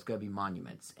as well. It's going to be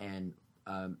monuments and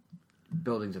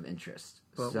buildings of interest.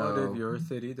 But what if your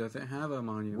city doesn't have a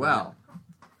monument? Well,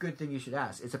 good thing you should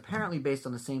ask. It's apparently based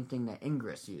on the same thing that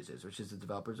Ingress uses, which is the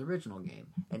developer's original game.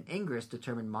 And Ingress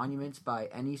determined monuments by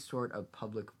any sort of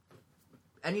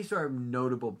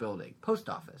notable building. Post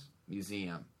office,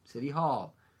 museum, city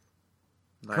hall,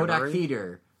 library? Kodak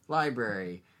Theater,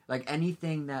 library. Like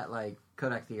anything that, like,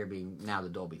 Kodak Theater being now the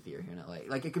Dolby Theater here in LA.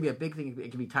 Like, it could be a big thing.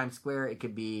 It could be Times Square. It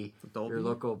could be your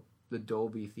local, the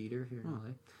Dolby Theater here in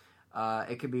LA.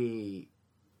 It could be,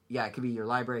 it could be your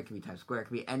library. It could be Times Square. It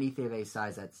could be anything of a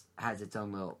size that has its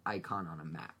own little icon on a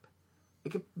map.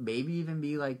 It could maybe even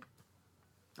be, like,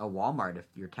 a Walmart if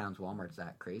your town's Walmart's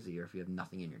that crazy, or if you have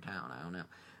nothing in your town. I don't know.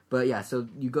 But yeah, so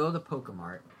you go to the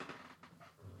Pokemart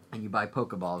and you buy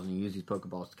Pokeballs and you use these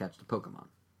Pokeballs to catch the Pokemon.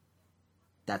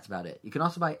 That's about it. You can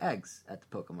also buy eggs at the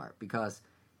Pokemart because,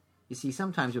 you see,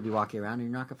 sometimes you'll be walking around and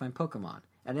you're not going to find Pokemon.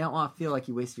 And they don't want to feel like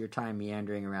you wasted your time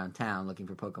meandering around town looking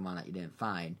for Pokemon that you didn't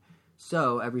find.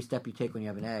 So every step you take when you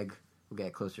have an egg will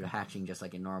get closer to hatching just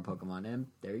like in normal Pokemon. And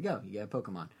there you go. You get a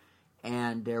Pokemon.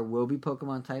 And there will be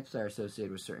Pokemon types that are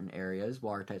associated with certain areas.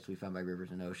 Water types we found by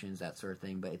rivers and oceans, that sort of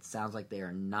thing. But it sounds like they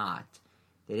are not.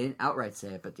 They didn't outright say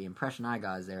it, but the impression I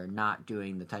got is they're not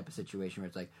doing the type of situation where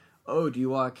it's like, oh, do you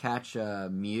want to catch a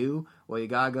Mew? Well, you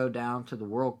gotta go down to the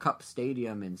World Cup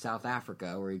Stadium in South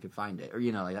Africa where you could find it, or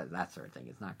like that sort of thing.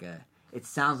 It's not good. It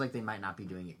sounds like they might not be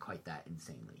doing it quite that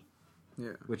insanely.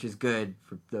 Yeah, which is good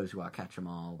for those who want to catch them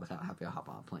all without having to hop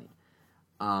on a plane.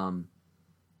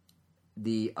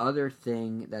 The other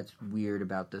thing that's weird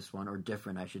about this one, or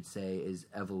different, I should say, is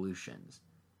evolutions.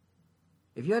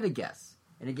 If you had to guess,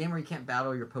 in a game where you can't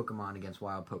battle your Pokemon against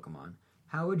wild Pokemon,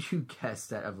 how would you guess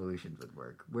that evolutions would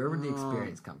work? Where would the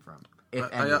experience come from?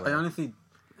 I honestly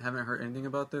haven't heard anything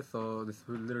about this, so this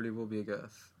literally will be a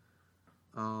guess.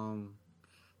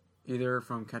 Either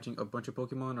from catching a bunch of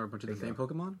Pokemon or a bunch of the same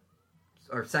Pokemon?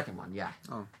 Or second one, yeah.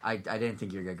 Oh. I didn't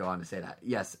think you were going to go on to say that.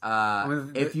 Yes.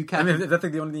 If that's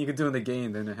like the only thing you can do in the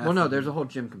game, then it has there's a whole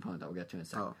gym component that we'll get to in a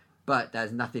second. Oh. But that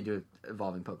has nothing to do with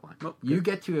evolving Pokemon. Nope, you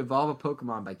get to evolve a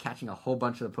Pokemon by catching a whole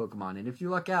bunch of the Pokemon, and if you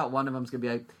luck out, one of them's going to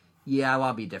be like, yeah, well,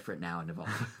 I'll be different now and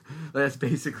evolve. That's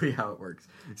basically how it works.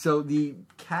 So the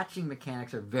catching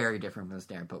mechanics are very different from the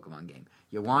standard Pokemon game.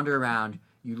 You wander around,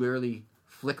 you literally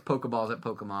flick Pokeballs at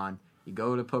Pokemon, you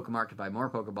go to Pokemart to buy more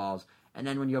Pokeballs, and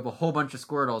then when you have a whole bunch of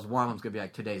Squirtles, one of them's going to be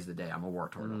like, today's the day, I'm a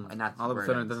Wartortle. And that's all of a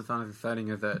sudden it doesn't sound as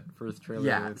exciting as that first trailer.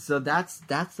 Yeah, so that's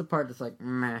the part that's like,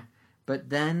 meh. But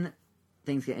then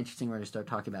things get interesting when we start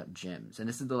talking about gyms. And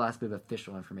this is the last bit of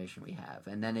official information we have.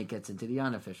 And then it gets into the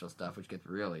unofficial stuff, which gets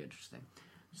really interesting.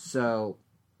 So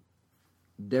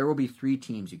there will be 3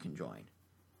 teams you can join.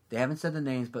 They haven't said the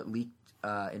names, but leaked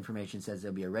information says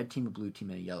there'll be a red team, a blue team,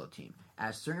 and a yellow team. At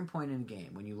a certain point in the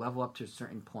game, when you level up to a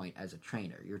certain point as a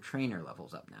trainer, your trainer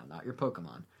levels up now, not your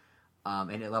Pokemon.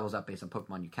 And it levels up based on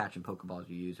Pokemon you catch and Pokeballs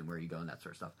you use and where you go and that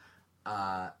sort of stuff.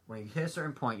 When you hit a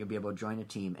certain point, you'll be able to join a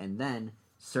team, and then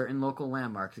certain local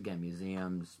landmarks, again,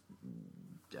 museums,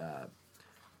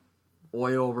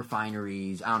 oil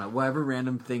refineries, I don't know, whatever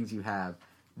random things you have,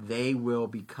 they will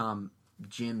become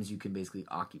gyms you can basically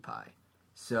occupy.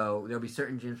 So there'll be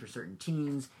certain gyms for certain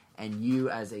teams, and you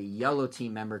as a yellow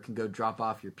team member can go drop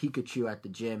off your Pikachu at the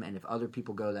gym, and if other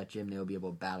people go to that gym, they'll be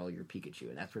able to battle your Pikachu,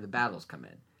 and that's where the battles come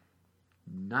in.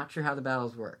 Not sure how the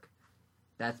battles work.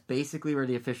 That's basically where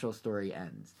the official story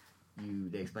ends.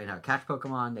 They explain how to catch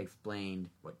Pokemon, they explained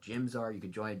what gyms are, you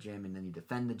can join a gym, and then you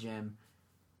defend the gym,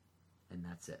 and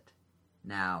that's it.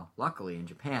 Now, luckily, in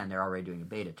Japan, they're already doing a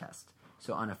beta test.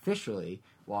 So unofficially,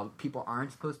 while people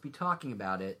aren't supposed to be talking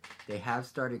about it, they have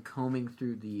started combing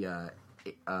through the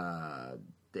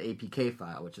APK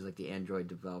file, which is like the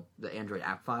Android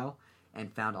app file,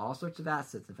 and found all sorts of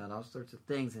assets and found all sorts of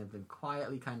things, and have been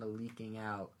quietly kind of leaking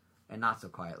out, and not so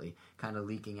quietly, kind of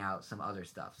leaking out some other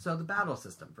stuff. So the battle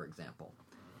system, for example.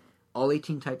 All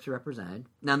 18 types are represented.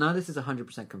 Now, none of this is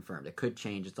 100% confirmed. It could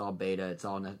change. It's all beta. It's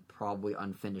all probably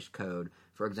unfinished code.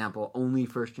 For example, only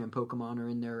first-gen Pokemon are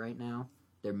in there right now.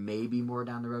 There may be more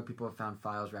down the road. People have found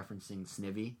files referencing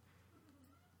Snivy.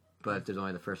 But if there's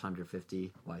only the first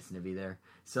 150, why Snivy there?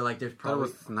 So, like, there's probably...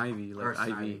 That was Snivy, like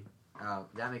Ivy. Oh,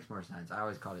 that makes more sense. I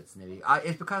always called it Snivy.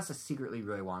 It's because I secretly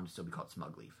really wanted to still be called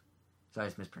Smugleaf. So I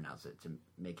just mispronounced it to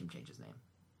make him change his name.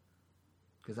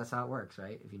 Because that's how it works,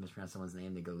 right? If you mispronounce someone's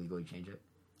name, they go legally change it.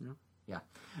 Yeah.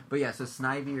 But yeah, so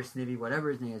Snivy or Snivy,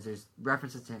 whatever his name is, there's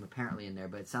references to him apparently in there,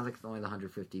 but it sounds like it's only the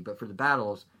 150. But for the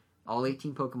battles, all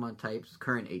 18 Pokemon types,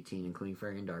 current 18, including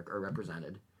Fairy and Dark, are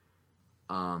represented.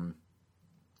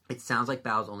 It sounds like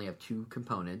battles only have 2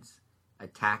 components,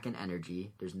 attack and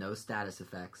energy. There's no status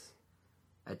effects.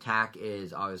 Attack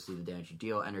is obviously the damage you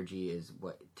deal. Energy is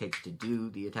what it takes to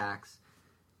do the attacks.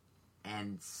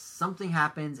 And something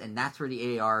happens, and that's where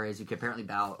the AR is. You can apparently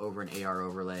battle over an AR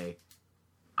overlay.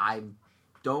 I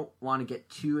don't want to get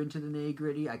too into the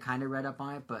nitty-gritty. I kind of read up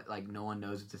on it, but like no one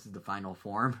knows if this is the final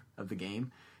form of the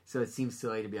game. So it seems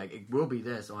silly to be like, it will be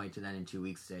this, only to then in 2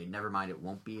 weeks say, never mind, it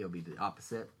won't be. It'll be the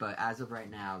opposite. But as of right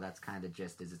now, that's kind of the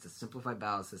gist. Is it's a simplified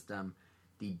battle system.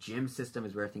 The gym system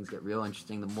is where things get real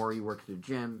interesting. The more you work through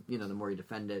gym, the more you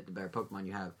defend it, the better Pokemon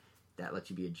you have. That lets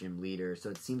you be a gym leader. So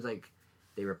it seems like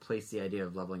they replaced the idea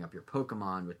of leveling up your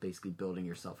Pokemon with basically building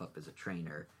yourself up as a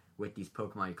trainer, with these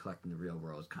Pokemon you collect in the real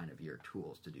world as kind of your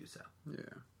tools to do so.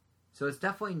 Yeah. So it's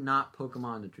definitely not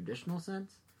Pokemon in the traditional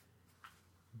sense,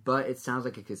 but it sounds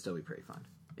like it could still be pretty fun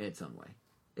in its own way.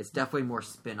 It's definitely more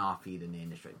spin-off-y than the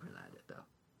industry presented it, though.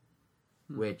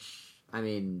 Which, I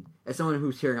mean, as someone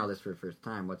who's hearing all this for the first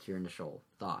time, what's your initial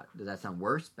thought? Does that sound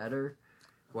worse, better,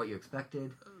 what you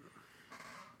expected?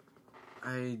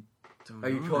 I don't know.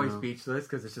 Are you totally speechless?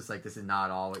 Because it's just like, this is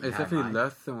not all what you It's had in definitely mind.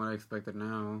 less than what I expected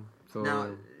now. So now,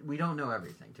 we don't know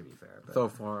everything, to be fair. But, so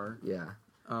far. Yeah.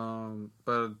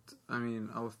 But, I mean,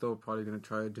 I was still probably going to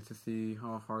try it just to see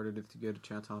how hard it is to get a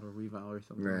chance out of Revow or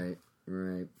something.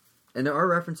 Right. And there are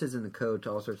references in the code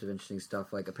to all sorts of interesting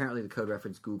stuff. Like, apparently the code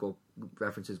references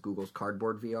Google's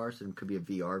Cardboard VR, so it could be a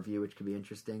VR view, which could be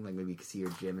interesting. Like, maybe you could see your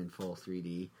gym in full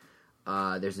 3D.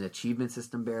 There's an achievement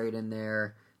system buried in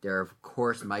there. There are, of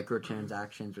course,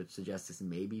 microtransactions, which suggests this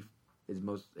maybe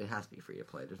it has to be free to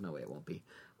play. There's no way it won't be.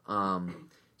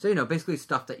 So, basically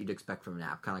stuff that you'd expect from an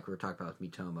app, kind of like we were talking about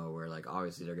with Miitomo, where, like,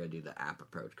 obviously they're going to do the app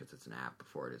approach because it's an app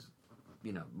before it is,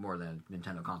 more than a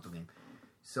Nintendo console game.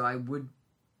 So I would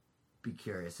be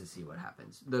curious to see what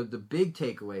happens. The big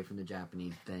takeaway from the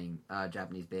Japanese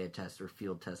beta test, or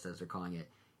field test as they're calling it,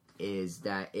 is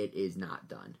that it is not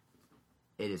done.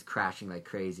 It is crashing like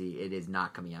crazy. It is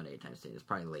not coming out anytime soon. It's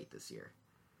probably late this year.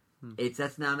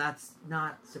 That's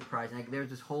not surprising. Like, there's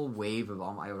this whole wave of,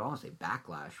 I would almost say,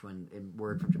 backlash when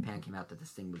word from Japan came out that this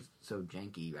thing was so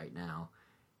janky right now,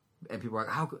 and people were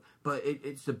like, "How could?" But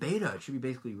it's the beta. It should be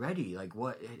basically ready. Like,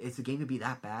 what? Is the game to be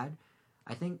that bad?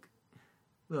 I think.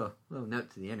 Little note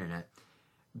to the internet.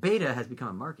 Beta has become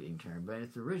a marketing term, but in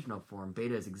its original form,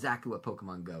 beta is exactly what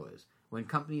Pokemon Go is. When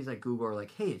companies like Google are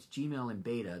like, "Hey, it's Gmail in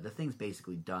beta," the thing's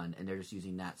basically done, and they're just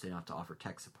using that so they don't have to offer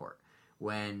tech support.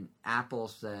 When Apple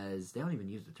says, they don't even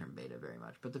use the term beta very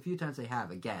much, but the few times they have,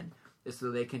 again, is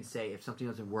so they can say, if something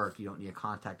doesn't work, you don't need to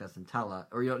contact us and tell us,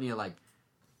 or you don't need to,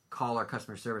 call our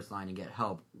customer service line and get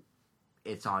help.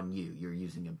 It's on you. You're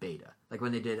using a beta. Like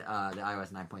when they did the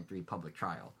iOS 9.3 public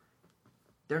trial.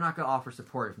 They're not going to offer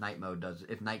support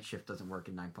if Night Shift doesn't work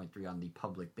in 9.3 on the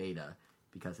public beta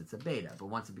because it's a beta. But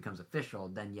once it becomes official,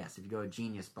 then yes, if you go to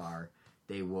Genius Bar,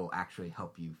 they will actually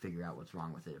help you figure out what's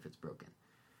wrong with it if it's broken.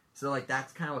 So,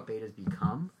 that's kind of what beta's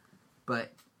become.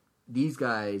 But these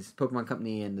guys, Pokemon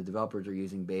Company and the developers, are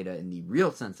using beta in the real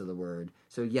sense of the word.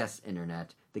 So, yes,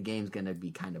 Internet, the game's going to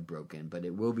be kind of broken, but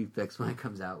it will be fixed when it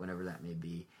comes out, whenever that may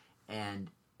be.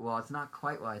 And, while it's not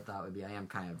quite what I thought it would be, I am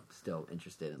kind of still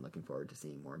interested and looking forward to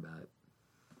seeing more about it.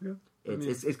 Yeah.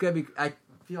 It's going to be... I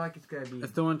feel like it's going to be... I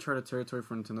still want to try the territory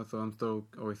for Nintendo, so I'm still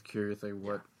always curious,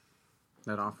 what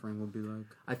that offering will be like.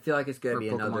 I feel like it's going to be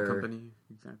Pokemon another... Company,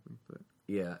 exactly, but...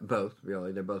 Yeah, both,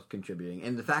 really. They're both contributing.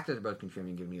 And the fact that they're both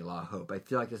contributing gives me a lot of hope. I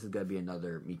feel like this is going to be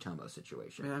another Miitomo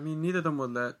situation. Yeah, neither of them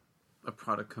would let a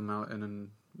product come out, and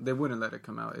then they wouldn't let it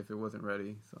come out if it wasn't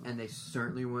ready. So. And they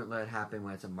certainly wouldn't let it happen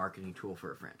when it's a marketing tool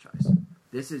for a franchise.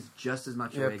 This is just as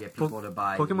much a way to get people to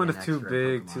buy Pokemon is too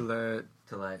big Pokemon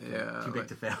to let... too big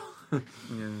to fail.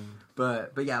 Yeah.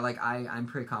 But yeah, I'm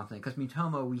pretty confident. Because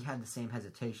Miitomo, we had the same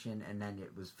hesitation, and then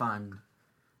it was fun.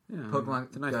 Yeah, Pokemon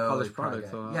it's a nice polished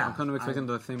product, so yeah, I'm kind of expecting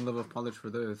the same level of polish for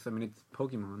this. It's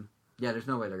Pokemon. Yeah, there's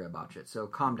no way they're going to botch it. So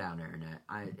calm down, Internet.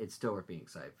 It's still worth being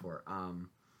excited for.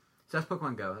 So that's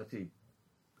Pokemon Go. That's the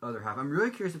other half. I'm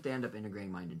really curious if they end up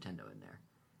integrating My Nintendo in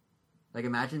there.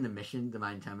 Imagine the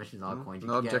My Nintendo mission is all coins.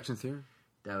 No objections here.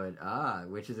 That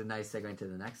would, which is a nice segue into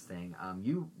the next thing.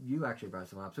 You actually brought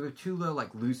some up. So we have two little,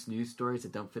 loose news stories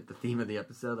that don't fit the theme of the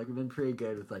episode. We've been pretty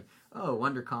good with,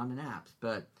 WonderCon and apps,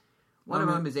 but... One of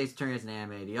them is Ace Attorney as an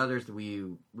anime. The other is the Wii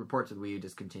U. Reports of the Wii U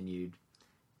discontinued.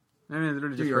 I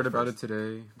literally just heard about it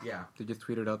today. Yeah. They just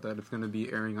tweeted out that it's going to be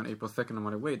airing on April 2nd. I'm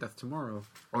like, wait, that's tomorrow.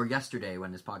 Or yesterday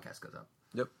when this podcast goes up.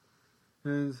 Yep.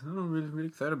 I'm really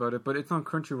excited about it, but it's on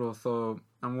Crunchyroll, so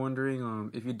I'm wondering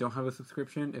if you don't have a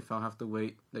subscription, if I'll have to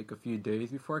wait a few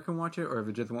days before I can watch it, or if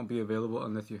it just won't be available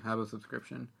unless you have a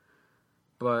subscription.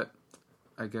 But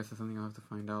I guess it's something I'll have to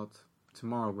find out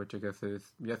tomorrow, which I guess is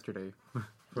yesterday.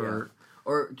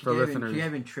 Or to get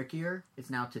even trickier, it's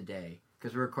now today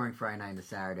because we're recording Friday night into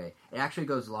Saturday. It actually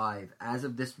goes live as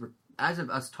of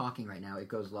us talking right now. It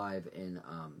goes live in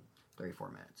 34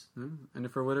 minutes. And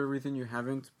if for whatever reason you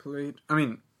haven't played,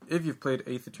 if you've played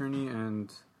Ace Attorney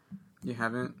and you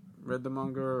haven't read the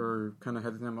manga or kind of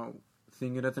hesitant about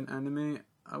seeing it as an anime,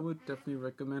 I would definitely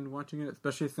recommend watching it,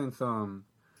 especially since I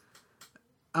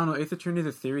don't know, Ace Attorney is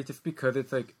a series just because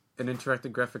it's an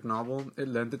interactive graphic novel. It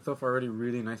lends itself already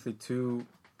really nicely to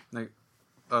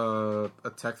a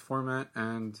text format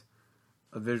and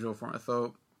a visual format.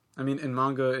 So in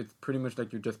manga it's pretty much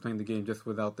like you're just playing the game just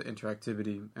without the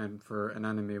interactivity, and for an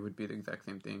anime it would be the exact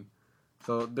same thing.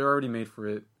 So they're already made for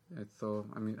it. So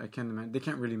I can't imagine they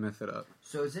can't really mess it up.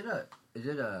 So is it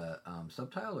a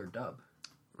subtitle or dub?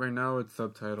 Right now it's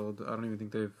subtitled. I don't even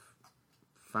think they've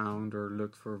found or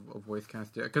looked for a voice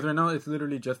cast yet, because right now it's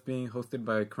literally just being hosted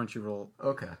by Crunchyroll.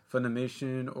 Okay.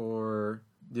 Funimation or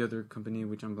the other company,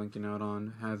 which I'm blanking out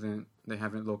on,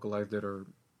 haven't localized it or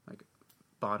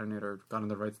bought in it or gotten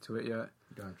the rights to it yet.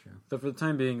 Gotcha. So for the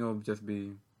time being, it'll just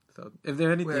be sub. If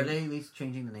there anything, are they at least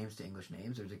changing the names to English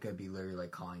names, or is it gonna be literally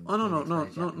calling? Oh no.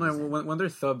 When they're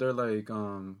subbed, they're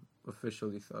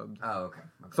officially subbed. Oh okay.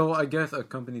 So I guess a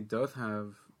company does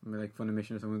have like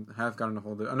Funimation or someone has gotten a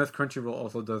hold of it. Unless Crunchyroll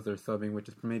also does their subbing, which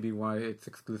is maybe why it's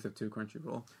exclusive to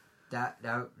Crunchyroll. That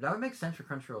would make sense for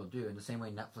Crunchyroll to do, in the same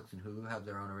way Netflix and Hulu have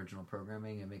their own original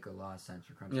programming. It make a lot of sense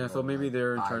for Crunchyroll. Yeah, so maybe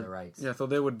they're in charge. The rights. Yeah, so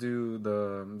they would do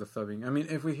the subbing. I mean,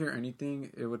 if we hear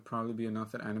anything, it would probably be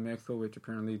announced at Anime Expo, which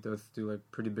apparently does do like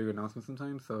pretty big announcements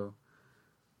sometimes. So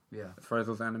yeah, as far as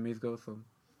those animes go, so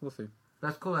we'll see.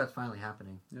 That's cool. That's finally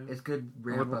happening. Yeah. It's good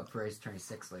ramp up for Ace Attorney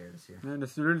 6 later this year. And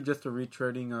it's really just a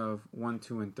retreading of 1,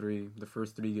 2, and 3, the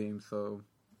first 3 games. So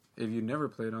if you never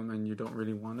played them and you don't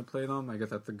really want to play them, I guess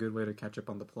that's a good way to catch up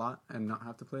on the plot and not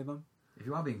have to play them. If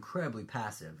you want to be incredibly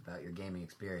passive about your gaming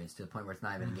experience to the point where it's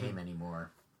not even a game anymore,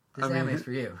 this anime's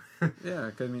for you. Yeah,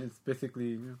 because I mean, it's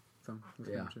basically yeah.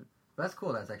 That's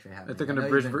cool. That's actually happening. It's like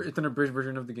an abridged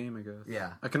version of the game, I guess.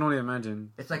 Yeah, I can only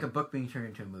imagine. It's like a book being turned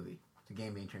into a movie. It's a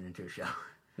game being turned into a show.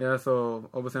 Yeah, so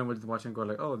all of a sudden we're just watching and go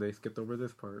like, oh, they skipped over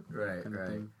this part. Right.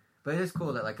 But it is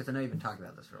cool that, like, because I know you've been talking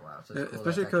about this for a while, so it's cool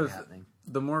especially because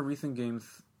the most recent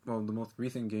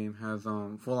game has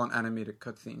full-on animated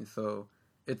cutscenes, so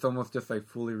it's almost just like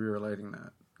fully realizing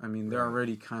that. I mean, they're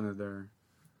already kind of there,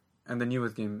 and the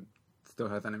newest game still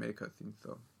has animated cutscenes,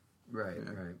 so. Right.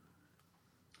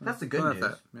 That's the good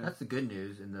news. That's the good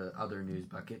news in the other news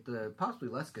bucket. The possibly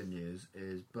less good news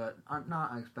is, but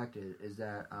not unexpected, is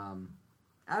that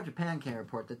Out of Japan can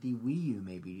report that the Wii U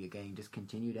may be getting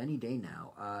discontinued any day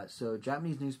now. So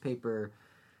Japanese newspaper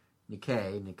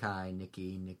Nikkei,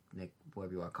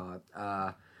 whatever you want to call it,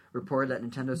 reported that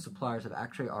Nintendo suppliers have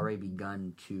actually already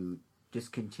begun to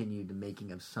discontinue the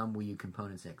making of some Wii U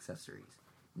components and accessories.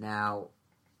 Now,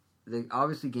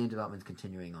 obviously game development is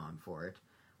continuing on for it.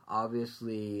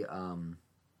 Obviously,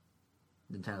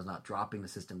 Nintendo's not dropping the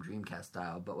system Dreamcast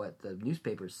style, but what the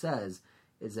newspaper says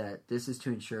is that this is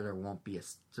to ensure there won't be a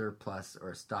surplus or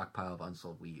a stockpile of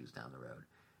unsold Wii U's down the road.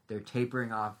 They're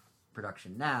tapering off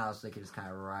production now so they can just kind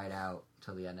of ride out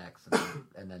till the NX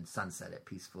and then sunset it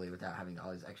peacefully without having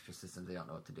all these extra systems they don't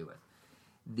know what to do with.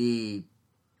 The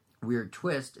weird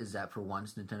twist is that for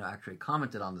once Nintendo actually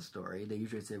commented on the story. They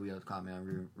usually say we don't comment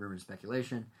on rumor and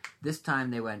speculation. This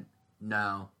time they went,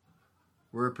 no,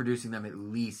 we're producing them at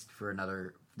least for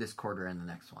this quarter and the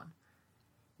next one.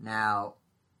 Now,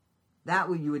 that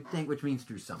you would think, which means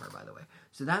through summer, by the way.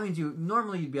 So that means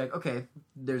normally you'd be like, okay,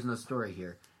 there's no story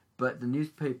here. But the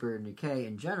newspaper Nikkei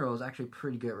in general is actually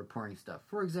pretty good at reporting stuff.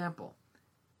 For example,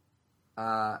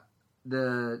 the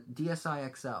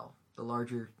DSi XL, the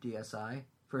larger DSi,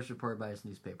 first reported by its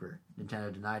newspaper.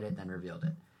 Nintendo denied it, then revealed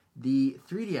it. The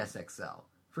 3DS XL,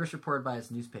 first reported by its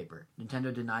newspaper.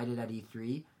 Nintendo denied it at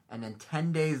E3, and then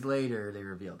 10 days later they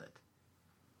revealed it.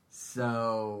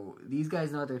 So, these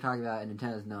guys know what they're talking about, and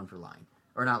Nintendo's known for lying.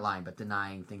 Or not lying, but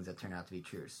denying things that turn out to be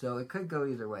true. So, it could go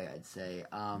either way, I'd say.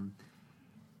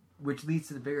 Which leads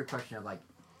to the bigger question of, like,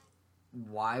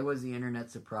 why was the internet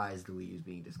surprised the Wii U's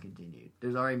being discontinued?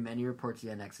 There's already many reports the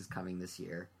NX is coming this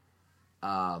year.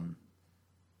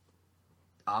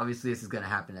 Obviously, this is going to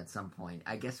happen at some point.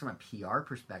 I guess from a PR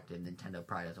perspective, Nintendo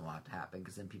probably doesn't want it to happen,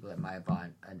 because then people that might have bought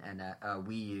a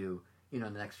Wii U, in the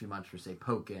next few months for, say,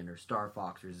 Pokken or Star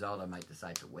Fox or Zelda might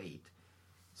decide to wait.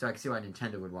 So I can see why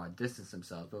Nintendo would want to distance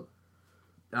themselves, but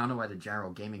I don't know why the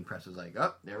general gaming press was like,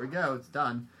 oh, there we go, it's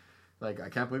done. Like, I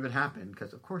can't believe it happened,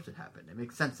 because of course it happened. It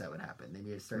makes sense that would happen. They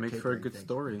need to start It makes for a good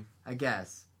story. I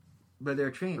guess. But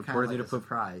they're treating it kind of like a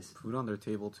surprise. Food on their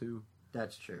table, too.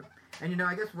 That's true. And,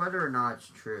 I guess whether or not it's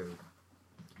true,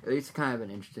 it's kind of an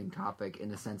interesting topic in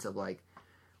the sense of, like,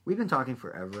 we've been talking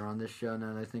forever on this show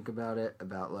now that I think about it,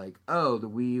 about like, oh, the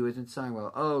Wii U isn't selling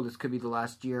well. Oh, this could be the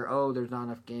last year. Oh, there's not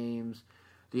enough games.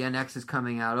 The NX is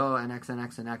coming out. Oh,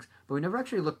 NX. But we never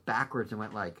actually looked backwards and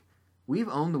went like, we've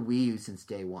owned the Wii U since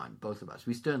day one, both of us.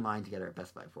 We stood in line together at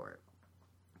Best Buy for it.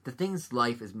 The thing's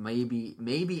life is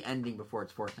maybe ending before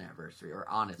its 4th anniversary or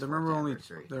on its 4th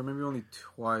anniversary. There may be only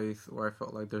twice where I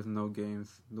felt like there's no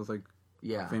games. Those like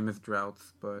famous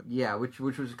droughts, but yeah, which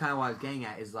was kind of what I was getting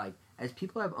at is like, as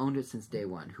people have owned it since day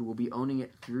one, who will be owning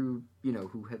it through,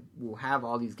 will have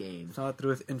all these games. Saw it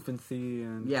through its infancy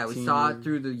and we saw it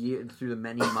through the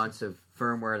many months of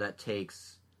firmware that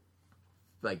takes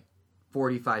like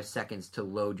 45 seconds to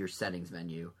load your settings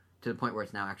menu to the point where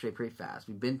it's now actually pretty fast.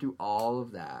 We've been through all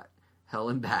of that, hell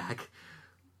and back.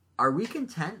 Are we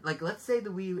content? Like, let's say the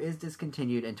Wii U is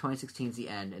discontinued and 2016 is the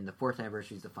end and the 4th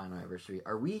anniversary is the final anniversary.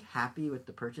 Are we happy with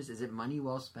the purchase? Is it money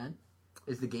well spent?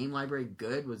 Is the game library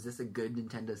good? Was this a good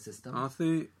Nintendo system?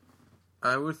 Honestly,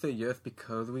 I would say yes,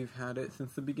 because we've had it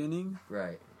since the beginning.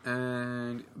 Right.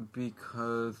 And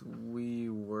because we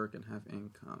work and have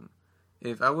income.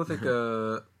 If I was like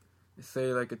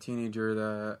a teenager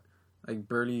that like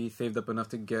barely saved up enough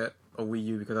to get a Wii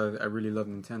U because I really love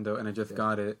Nintendo and I just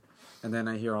got it, and then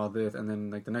I hear all this, and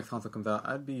then like the next console comes out,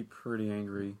 I'd be pretty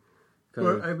angry.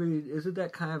 Well, I mean, isn't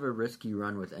that kind of a risky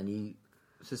run with any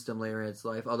system later in its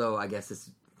life? Although I guess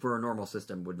it's for a normal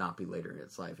system would not be later in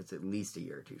its life. It's at least a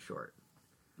year or two short.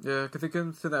 Yeah, because it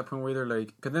comes to that point where they're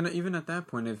like, because then even at that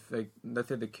point, if like let's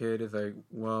say the kid is like,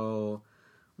 well,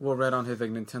 we'll read on his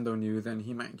like Nintendo news, and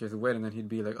he might just wait, and then he'd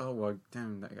be like, oh well,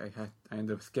 damn, like, I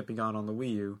ended up skipping out on the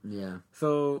Wii U. Yeah.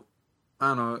 So I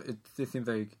don't know. It just seems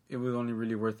like it was only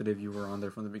really worth it if you were on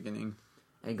there from the beginning.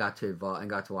 And got to evolve, and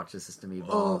got to watch the system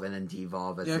evolve and then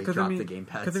devolve as they dropped the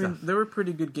gamepad stuff. I mean, there were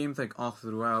pretty good games like all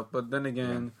throughout, but then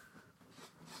again,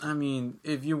 I mean,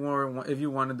 if you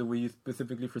wanted the Wii U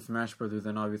specifically for Smash Brothers,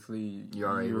 then obviously you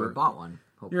already bought one.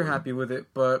 Hopefully. You're happy with it,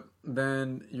 but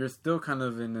then you're still kind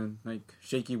of in like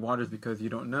shaky waters because you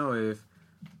don't know if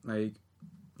like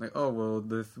oh well,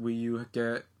 this Wii U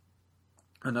get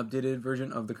an updated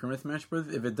version of the current Smash Bros.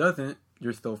 If it doesn't,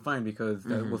 you're still fine because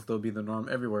that will still be the norm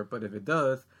everywhere. But if it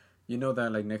does, you know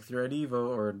that like next year at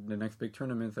EVO or the next big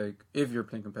tournaments, like if you're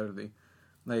playing competitively,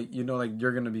 like you know like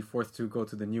you're gonna be forced to go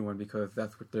to the new one because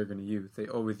that's what they're gonna use. They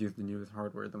always use the newest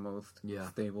hardware, the most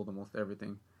stable, the most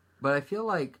everything. But I feel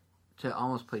like to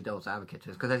almost play devil's advocate to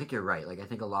this, because I think you're right. Like I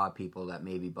think a lot of people that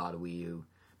maybe bought a Wii U,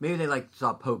 maybe they like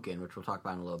saw Pokken, which we'll talk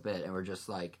about in a little bit, and were just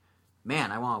like,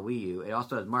 man, I want a Wii U. It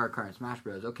also has Mario Kart and Smash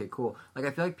Bros. Okay, cool. Like, I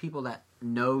feel like people that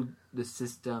know the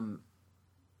system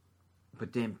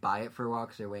but didn't buy it for a while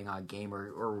because they're waiting on a game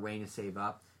or waiting to save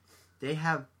up, they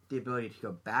have the ability to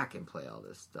go back and play all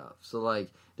this stuff. So,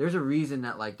 like, there's a reason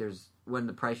that, like, when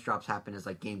the price drops happen is,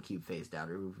 like, GameCube phased out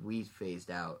or Wii phased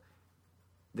out.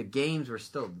 The games were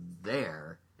still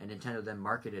there, and Nintendo then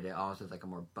marketed it also as like a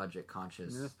more budget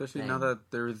conscious. Yeah, especially now that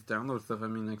there's download stuff. I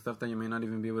mean, like stuff that you may not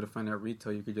even be able to find at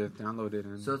retail, you could just download it.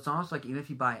 So it's almost like even if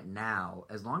you buy it now,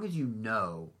 as long as you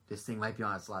know this thing might be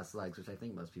on its last legs, which I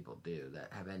think most people do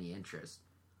that have any interest,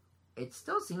 it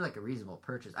still seems like a reasonable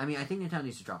purchase. I mean, I think Nintendo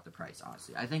needs to drop the price.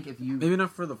 Honestly, I think if you maybe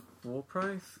not for the full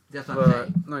price. That's what I'm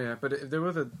saying. No, yeah, but if there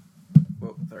was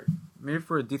maybe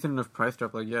for a decent enough price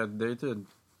drop, like they did.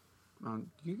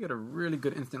 You get a really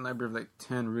good instant library of like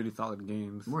 10 really solid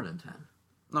games. More than 10.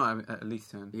 No, I mean, at least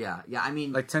 10. Yeah. I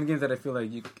mean, like 10 games that I feel like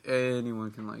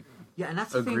anyone can like. Yeah, and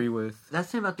that's agree with. That's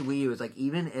the thing about the Wii U is like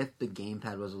even if the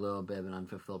gamepad was a little bit of an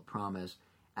unfulfilled promise,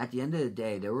 at the end of the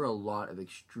day, there were a lot of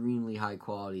extremely high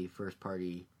quality first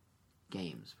party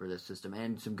games for this system,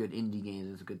 and some good indie games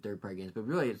and some good third party games. But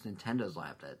really, it's Nintendo's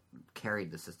lap that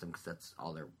carried the system because that's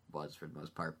all there was for the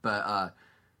most part. But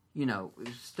you know,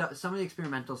 some of the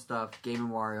experimental stuff, Game &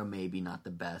 Wario maybe not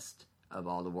the best of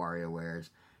all the WarioWares,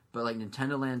 but like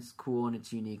Nintendo Land's cool in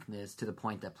its uniqueness to the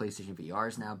point that PlayStation VR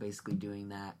is now basically doing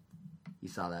that. You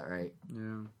saw that, right?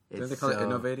 Yeah. Did they call it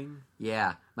innovating?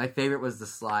 Yeah. My favorite was the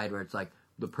slide where it's like,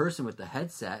 the person with the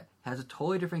headset has a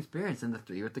totally different experience than the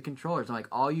three with the controllers. I'm like,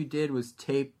 all you did was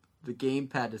tape the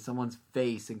gamepad to someone's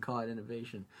face and call it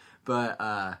innovation.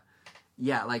 But,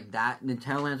 yeah, like that.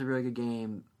 Nintendo Land's a really good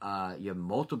game.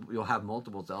 You'll have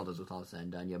multiple Zeldas with all said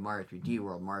and done. You have Mario 3D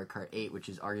World, Mario Kart 8, which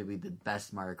is arguably the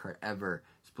best Mario Kart ever.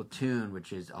 Splatoon,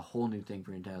 which is a whole new thing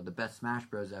for Nintendo. The best Smash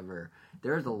Bros. Ever.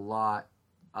 There's a lot.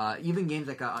 Even games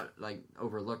that got like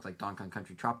overlooked, like Donkey Kong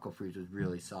Country Tropical Freeze, was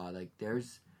really solid. Like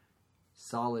there's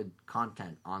solid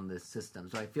content on this system.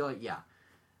 So I feel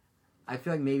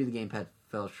like maybe the gamepad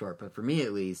fell short, but for me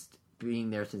at least,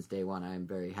 being there since day one, I'm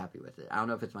very happy with it. I don't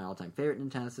know if it's my all-time favorite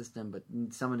Nintendo system, but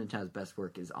some of Nintendo's best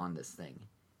work is on this thing,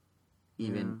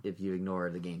 even if you ignore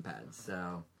the gamepad.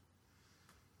 So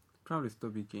probably still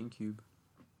be GameCube.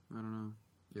 I don't know.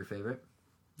 Your favorite?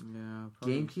 Yeah,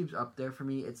 probably. GameCube's up there for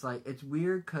me. It's like it's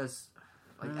weird because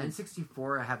like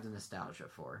N64 I have the nostalgia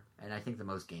for, and I think the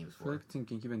most games for. I feel like between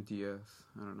GameCube and DS,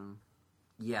 I don't know.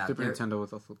 Yeah, Super Nintendo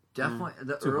was also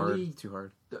definitely too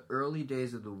hard. The early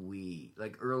days of the Wii,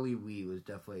 like early Wii, was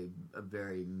definitely a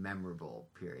very memorable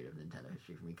period of Nintendo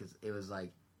history for me because it was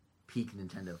like peak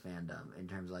Nintendo fandom in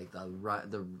terms of like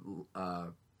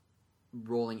the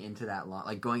rolling into that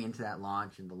like going into that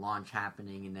launch and the launch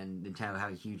happening, and then Nintendo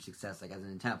having huge success. Like as a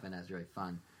Nintendo fan, that's really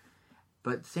fun.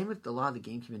 But same with a lot of the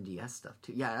GameCube and DS stuff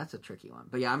too. Yeah, that's a tricky one.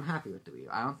 But yeah, I'm happy with the Wii.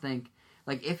 I don't think.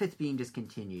 Like, if it's being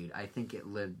discontinued, I think it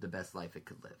lived the best life it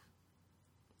could live.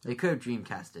 They could have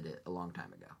Dreamcasted it a long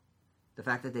time ago. The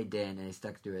fact that they didn't and they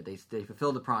stuck to it, they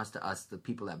fulfilled the promise to us, the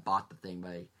people that bought the thing,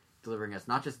 by delivering us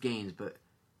not just games, but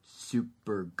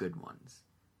super good ones.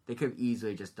 They could have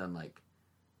easily just done, like...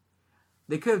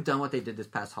 They could have done what they did this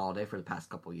past holiday for the past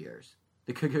couple years.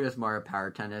 They could give us Mario Power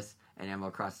Tennis and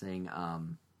Animal Crossing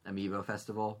Amiibo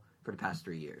Festival for the past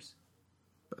 3 years.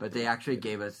 But they actually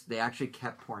they actually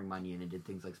kept pouring money in and did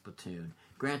things like Splatoon.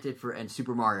 Granted, and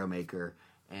Super Mario Maker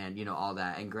and, all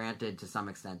that. And granted, to some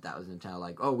extent, that was Nintendo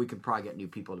like, oh, we could probably get new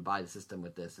people to buy the system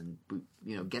with this and,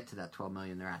 get to that 12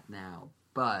 million they're at now.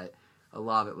 But a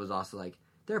lot of it was also like,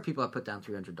 there are people that put down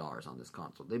 $300 on this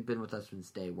console. They've been with us since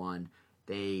day one.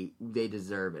 They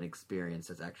deserve an experience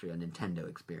that's actually a Nintendo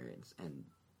experience. And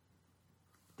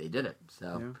they did it.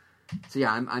 So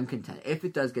yeah, I'm content. If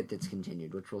it does get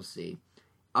discontinued, which we'll see,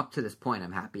 up to this point,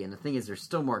 I'm happy. And the thing is, there's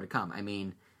still more to come. I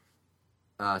mean,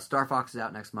 Star Fox is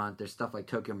out next month. There's stuff like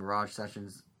Tokyo Mirage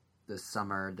Sessions this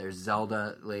summer. There's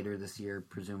Zelda later this year,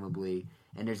 presumably.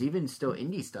 And there's even still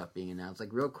indie stuff being announced.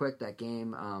 Like, real quick, that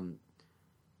game,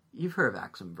 you've heard of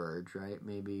Axiom Verge, right?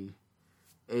 Maybe.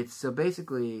 It's, so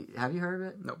basically, have you heard of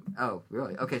it? Nope. Oh,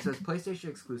 really? Okay, so it's PlayStation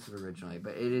exclusive originally,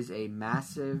 but it is a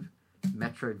massive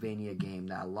Metroidvania game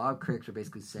that a lot of critics are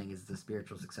basically saying is the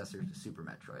spiritual successor to Super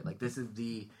Metroid. Like, this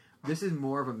is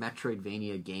more of a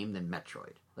Metroidvania game than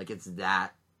Metroid. Like, it's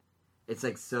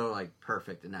like so like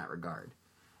perfect in that regard.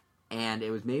 And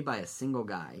it was made by a single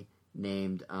guy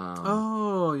named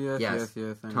yes,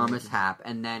 Thomas Happ,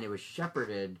 and then it was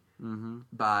shepherded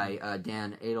by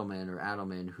Dan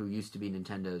Adelman, who used to be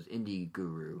Nintendo's indie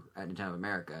guru at Nintendo of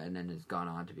America, and then has gone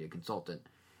on to be a consultant.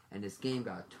 And this game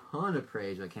got a ton of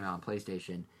praise when it came out on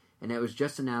PlayStation. And it was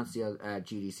just announced at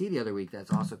GDC the other week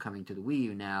that's also coming to the Wii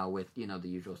U now with, the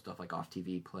usual stuff like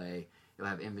off-TV play. It'll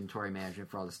have inventory management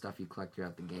for all the stuff you collect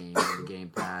throughout the game, the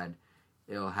gamepad.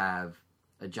 It'll have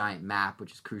a giant map,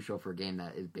 which is crucial for a game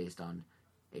that is based on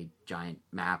a giant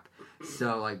map.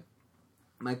 So, like,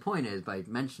 my point is, by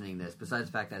mentioning this, besides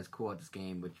the fact that it's cool at this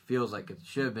game, which feels like it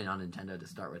should have been on Nintendo to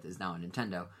start with, is now on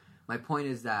Nintendo, my point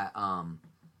is that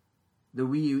the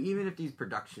Wii U, even if these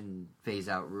production phase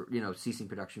out, ceasing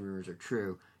production rumors are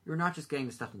true, you're not just getting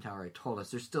the stuff Nintendo already told us.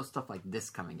 There's still stuff like this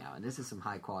coming out, and this is some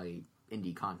high quality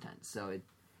indie content. So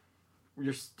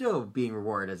you're still being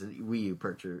rewarded as a Wii U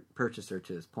purchaser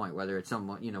to this point, whether it's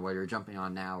someone, whether you're jumping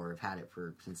on now or have had it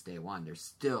since day one. There's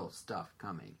still stuff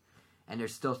coming, and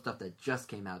there's still stuff that just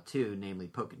came out too, namely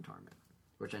Pokken Tournament,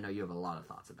 which I know you have a lot of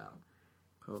thoughts about.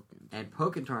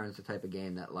 Pokken Tournament is the type of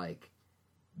game that, like,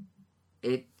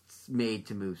 it's made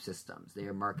to move systems. They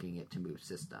are marketing it to move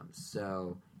systems.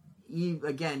 So, even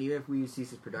if Wii U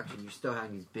ceases production, you're still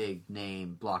having these big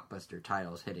name blockbuster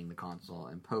titles hitting the console,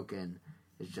 and Pokken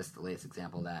is just the latest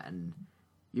example of that. And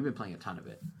you've been playing a ton of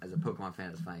it as a Pokemon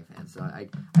fan, as a fighting fan. So I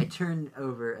turn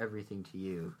over everything to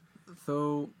you.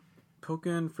 So,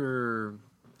 Pokken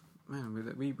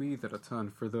we use it a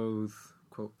ton for those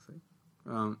quotes.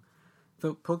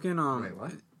 So Pokken Wait,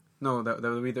 what? No, that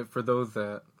would be for those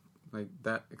that like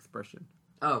that expression.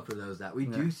 Oh, for those that. We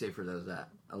do say for those that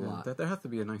a lot. There has to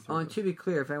be a nice... Oh, and to be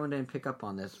clear, if anyone didn't pick up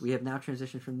on this, we have now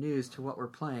transitioned from news to what we're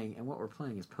playing, and what we're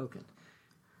playing is Pokken.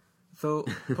 So,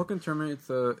 Pokken Tournament,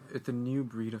 it's a new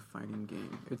breed of fighting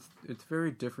game. It's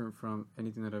very different from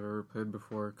anything that I've ever played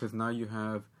before, because now you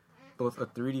have both a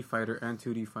 3D fighter and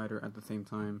 2D fighter at the same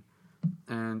time.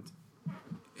 And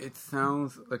it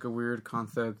sounds like a weird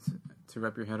concept to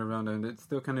wrap your head around, and it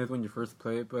still kind of is when you first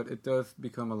play it, but it does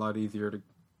become a lot easier to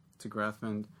grasp,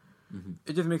 and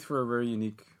it just makes for a very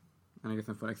unique and I guess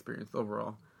a fun experience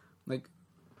overall. Like,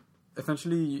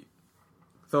 essentially,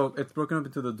 so it's broken up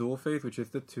into the dual phase, which is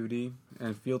the 2D,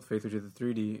 and field phase, which is the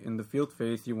 3D. In the field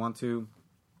phase, you want to,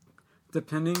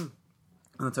 depending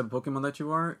on the type of Pokemon that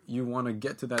you want to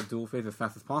get to that dual phase as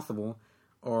fast as possible,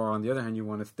 or on the other hand, you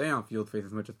want to stay on field phase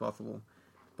as much as possible.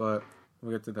 But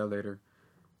we'll get to that later.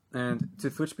 And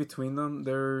to switch between them,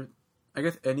 I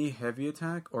guess any heavy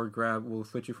attack or grab will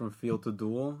switch you from field to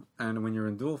dual, and when you're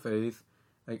in dual phase,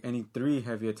 like any 3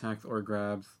 heavy attacks or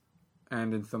grabs,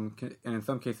 and in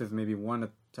some cases maybe 1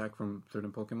 attack from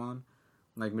certain Pokemon.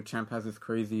 Like Machamp has this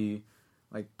crazy,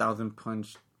 like 1,000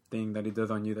 punch thing that he does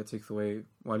on you that takes away,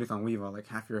 well, at least on Weavile, like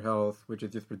half your health, which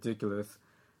is just ridiculous,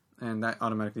 and that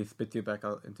automatically spits you back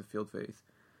out into field phase.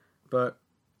 But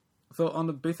so on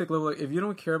the basic level, like, if you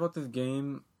don't care about this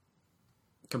game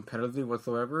competitively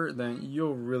whatsoever, then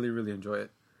you'll really, really enjoy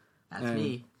it. That's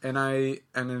me. And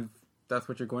if that's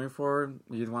what you're going for,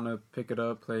 you just want to pick it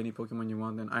up, play any Pokemon you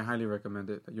want, then I highly recommend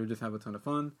it. You'll just have a ton of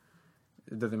fun.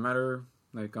 It doesn't matter.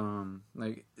 It's still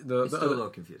a little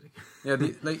confusing. Yeah,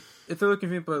 it's a little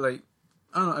confusing, but like,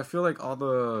 I don't know. I feel like all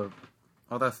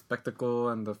that spectacle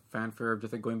and the fanfare of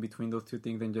just like going between those two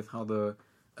things and just how the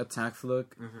attacks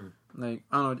look, like,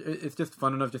 I don't know. It's just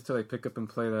fun enough just to like pick up and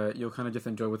play that you'll kind of just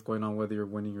enjoy what's going on whether you're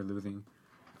winning or losing.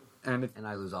 And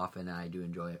I lose often, and I do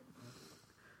enjoy it.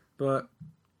 But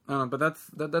I don't know. But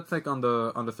that's like on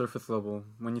the surface level.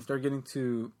 When you start getting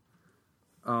to,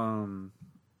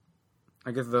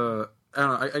 I guess the I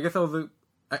don't know. I guess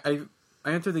I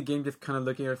entered the game just kind of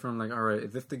looking at it from like, all right,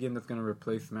 is this the game that's gonna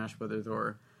replace Smash Brothers,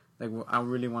 or like I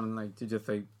really want to just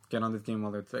like get on this game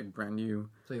while it's like brand new.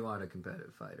 So you wanted a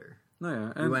competitive fighter? No,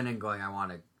 yeah. And you went in going, I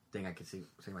want a thing I could see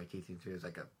my teeth into as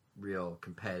like a real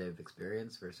competitive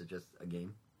experience versus just a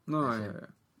game. No, yeah.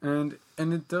 And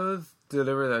it does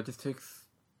deliver that.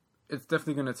 It's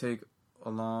definitely gonna take a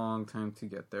long time to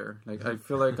get there. Like I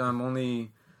feel like I'm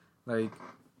only like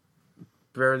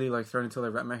barely like starting to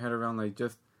like wrap my head around like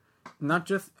just not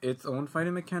just its own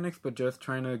fighting mechanics, but just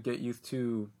trying to get used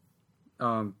to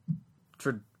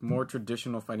more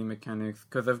traditional fighting mechanics.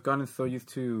 Because I've gotten so used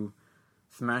to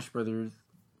Smash Brothers,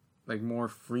 like more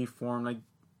free form. Like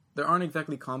there aren't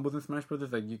exactly combos in Smash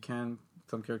Brothers. Like you can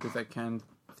some characters that can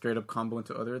straight up combo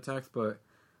into other attacks, but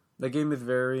the game is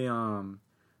very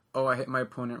oh, I hit my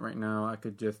opponent right now, I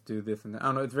could just do this and that. I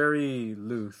don't know, it's very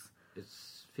loose.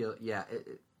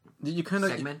 You kind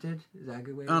of segmented. Is that a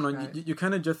good way? I don't know. You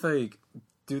kind of just like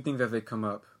do things as they come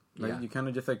up. Like you kind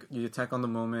of just like you attack on the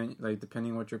moment, like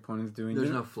depending on what your opponent's doing. There's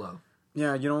no flow.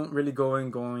 Yeah, you don't really going.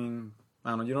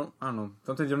 I don't know. I don't know.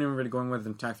 Sometimes you don't even really go in with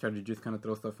an attack strategy. You just kind of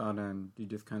throw stuff out and you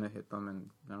just kind of hit them,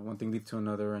 and one thing leads to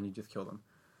another, and you just kill them.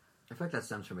 I feel like that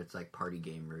stems from its like party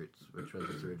game roots, which was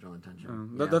its original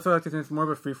intention. That's what I think. It's more of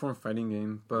a freeform fighting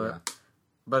game, but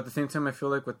at the same time, I feel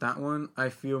like with that one, I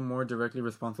feel more directly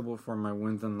responsible for my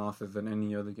wins and losses than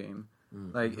any other game.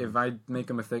 Mm-hmm. Like if I make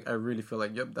a mistake, I really feel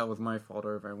like, yep, that was my fault.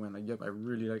 Or if I win, like, yep, I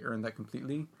really like earned that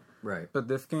completely. Right. But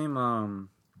this game,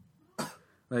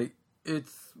 like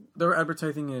they're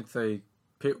advertising it's like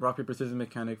rock paper scissors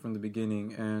mechanic from the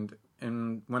beginning, and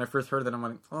when I first heard that, I'm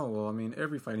like, oh well, I mean,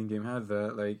 every fighting game has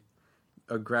that. Like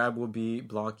a grab will be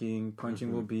blocking,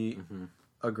 punching will be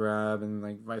a grab, and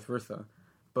like vice versa.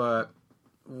 But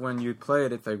when you play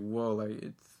it, it's like, whoa, like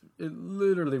it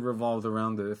literally revolves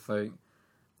around this. Like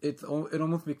it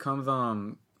almost becomes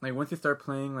like once you start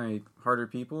playing like harder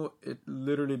people, it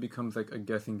literally becomes like a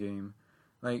guessing game.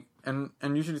 Like and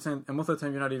usually and most of the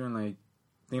time you're not even like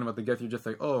thinking about the guess. You're just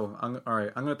like, oh, all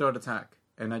right, I'm gonna throw an attack,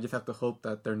 and I just have to hope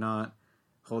that they're not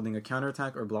holding a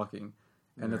counterattack or blocking.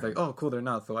 And it's like, oh, cool, they're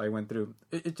not, so I went through.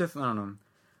 It just, I don't know.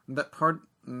 That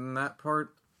part,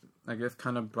 I guess,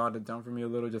 kind of brought it down for me a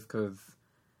little, just because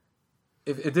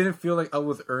it didn't feel like I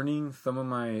was earning some of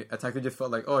my attacks. It just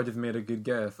felt like, oh, I just made a good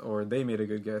guess, or they made a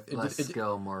good guess. Less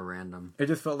skill, more random. It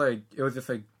just felt like it was just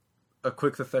like a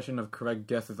quick succession of correct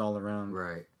guesses all around.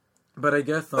 Right. But I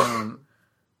guess, I don't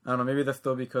know, maybe that's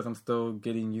still because I'm still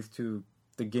getting used to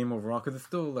the game overall, because it's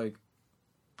still like,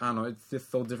 I don't know, it's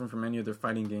just so different from any other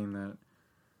fighting game that,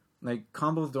 like,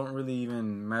 combos don't really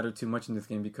even matter too much in this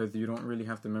game because you don't really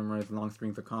have to memorize long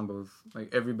strings of combos.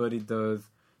 Like, everybody does.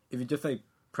 If you just, like,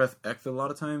 press X a lot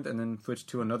of times and then switch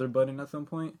to another button at some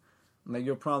point, like,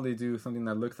 you'll probably do something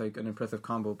that looks like an impressive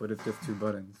combo, but it's just 2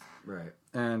 buttons. Right.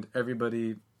 And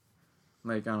everybody,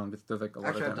 like, I don't know, just does, like, a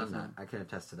lot of I've done that. I can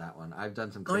attest to that one. I've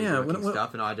done some crazy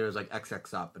stuff, and all I did was, like,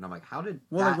 XX up, and I'm like, how did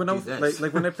that do this?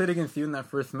 Like, when I played against you in that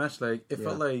first match, like, it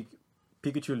felt like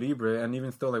Pikachu Libre, and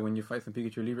even still, like, when you fight some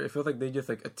Pikachu Libre, it feels like they just,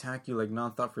 like, attack you, like,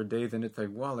 nonstop for days, and it's like,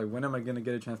 wow, like, when am I gonna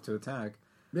get a chance to attack?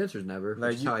 The answer's never.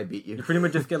 Like, that's how I beat you. You pretty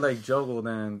much just get, like, juggled,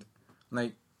 and,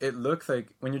 like, it looks like,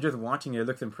 when you're just watching it, it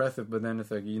looks impressive, but then it's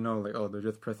like, you know, like, oh, they're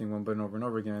just pressing one button over and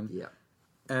over again. Yeah.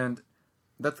 And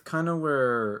that's kind of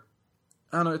where,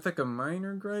 I don't know, it's like a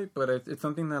minor gripe, but it's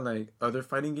something that, like, other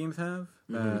fighting games have,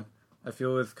 that I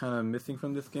feel is kind of missing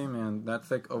from this game, and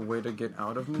that's, like, a way to get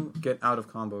out of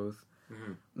combos.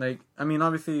 Mm-hmm. Like, I mean,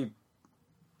 obviously,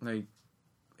 like,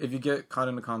 if you get caught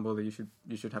in a combo, that you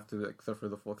should have to, like, suffer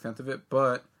the full extent of it.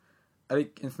 But I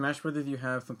think in Smash Brothers you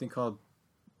have something called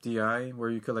DI, where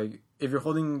you could, like, if you're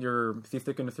holding your C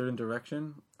stick in a certain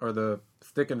direction or the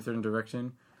stick in a certain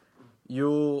direction,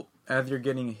 you'll, as you're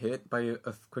getting hit by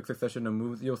a quick succession of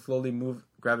moves, you'll slowly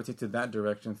gravitate to that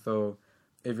direction. So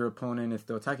if your opponent is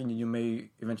still attacking you, you may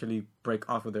eventually break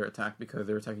off of their attack because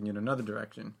they're attacking you in another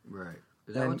direction. Right.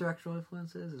 Is that what directional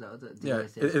influence is? Is that what the DI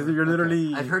stands for? You're literally...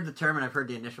 Okay. I've heard the term and I've heard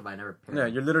the initial, but I never paired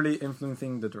it. You're literally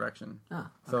influencing the direction. Oh, okay.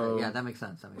 So, yeah, that makes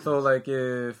sense. So, like,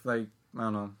 if, like, I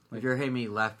don't know. Like, if you're hitting me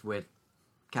left with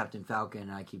Captain Falcon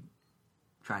and I keep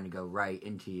trying to go right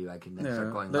into you, I can then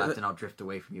start going left and I'll drift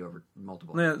away from you over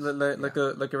multiple hits. Like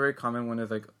a very common one is,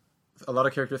 like, a lot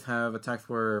of characters have attacks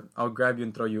where I'll grab you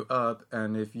and throw you up,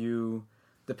 and if you,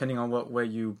 depending on what way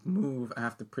you move, I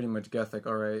have to pretty much guess, like,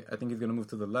 alright, I think he's going to move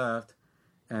to the left.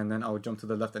 and then I'll jump to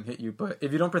the left and hit you. But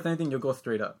if you don't press anything, you'll go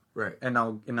straight up. Right. And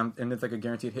it's like a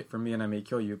guaranteed hit for me, and I may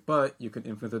kill you. But you could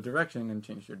influence the direction and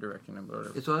change your direction and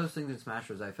whatever. It's one of those things in Smash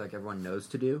Bros. I feel like everyone knows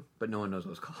to do, but no one knows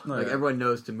what's called. No, everyone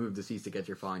knows to move the C stick as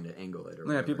you're falling to angle it. Or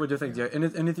whatever. People just like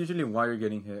and it's usually why you're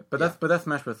getting hit. But that's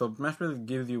Smash Bros. So Smash Bros.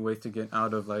 Gives you ways to get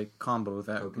out of like combos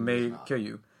that may kill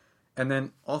you. And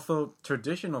then also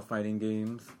traditional fighting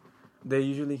games, they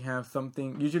usually have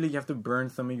something. Usually you have to burn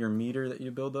some of your meter that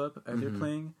you build up as you're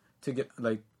playing to get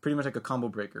like pretty much like a combo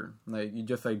breaker. Like you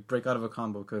just like break out of a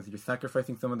combo because you're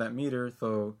sacrificing some of that meter.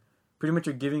 So pretty much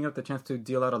you're giving up the chance to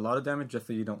deal out a lot of damage just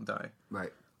so you don't die.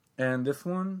 Right. And this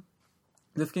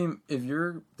game, if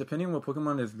you're depending on what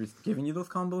Pokemon is giving you those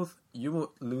combos, you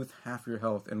will lose half your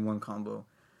health in one combo,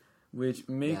 which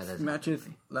makes matches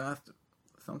last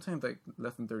sometimes like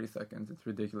less than 30 seconds. It's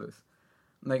ridiculous.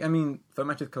 Like, I mean, some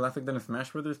matches classic than in Smash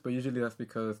Brothers, but usually that's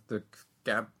because the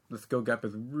skill gap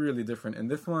is really different. And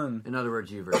this one, in other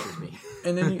words, you versus me.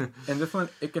 and this one,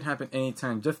 it could happen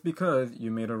anytime, just because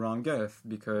you made a wrong guess,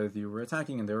 because you were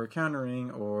attacking and they were countering,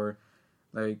 or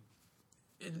like,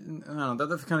 I don't know.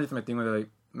 That's kind of just my thing with it. Like,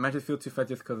 matches feel too fast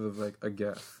just because of like a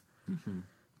guess.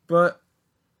 But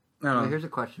I don't know. Here's a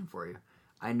question for you.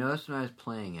 I noticed when I was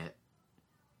playing it.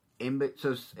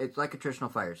 So it's like a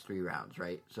traditional fighter. It's 3 rounds,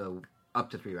 right? So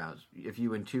up to 3 rounds. If you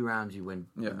win 2 rounds, you win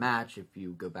the match. If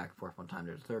you go back and forth one time,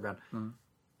 there's a 3rd round.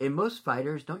 In most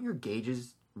fighters, don't your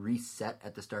gauges reset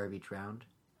at the start of each round?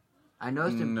 I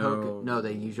noticed in Pokken... No,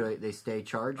 they stay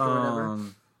charged or whatever.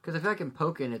 Because I feel like in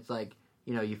Pokken, it's like,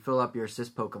 you fill up your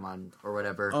assist Pokemon or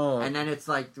whatever. And then it's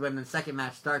like, when the second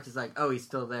match starts, it's like, oh, he's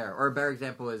still there. Or a better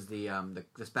example is the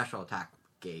special attack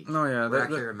gauge. No, yeah. That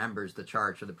actually remembers the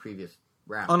charge for the previous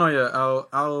round. Oh no, yeah,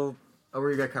 I'll. Oh, were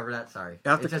you gonna cover that? Sorry,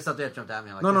 it's just something that jumped at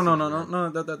me. Like, no.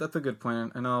 That's a good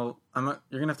point, and I'm not.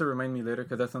 You're gonna have to remind me later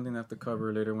because that's something I have to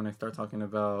cover later when I start talking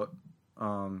about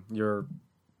your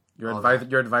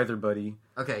advisor buddy.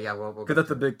 Okay, yeah, well, because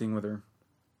that's a big thing with her.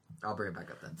 I'll bring it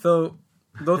back up then. So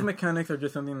those mechanics are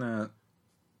just something that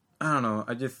I don't know.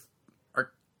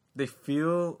 They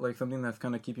feel like something that's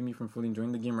kind of keeping me from fully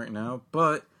enjoying the game right now,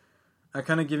 but I'm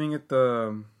kind of giving it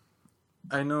the.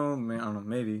 I don't know,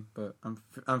 maybe, but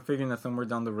I'm figuring that somewhere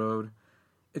down the road,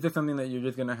 it's just something that you're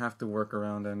just gonna have to work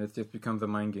around, and it just becomes a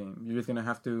mind game. You're just gonna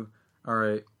have to, all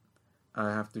right, I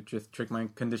have to just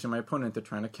condition my opponent to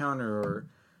trying to counter, or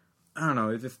I don't know.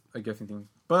 It's just a guessing thing.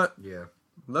 But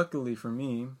luckily for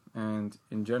me, and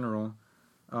in general,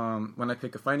 when I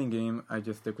pick a fighting game, I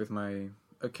just stick with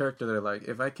a character that I like.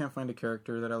 If I can't find a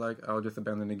character that I like, I'll just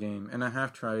abandon the game. And I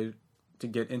have tried to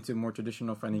get into more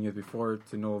traditional fighting games before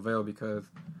to no avail because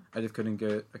I just couldn't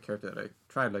get a character that I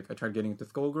tried. Like I tried getting into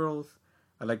Skullgirls.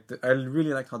 I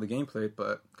really liked how the game played,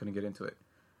 but couldn't get into it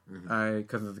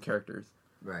because of the characters.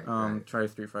 Right.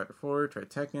 Tried Street Fighter 4, tried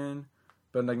Tekken,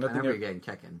 but like nothing. I remember getting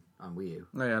Tekken on Wii U.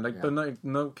 No, yeah, but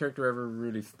no character ever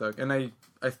really stuck. And I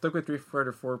stuck with Street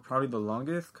Fighter 4 probably the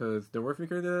longest because there were a few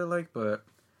characters that I liked, but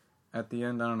at the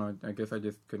end, I don't know. I guess I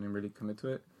just couldn't really commit to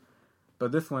it.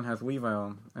 But this one has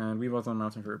Weavile, and Weavile's one of my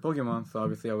favorite Pokemon, so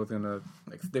obviously I was gonna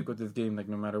stick with this game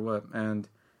no matter what. And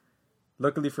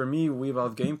luckily for me,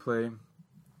 Weavile's gameplay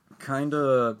kind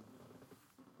of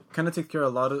takes care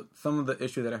of some of the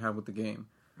issues that I have with the game.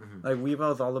 Like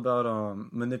Weavile's all about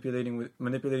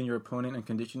manipulating your opponent and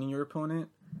conditioning your opponent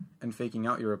and faking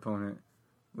out your opponent,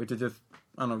 which is just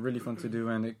really fun to do,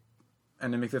 and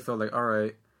it makes it so like, all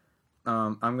right.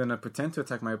 I'm going to pretend to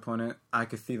attack my opponent. I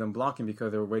could see them blocking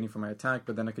because they were waiting for my attack,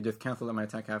 but then I could just cancel my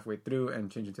attack halfway through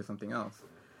and change it to something else.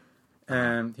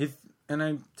 And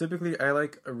I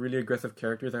like really aggressive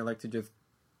characters. I like to just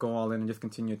go all in and just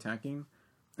continue attacking.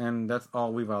 And that's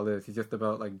all Weavile is. He's just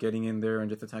about like getting in there and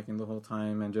just attacking the whole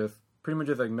time and just pretty much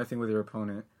just like messing with your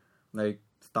opponent. Like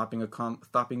stopping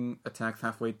attacks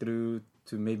halfway through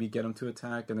to maybe get them to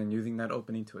attack and then using that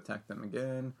opening to attack them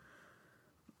again.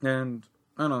 And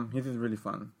I don't know, he's just really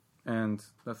fun, and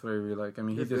that's what I really like. I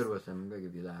mean, he's good with him. I'm gonna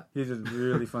give you that. He's just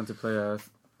really fun to play as,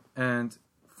 and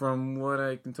from what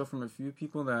I can tell from a few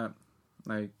people that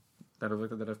I've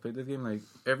played this game, like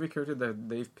every character that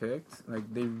they've picked,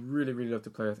 like they really really love to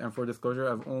play as. And for disclosure,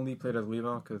 I've only played as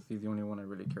Weavile because he's the only one I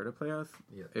really care to play as.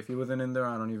 Yeah. If he wasn't in there,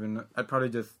 I'd probably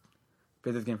just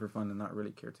play this game for fun and not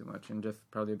really care too much, and just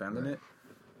probably abandon it.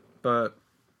 But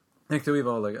thanks to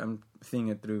Weavile, like I'm seeing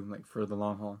it through like for the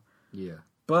long haul. Yeah.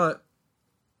 But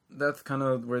that's kind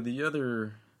of where the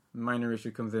other minor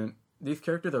issue comes in. These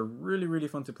characters are really, really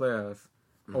fun to play as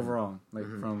overall. Like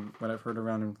from what I've heard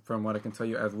around and from what I can tell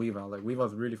you as Weavile. Like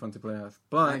Weavile's really fun to play as.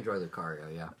 But I enjoy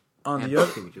Lucario, yeah.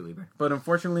 But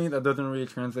unfortunately that doesn't really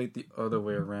translate the other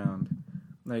way around.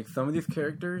 Like, some of these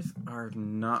characters are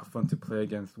not fun to play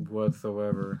against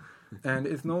whatsoever. And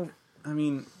it's no... I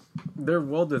mean, they're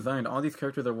well-designed. All these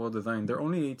characters are well-designed. There are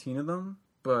only 18 of them,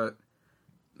 but,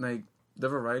 like, the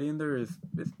variety in there is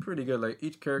pretty good. Like,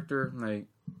 each character, like,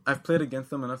 I've played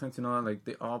against them enough to know that, like,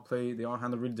 they all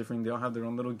handle really different. They all have their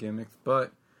own little gimmicks,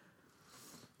 but...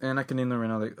 And I can name them right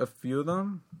now. Like, a few of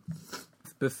them,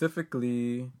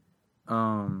 specifically...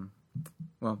 here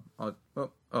we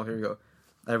go.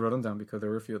 I wrote them down because there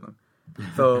were a few of them.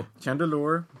 So,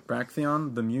 Chandelure,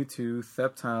 Braixen, the Mewtwo,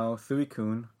 Sceptile,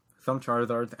 Suicune, some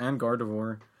Charizards, and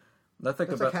Gardevoir. That's like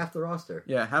half the roster.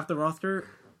 Yeah, half the roster.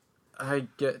 I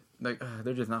get, like,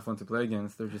 they're just not fun to play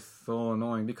against. They're just so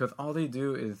annoying because all they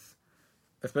do is...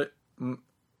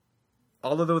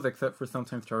 all of those except for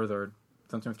sometimes Charizard.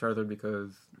 Sometimes Charizard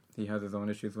because he has his own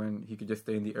issues when he could just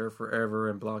stay in the air forever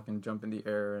and block and jump in the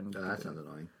air. And that sounds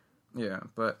annoying. Yeah,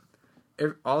 but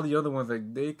all the other ones,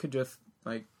 like, they could just,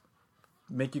 like,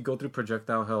 make you go through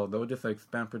projectile hell. They'll just, like,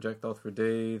 spam projectiles for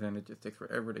days, and it just takes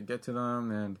forever to get to them,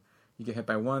 and you get hit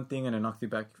by one thing, and it knocks you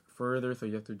back further, so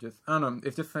you have to just... I don't know,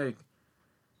 it's just, like...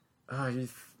 it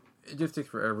just takes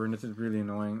forever, and it's just really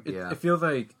annoying. It feels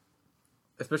like,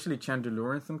 especially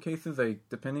Chandelure in some cases, like,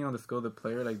 depending on the skill of the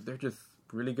player, like, they're just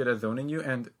really good at zoning you,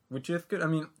 and which is good. I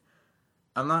mean,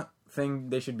 I'm not saying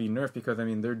they should be nerfed because, I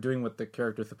mean, they're doing what the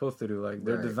character's supposed to do. Like,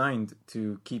 they're designed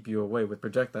to keep you away with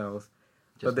projectiles.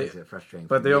 Just makes it frustrating.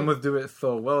 But they almost do it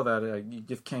so well that you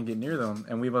just can't get near them.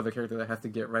 And we have a character that has to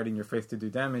get right in your face to do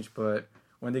damage, but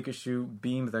when they could shoot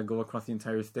beams that go across the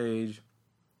entire stage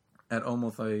at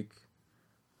almost, like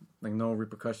no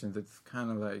repercussions, it's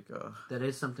kind of like... That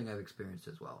is something I've experienced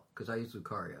as well. Because I use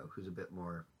Lucario, who's a bit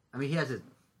more... I mean, he has his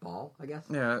ball, I guess.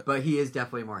 Yeah. But he is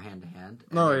definitely more hand-to-hand.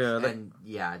 I'm in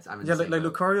the same boat.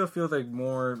 Lucario feels like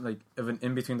more like of an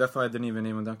in-between. That's why I didn't even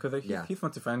name him down. Because he's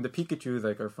fun to fight. And the Pikachus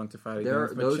are fun to fight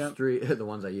against. Those three, the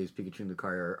ones I use, Pikachu and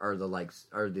Lucario,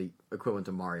 are the equivalent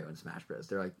to Mario and Smash Bros.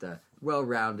 They're like the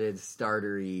well-rounded,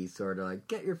 startery, sort of like,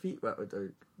 get your feet wet with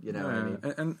the, what I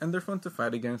mean? And they're fun to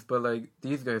fight against. But like,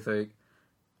 these guys, like,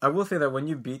 I will say that when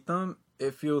you beat them,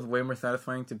 it feels way more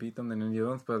satisfying to beat them than any other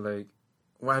ones. But like,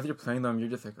 while you're playing them, you're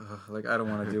just like, ugh, like, I don't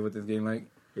want to deal with this game. Like,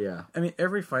 yeah. I mean,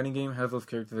 every fighting game has those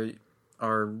characters that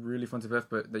are really fun to play,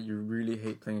 but that you really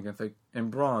hate playing against. Like, in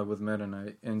Brawl, it was Meta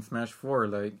Knight. In Smash 4,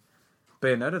 like,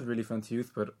 Bayonetta's really fun to use,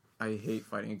 but I hate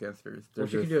fighting against her. Well,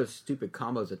 she can do those stupid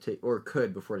combos that take, or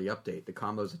could before the update, the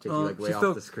combos that take you, like, way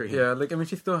off the screen. Yeah, like, I mean,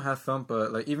 she still has some,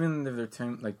 but, like, even if they're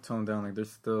toned down, like, they're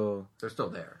still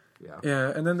there. Yeah. Yeah,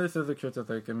 and then there's other characters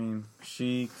like, I mean,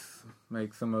 Sheiks,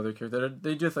 like some other characters.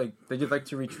 They just like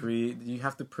to retreat. You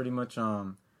have to pretty much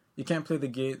you can't play the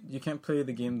game. You can't play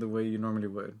the game the way you normally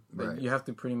would. Like, right. You have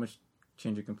to pretty much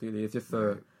change it completely. It's just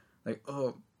like,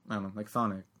 oh, I don't know, like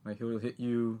Sonic. Like, he'll hit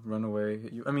you, run away,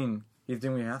 hit you. I mean, he's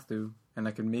doing what he has to, and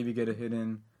I could maybe get a hit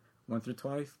in once or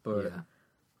twice, but yeah.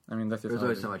 I mean, that's just there's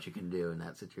always so much you can do in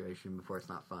that situation before it's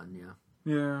not fun. Yeah.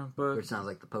 Yeah, but which sounds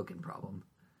like the Pokken problem.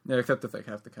 Yeah, except it's like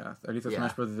half the cast. At least with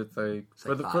Smash Bros. It's like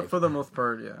for the most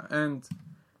part, yeah. And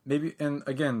maybe, and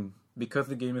again, because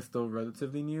the game is still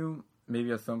relatively new,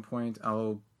 maybe at some point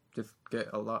I'll just get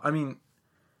a lot. I mean,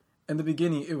 in the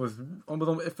beginning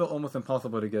it felt almost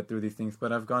impossible to get through these things,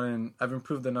 but I've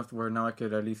improved enough to where now I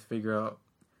could at least figure out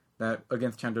that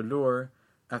against Chandelure,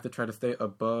 I have to try to stay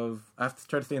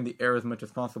in the air as much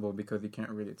as possible because he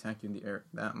can't really attack you in the air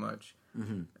that much.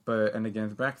 Mm-hmm. And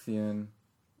against Braixen,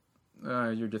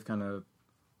 you're just kind of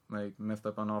like messed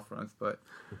up on all fronts. But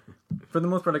for the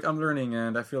most part, like, I'm learning,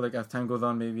 and I feel like as time goes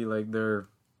on, maybe like their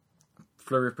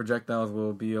flurry of projectiles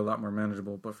will be a lot more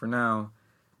manageable. But for now,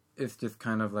 it's just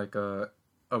kind of like a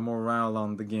morale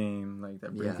on the game, like,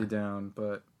 that brings you down.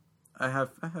 But I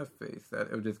have faith that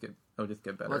it'll just get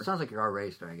better. Well, it sounds like you're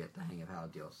already starting to get the hang of how to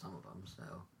deal with some of them. So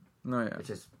it's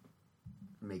just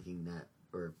making that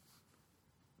or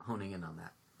honing in on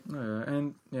that.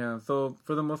 So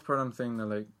for the most part, I'm saying that,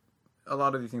 like, a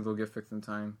lot of these things will get fixed in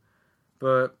time.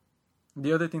 But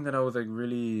the other thing that I was, like,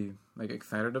 really, like,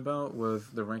 excited about was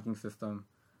the ranking system.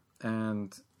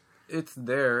 And it's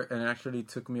there, and it actually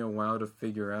took me a while to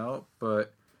figure out,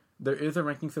 but there is a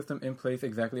ranking system in place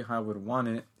exactly how I would want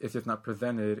it. It's just not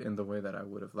presented in the way that I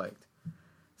would have liked.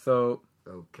 So...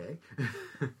 Okay.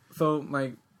 So,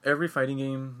 like, every fighting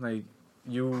game, like,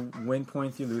 you win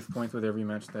points, you lose points with every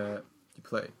match that you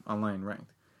play online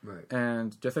ranked. Right.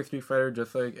 And just like Street Fighter,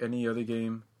 just like any other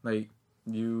game, like,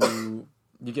 you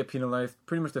get penalized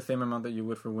pretty much the same amount that you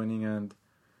would for winning, and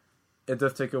it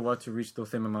does take a while to reach those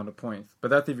same amount of points.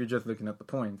 But that's if you're just looking at the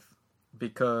points.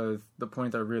 because the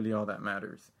points are really all that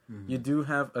matters. You do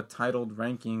have a titled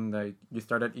ranking, like you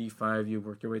start at E5, you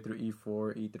work your way through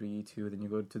E4, E3, E2, then you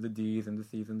go to the Ds and the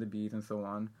Cs and the Bs and so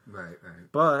on. Right.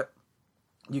 But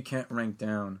you can't rank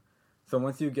down. So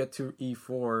once you get to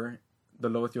E4, the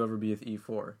lowest you'll ever be is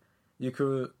E4. You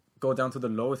could go down to the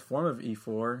lowest form of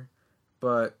E4,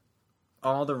 but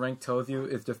all the rank tells you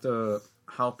is just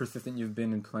how persistent you've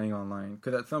been in playing online.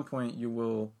 Because at some point you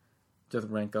will just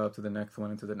rank up to the next one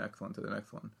and to the next one to the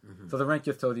next one. So the rank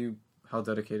just tells you how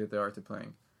dedicated they are to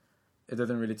playing. It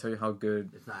doesn't really tell you how good.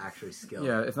 It's not actually skill.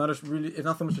 Yeah, it's not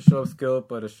so much a show of skill,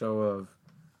 but a show of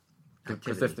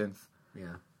persistence.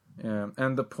 Yeah,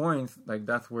 and the points, like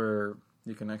that's where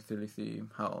you can actually see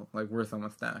how, like, where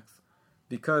someone stacks.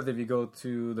 Because if you go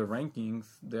to the rankings,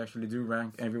 they actually do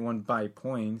rank everyone by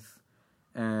points,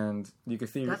 and you can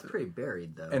see that's pretty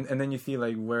buried though. And then you see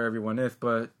like where everyone is,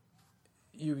 but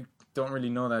you don't really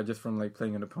know that just from like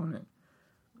playing an opponent.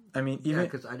 I mean, even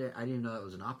because I didn't know that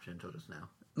was an option until just now.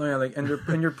 No, yeah, like and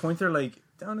your points are like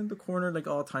down in the corner, like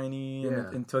all tiny,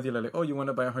 and tells you like, oh, you went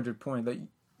up by 100 points. Like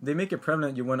they make it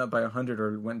prevalent you went up by 100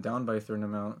 or went down by a certain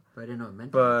amount. But I didn't know it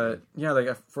meant. But yeah,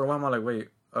 like for a while I'm like, wait,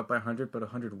 up by 100, but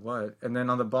 100 what? And then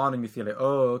on the bottom you see like,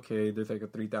 oh, okay, there's like a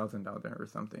 3,000 out there or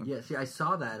something. Yeah, see, I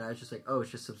saw that. And I was just like, oh,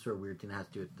 it's just some sort of weird thing that has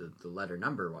to do with the letter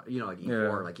number, like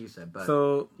E4, like you said. But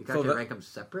so you can't rank them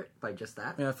separate by just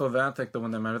that. Yeah, so that's like the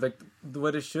one that matters. Like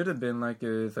what it should have been like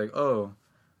is like, oh,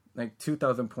 like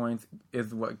 2,000 points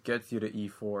is what gets you to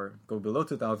E4. Go below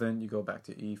 2,000, you go back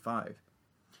to E5.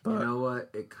 But, you know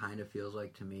what it kind of feels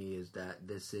like to me is that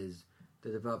this is the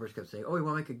developers kept saying, oh, we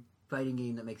want to make a fighting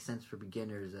game that makes sense for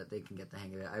beginners that they can get the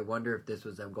hang of it. I wonder if this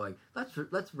was them going,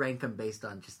 let's rank them based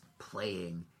on just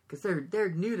playing, because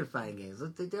they're new to fighting games.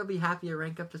 They'll be happy to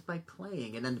rank up just by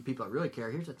playing, and then the people that really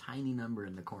care, here's a tiny number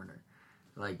in the corner.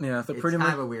 Like, yeah, so it's pretty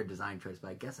kind of a weird design choice, but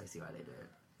I guess I see why they did it.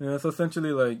 Yeah, so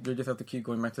essentially, like, you just have to keep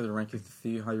going back to the rankings to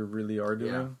see how you really are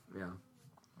doing. Yeah.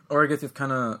 Or I guess just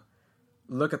kind of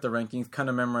look at the rankings, kind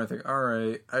of memorize, like, all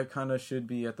right, I kind of should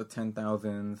be at the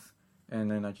 10,000s,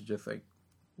 and then I should just, like,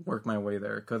 work my way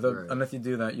there. Because unless you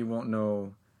do that, you won't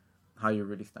know how you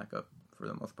really stack up for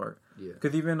the most part. Yeah.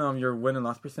 Because even your win and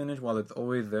loss percentage, while it's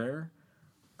always there,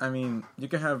 I mean, you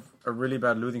can have a really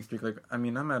bad losing streak. Like, I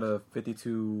mean, I'm at a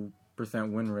 52%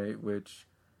 win rate, which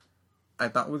I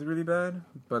thought was really bad.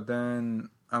 But then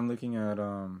I'm looking at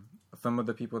some of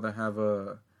the people that have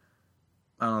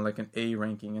like an A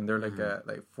ranking, and they're like at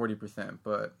like 40%.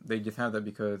 But they just have that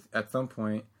because at some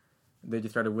point they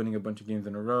just started winning a bunch of games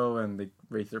in a row, and they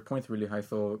raised their points really high.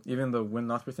 So even the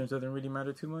win-loss percentage doesn't really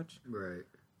matter too much. Right.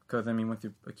 Because, I mean, once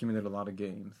you accumulate a lot of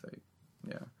games, like,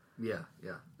 yeah.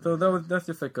 So that's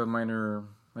just like a minor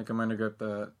grip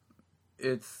that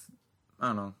it's, I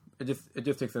don't know, it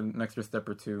just takes an extra step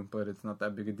or two, but it's not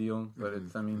that big a deal. But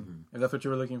it's, I mean, if that's what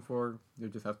you were looking for, you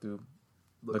just have to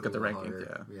look at the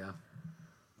rankings. Yeah.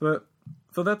 But,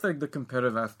 so that's like the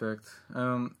competitive aspect.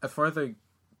 As far as like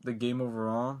the game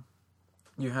overall,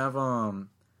 you have a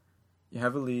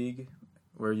league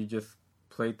where you just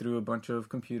play through a bunch of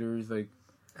computers, like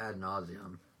ad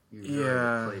nauseum. You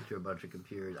play through a bunch of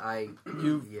computers.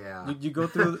 You go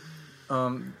through.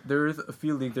 There's a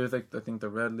few leagues. There's like I think the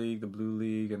Red League, the Blue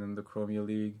League, and then the Chromia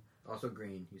League. Also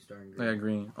green. You start in green. Yeah,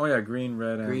 green. Oh yeah, green,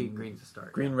 red, and green's the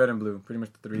start. Green, red, and blue. Pretty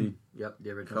much the three. Yep,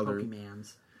 the original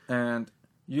Pokemans. And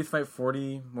you fight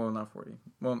 40. Well, not 40.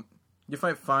 Well, you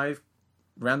fight 5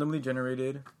 randomly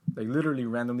generated, like literally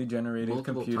randomly generated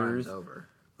multiple computers. Times over.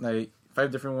 Like 5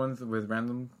 different ones with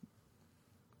random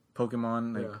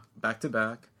Pokemon, like back to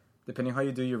back. Depending how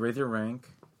you do, you raise your rank.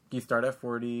 You start at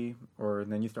 40, or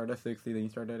then you start at 60, then you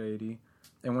start at 80.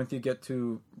 And once you get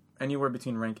to anywhere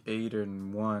between rank 8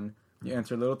 and 1, you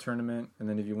enter a little tournament, and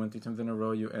then if you win 3 times in a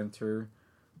row, you have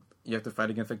to fight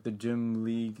against like the gym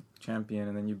league champion,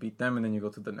 and then you beat them, and then you go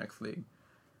to the next league.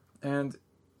 And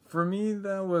for me,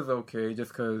 that was okay,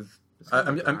 just because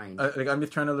I'm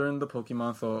just trying to learn the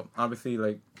Pokemon, so obviously,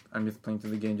 like, I'm just playing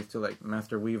through the game just to, like,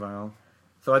 master Weavile.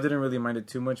 So I didn't really mind it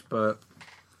too much, but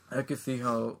I could see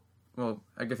how, well,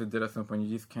 I guess it did at some point. You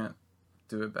just can't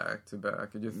do it back to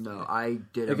back. It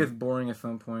gets boring at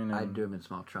some point. I'd do them in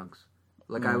small chunks.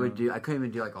 Like, I couldn't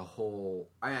even do, like, a whole,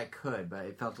 I could, but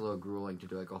it felt a little grueling to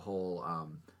do, like, a whole,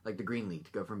 like, the Green League,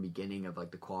 to go from beginning of,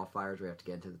 like, the qualifiers where you have to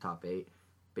get into the top 8.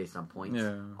 Based on points,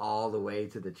 all the way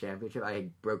to the championship. I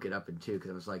broke it up in 2 because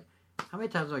I was like, how many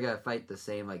times do I gotta fight the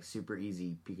same, like, super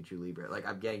easy Pikachu Libre? Like,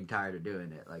 I'm getting tired of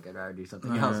doing it. Like, I'd rather do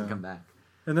something else and come back.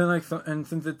 And then, like, and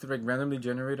since it's, like, randomly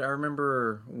generated, I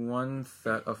remember one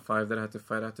set of 5 that I had to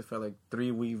fight like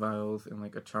 3 Weaviles and,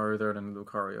 like, a Charizard and a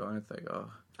Lucario, and it's like,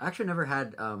 oh. I actually never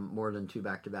had more than 2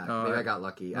 back-to-back. Maybe I got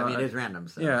lucky. I mean, it is random.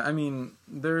 So. Yeah, I mean,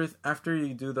 there's after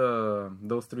you do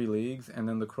those 3 leagues and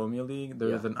then the Chromia League,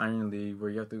 there's an Iron League where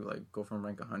you have to like go from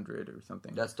rank 100 or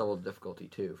something. That's double difficulty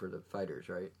too for the fighters,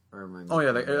 right? Or am I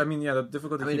the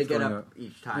difficulty. I mean, keeps they get going up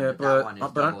each time. Yeah, that one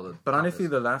is double but honestly,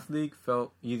 the last league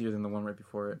felt easier than the one right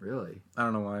before it. Really? I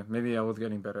don't know why. Maybe I was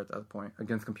getting better at that point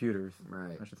against computers.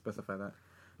 Right. I should specify that.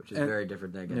 Which is very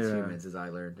different than against humans, as I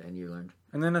learned and you learned.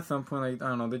 And then at some point, like I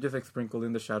don't know, they just like sprinkled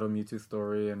in the Shadow Mewtwo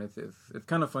story, and it's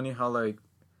kind of funny how like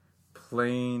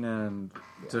plain and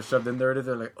just shoved in there it is.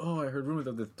 They're like, oh, I heard rumors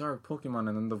of this dark Pokemon,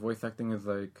 and then the voice acting is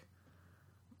like,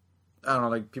 I don't know,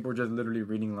 like people were just literally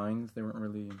reading lines. They weren't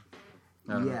really,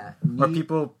 I don't know. Or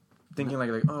people thinking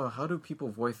like, oh, how do people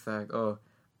voice act?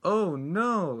 Oh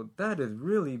no, that is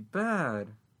really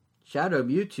bad. Shadow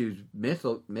Mewtwo's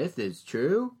myth is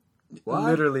true. What?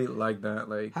 Literally like that,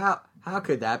 like how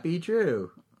could that be true?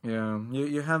 Yeah,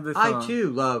 you have this. I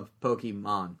too love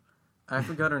Pokemon. I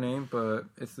forgot her name, but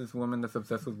it's this woman that's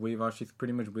obsessed with Weavile. She's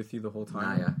pretty much with you the whole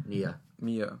time. Nia.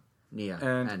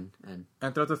 And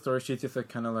throughout the story, she's just like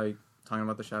kind of like talking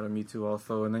about the Shadow Mewtwo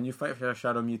also, and then you fight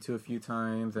Shadow Mewtwo a few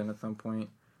times, and at some point,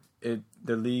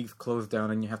 the league's closed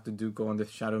down, and you have to go on this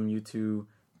Shadow Mewtwo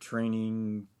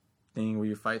training thing where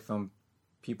you fight some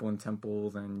people in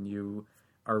temples, and you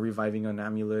are reviving an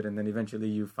amulet, and then eventually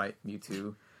you fight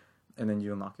Mewtwo, and then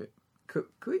you unlock it. Could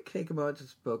we take a moment to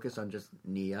focus on just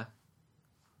Nia?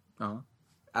 Uh-huh.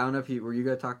 I don't know if were you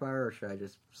going to talk about her, or should I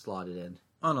just slot it in?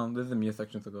 Oh no, this is the Mia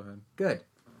section, so go ahead. Good.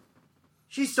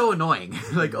 She's so annoying.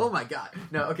 Like, oh my god.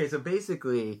 No, okay, so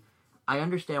basically, I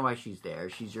understand why she's there.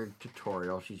 She's your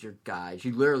tutorial. She's your guide.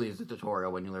 She literally is a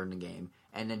tutorial when you learn the game.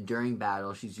 And then during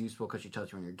battle, she's useful because she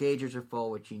tells you when your gauges are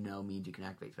full, which means you can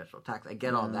activate special attacks. I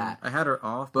get all that. I had her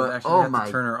off, but I actually had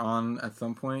to turn her on at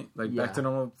some point, back to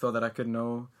normal, so that I could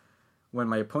know when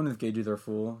my opponent's gauges are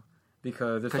full.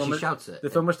 Because she shouts it.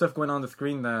 There's so much stuff going on the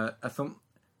screen that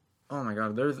oh my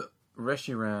god, there's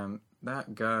Reshiram.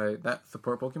 That guy, that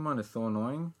support Pokemon is so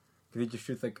annoying. Because he just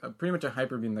shoots like pretty much a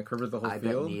Hyper Beam that covers the whole field.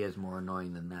 I bet Mia's more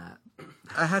annoying than that.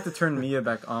 I had to turn Mia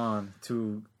back on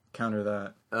to counter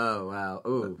that. Oh, wow.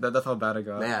 Ooh. That's how bad it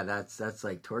got. Yeah, that's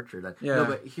like torture. Yeah. No,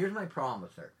 but here's my problem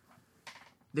with her.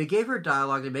 They gave her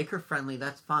dialogue, they make her friendly,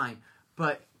 that's fine.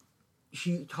 But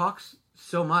she talks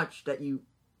so much that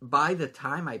by the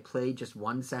time I played just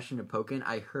one session of Pokken,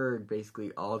 I heard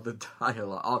basically all the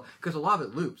dialogue. Because a lot of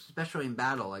it loops, especially in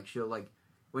battle. Like, she'll, like,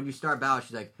 when you start battle,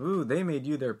 she's like, ooh, they made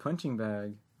you their punching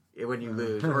bag. When you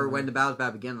lose. Or when the battle's about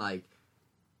to begin, like,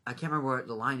 I can't remember what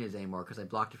the line is anymore because I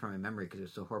blocked it from my memory because it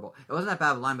was so horrible. It wasn't that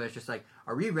bad of a line, but it's just like,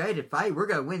 are we ready to fight? We're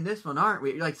going to win this one, aren't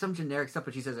we? Like some generic stuff,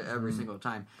 but she says it every single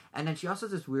time. And then she also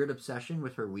has this weird obsession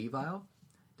with her Weavile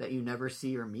that you never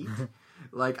see or meet.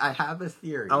 Like, I have a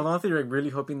theory. I was honestly really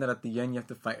hoping that at the end you have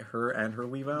to fight her and her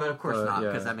Weavile. But of course not,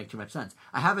 because that makes too much sense.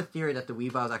 I have a theory that the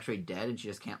Weavile is actually dead and she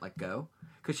just can't let go.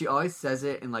 Because she always says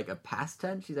it in, like, a past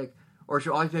tense. She's like, or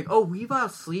she'll always be like, oh,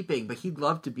 Weavile's sleeping, but he'd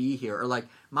love to be here. Or like,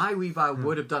 my Weavile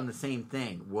would have done the same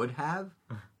thing. Would have?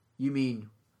 You mean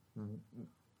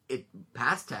it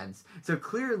past tense. So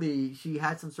clearly she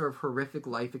had some sort of horrific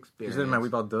life experience. She said my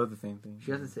Weavile does the same thing.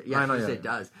 She doesn't say, she said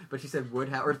does. But she said would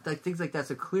have, or like things like that.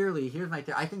 So clearly, here's my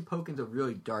theory. I think Pokken's a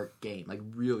really dark game. Like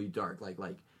really dark.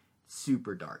 Like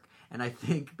super dark. And I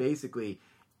think basically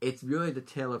it's really the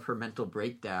tale of her mental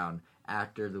breakdown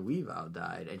after the Weavile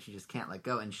died, and she just can't let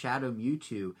go. And Shadow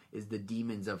Mewtwo is the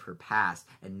demons of her past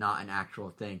and not an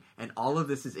actual thing. And all of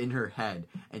this is in her head,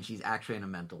 and she's actually in a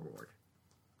mental ward.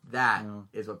 That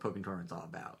is what Pokken Tournament's all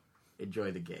about.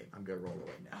 Enjoy the game. I'm going to roll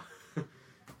away now.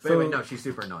 But anyway, no, she's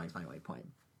super annoying is my only point.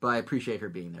 But I appreciate her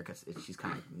being there because she's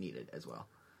kind of needed as well.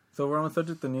 So we're on the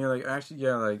subject of Nia, like, actually,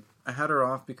 yeah, like, I had her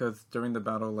off because during the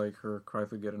battle, like, her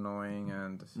cries would get annoying,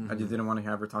 and I just didn't want to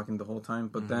have her talking the whole time.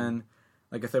 But then,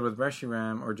 like I said, with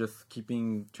Reshiram, or just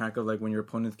keeping track of, like, when your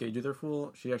opponent's gauges are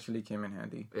full, she actually came in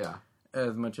handy. Yeah.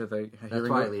 As much as, like, that's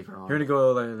why I leave her on. Hearing to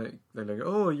go, like,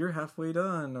 oh, you're halfway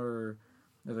done, or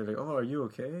they're like, oh, are you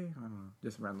okay? I don't know,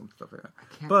 just random stuff like that.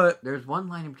 But there's one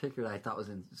line in particular that I thought was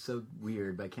so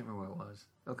weird, but I can't remember what it was.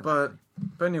 Okay. But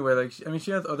anyway, like,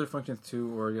 she has other functions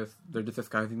too, or I guess they're just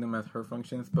disguising them as her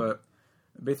functions. But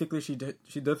basically, she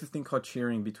does this thing called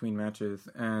cheering between matches,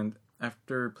 and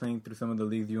after playing through some of the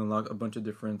leagues, you unlock a bunch of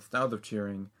different styles of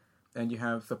cheering, and you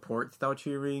have support style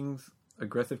cheerings,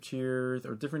 aggressive cheers,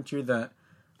 or different cheers that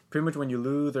pretty much when you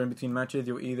lose or in between matches,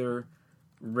 you'll either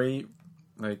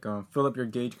fill up your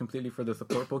gauge completely for the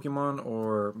support Pokemon,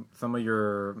 or some of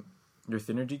your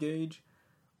synergy gauge,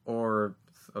 or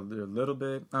a little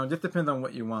bit. It just depends on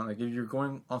what you want. Like, if you're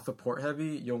going on support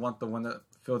heavy, you'll want the one that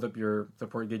fills up your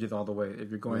support gauges all the way. If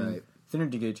you're going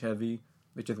Synergy Gauge heavy,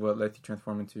 which is what lets you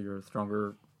transform into your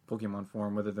stronger Pokemon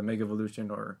form, whether it's a Mega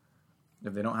Evolution or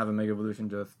if they don't have a Mega Evolution,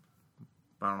 just,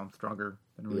 I don't know, stronger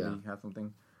than really have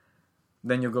something.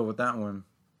 Then you'll go with that one.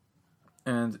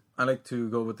 And I like to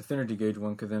go with the Synergy Gauge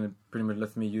one because then it pretty much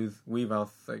lets me use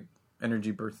Weavile's like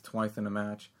energy burst twice in a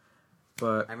match.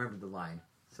 But I remember the line.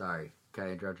 Sorry, can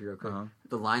I interrupt you real quick?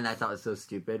 The line I thought was so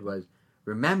stupid was,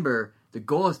 "Remember, the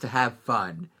goal is to have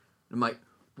fun." I'm like,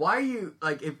 why are you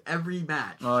like? If every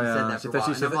match she said that for a while,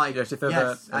 and I'm like,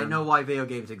 yes, I know why video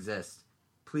games exist.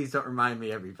 Please don't remind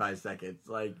me every 5 seconds.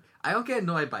 Like, I don't get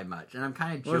annoyed by much, and I'm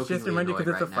kind of jokingly just remind you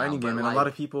because it's a fighting game, and like, a lot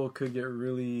of people could get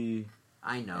really.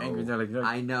 I know, angry. Like,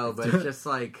 I know, but it's just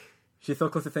like she's so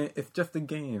close to saying it's just a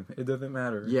game. It doesn't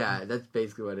matter. Yeah, that's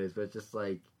basically what it is. But it's just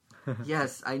like,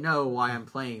 yes, I know why I'm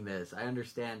playing this. I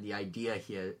understand the idea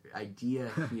here. Idea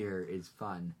here is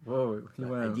fun. Whoa,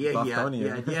 idea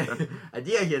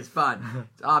here is fun.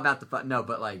 It's all about the fun. No,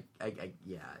 but like,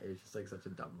 yeah, it's just like such a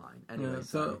dumb line. Anyway, yeah,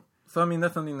 so I mean,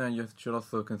 that's something that you should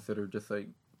also consider. Just like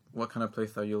what kind of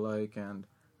playstyle you like and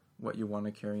what you want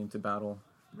to carry into battle.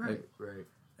 Right.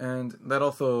 And that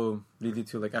also leads you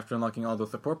to, like, after unlocking all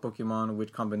those support Pokemon,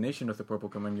 which combination of support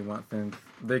Pokemon you want, since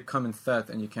they come in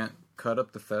sets and you can't cut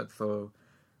up the set. So,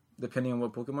 depending on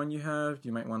what Pokemon you have,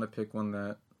 you might want to pick one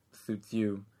that suits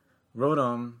you.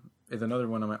 Rotom is another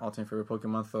one of my all-time favorite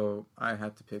Pokemon, so I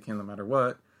had to pick him no matter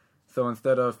what. So,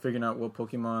 instead of figuring out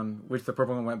which support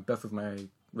Pokemon went best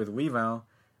with Weavile,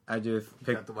 I just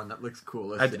picked the one that looks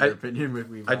coolest in your opinion with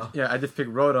Weavile. I just picked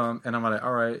Rotom, and I'm like,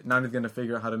 all right, now I'm just gonna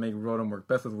figure out how to make Rotom work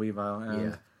best with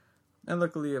Weavile, and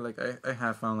luckily, like I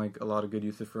have found like a lot of good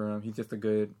uses for him. He's just a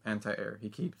good anti-air.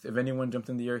 If anyone jumps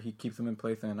in the air, he keeps them in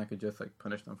place, and I could just like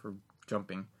punish them for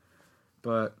jumping.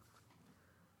 But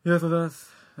yeah, so that's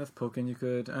Pokken. You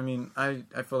could, I mean, I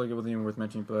felt like it wasn't even worth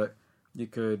mentioning, but you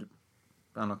could,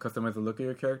 I don't know, customize the look of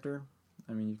your character.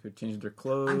 I mean, you could change their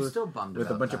clothes. I'm still bummed with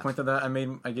about a bunch that. of points of that.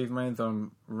 I gave mine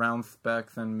some round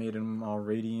specs and made them all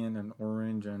radiant and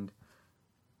orange and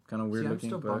kind of weird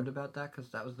looking. I'm still bummed about that because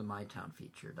that was the My Town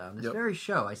feature. On this very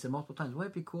show, I said multiple times,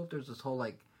 wouldn't it be cool if there's this whole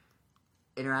like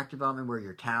interactive element where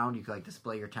your town, you could like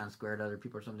display your town square to other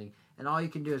people or something, and all you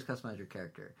can do is customize your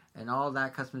character, and all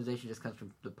that customization just comes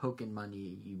from the Pokken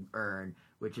money you earn,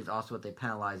 which is also what they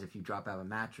penalize if you drop out of a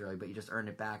match early, but you just earn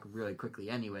it back really quickly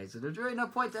anyway, so there's really no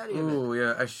point to any of it. Oh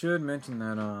yeah, I should mention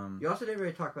that. You also didn't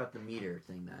really talk about the meter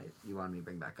thing that you wanted me to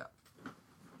bring back up.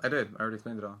 I did. I already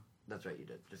explained it all. That's right, you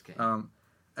did. Just kidding.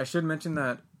 I should mention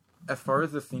that as far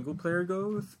as the single player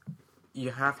goes,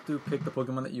 you have to pick the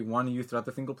Pokemon that you want to use throughout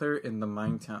the single player in the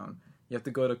Mine Town. You have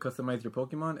to go to customize your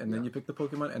Pokemon, and then you pick the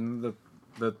Pokemon, and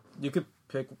you could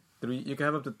pick 3. You can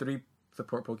have up to 3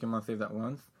 support Pokemon saved at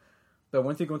once. But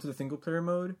once you go into the single player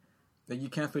mode, that you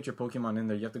can't switch your Pokemon in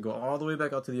there. You have to go all the way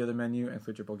back out to the other menu and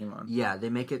switch your Pokemon. Yeah, they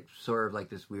make it sort of like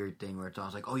this weird thing where it's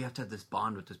almost like, oh, you have to have this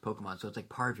bond with this Pokemon, so it's like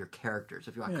part of your character. So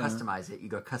if you want to customize it, you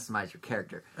go customize your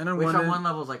character. And on one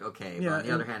level is like, okay, but on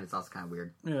the other hand, it's also kind of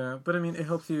weird. Yeah, but I mean, it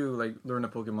helps you like learn a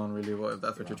Pokemon really well if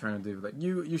that's what you're trying to do. Like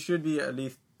you should be at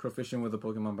least proficient with a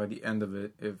Pokemon by the end of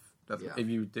it if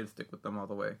you did stick with them all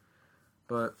the way.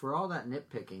 But for all that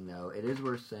nitpicking, though, it is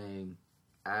worth saying,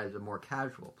 as a more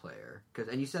casual player,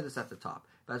 and you said this at the top,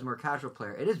 but as a more casual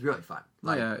player, it is really fun.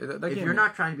 Like, if you're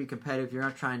not trying to be competitive, you're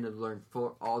not trying to learn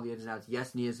all the ins and outs.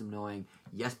 Yes, Nia's annoying.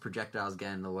 Yes, projectiles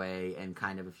get in the way, and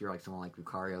kind of if you're like someone like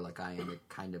Lucario, like I am, it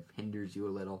kind of hinders you a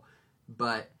little.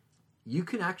 But you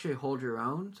can actually hold your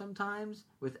own sometimes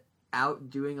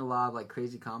without doing a lot of like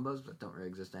crazy combos that don't really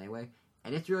exist anyway,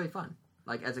 and it's really fun.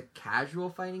 Like as a casual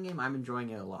fighting game, I'm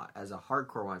enjoying it a lot. As a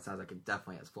hardcore one, it sounds like it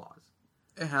definitely has flaws.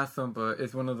 It has some, but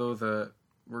it's one of those that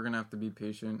we're going to have to be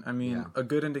patient. I mean, a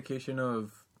good indication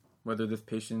of whether this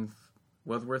patience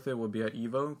was worth it will be at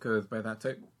EVO, because by that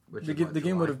time, the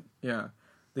game would have,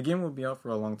 the game will be out for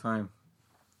a long time.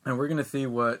 And we're going to see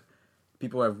what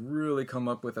people have really come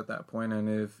up with at that point, and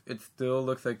if it still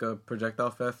looks like a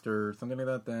projectile fest or something like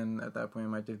that, then at that point it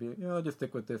might just be, I'll just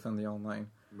stick with this on the online.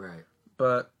 Right.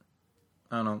 But,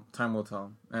 I don't know, time will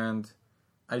tell. And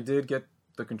I did get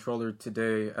the controller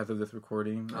today as of this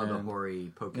recording. Oh, the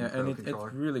Hori Pokemon and controller.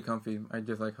 It's really comfy. I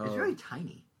just like how it's really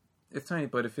tiny. It's tiny,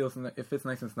 but it fits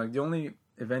nice and snug. The only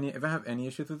if I have any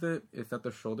issues with it, it's that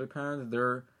the shoulder pads,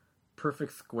 they're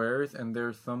perfect squares, and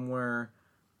they're somewhere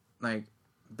like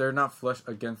they're not flush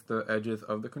against the edges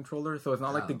of the controller. So it's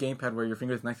not like the gamepad where your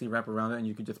fingers nicely wrap around it and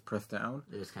you can just press down.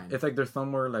 It's like they're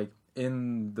somewhere like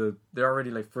they're already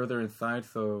like further inside,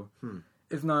 so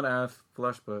it's not as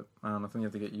flush, but I don't know, something you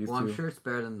have to get used to. Well, I'm sure it's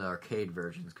better than the arcade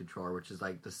version's controller, which is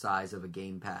like the size of a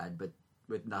gamepad, but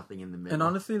with nothing in the middle. And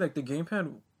honestly, like, the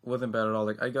gamepad wasn't bad at all.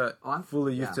 Like, I got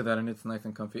fully used to that, and it's nice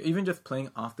and comfy. Even just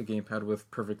playing off the gamepad was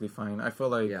perfectly fine. I feel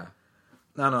like... Yeah.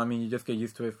 I don't know, I mean, you just get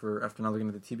used to it after not looking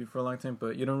at the TV for a long time,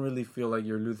 but you don't really feel like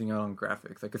you're losing out on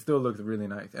graphics. Like, it still looks really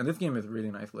nice. And this game is really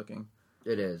nice looking.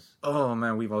 It is. Oh,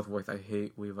 man, Weavel's voice. I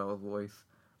hate Weavel's voice.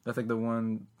 That's, like, the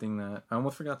one thing that I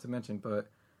almost forgot to mention, but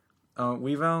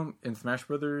Weavel in Smash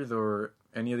Brothers or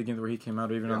any other games where he came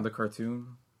out, or even on the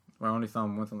cartoon, well, I only saw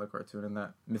him once on the cartoon in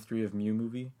that Mystery of Mew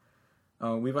movie,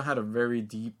 Weavel had a very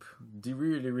deep,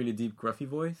 really, really deep, gruffy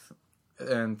voice.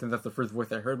 And since that's the first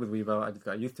voice I heard with Weavel, I just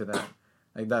got used to that.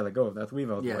 Like that, like, oh, that's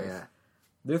Weavel's voice. Yeah.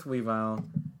 This Weavel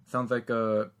sounds like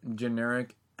a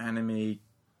generic anime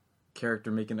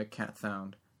character making a cat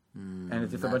sound, and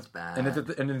it's just a bunch, bad.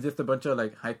 and it's just a bunch of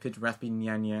like high pitched raspy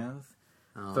nyas.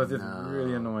 So it's just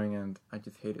really annoying, and I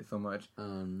just hate it so much.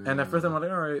 Oh no! And at first I'm like,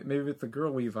 all right, maybe it's a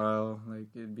girl Weavel, like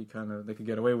it'd be kind of they could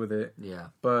get away with it. Yeah.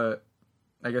 But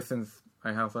I guess since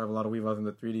I also have a lot of Weavels in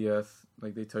the 3DS,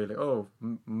 like they tell you like, oh,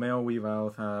 male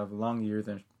Weavels have long ears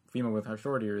and female with have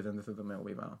short ears, and this is a male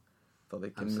Weavel, so they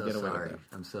can get away with it.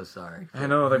 I'm so sorry. I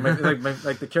know,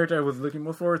 like the character I was looking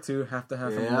most forward to have to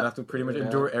have something that I have to pretty much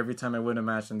endure every time I win a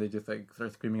match, and they just like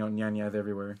start screaming out nyanyas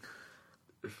everywhere.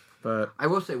 But I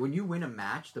will say, when you win a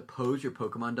match, the pose your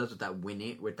Pokemon does with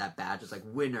that badge, it's like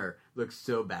winner looks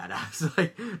so badass,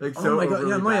 like so. Oh my god!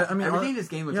 Yeah, I mean, everything in this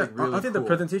game looks like really. I think cool. The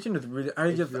presentation is really. I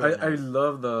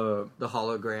love the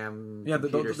hologram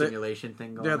computer simulation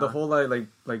thing going on. Yeah, the whole like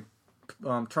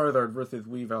Charizard versus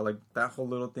Weavile, like that whole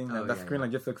little thing, that screen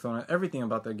like just looks so nice. Everything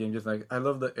about that game, just like I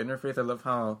love the interface. I love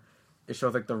how it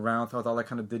shows like the rounds, how it's all like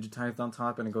kind of digitized on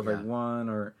top, and it goes like one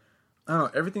or I don't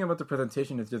know. Everything about the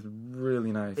presentation is just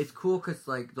really nice. It's cool because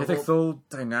like it's like so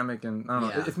dynamic, and I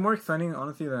don't know. It's more exciting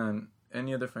honestly than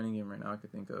any other fighting game right now I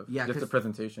could think of. Yeah, just the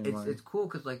presentation. It's cool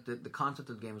because like the concept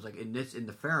of the game is like in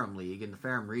the Ferrum League, in the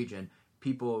Ferrum region,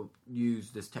 people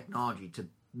use this technology to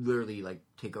literally like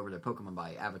take over their Pokemon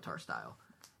by avatar style.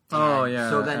 And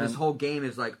so then this whole game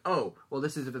is like, oh, well,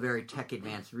 this is a very tech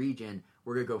advanced region.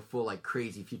 We're gonna go full like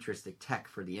crazy futuristic tech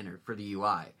for the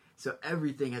UI. So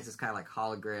everything has this kind of like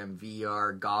hologram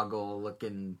VR goggle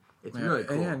looking. It's really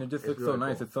cool. Yeah, and it just looks really so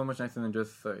nice. Cool. It's so much nicer than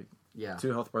just like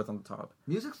 2 health bars on the top.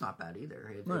 Music's not bad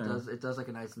either. It does like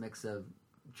a nice mix of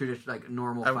traditional like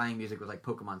normal fighting music with like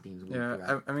Pokemon themes.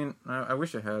 I mean, I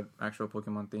wish it had actual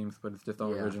Pokemon themes, but it's just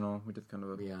all original, which is kind of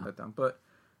a let down. But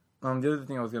the other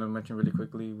thing I was gonna mention really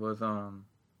quickly was I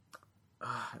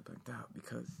blanked out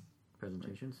because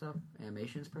presentation stuff,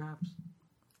 animations perhaps.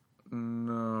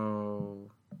 No,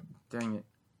 dang it,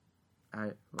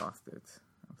 I lost it.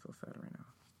 I'm so sad right now,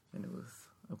 and it was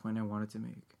a point I wanted to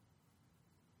make.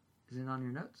 Is it on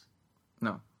your notes?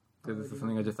 No, this is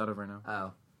something I just thought of right now.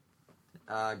 Oh.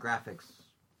 Graphics.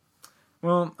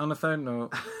 Well, on a side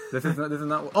note, this is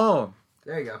not. Oh,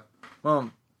 there you go.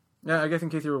 Well, yeah. I guess in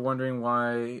case you were wondering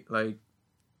why, like,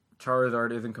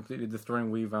 Charizard isn't completely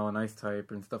destroying Weavile and Ice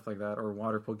type and stuff like that, or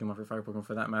Water Pokemon for Fire Pokemon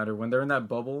for that matter. When they're in that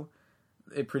bubble,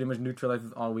 it pretty much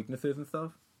neutralizes all weaknesses and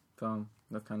stuff. So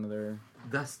that's kind of their.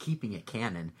 Thus, keeping it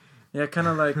canon. Yeah, kind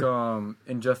of like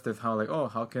Injustice.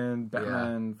 How can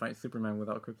Batman fight Superman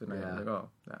without Kryptonite? Yeah. Like,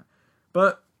 yeah.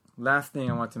 But last thing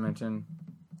I want to mention,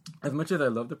 as much as I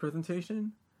love the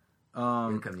presentation, here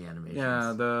come the animations.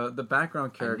 Yeah, the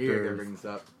background characters. I knew you were gonna bring this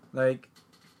up. Like,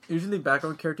 usually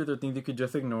background characters are things you could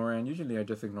just ignore, and usually I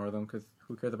just ignore them because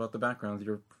who cares about the backgrounds?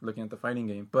 You're looking at the fighting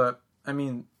game. But I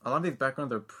mean, a lot of these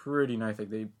backgrounds are pretty nice.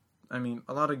 Like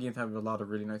a lot of games have a lot of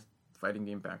really nice fighting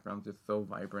game backgrounds. Just so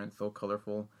vibrant, so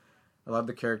colorful. A lot of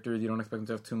the characters, you don't expect them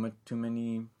to have too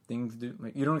many things.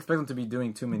 You don't expect them to be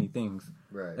doing too many things.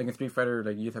 Right. Like in Street Fighter,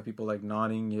 like you just have people like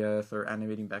nodding yes or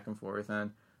animating back and forth, and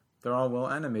they're all well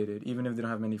animated. Even if they don't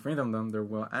have many frames on them, they're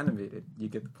well animated. You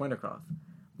get the point across.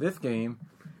 This game,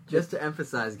 just to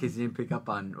emphasize, in case you didn't pick up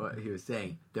on what he was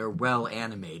saying, they're well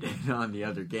animated on the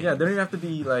other games. Yeah, they don't even have to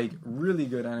be like really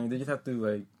good animated. They just have to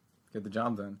like get the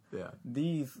job done. Yeah.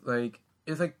 These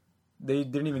it's like. They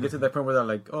didn't even get to that point where they're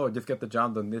like, oh, just get the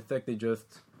job done. This like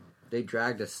they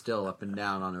dragged a still up and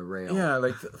down on a rail. Yeah,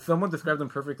 like someone described them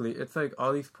perfectly. It's like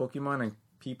all these Pokemon and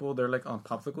people, they're like on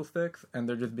popsicle sticks and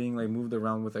they're just being like moved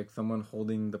around with like someone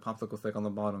holding the popsicle stick on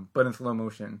the bottom, but in slow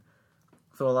motion.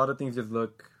 So a lot of things just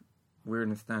look weird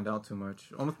and stand out too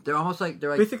much. They're like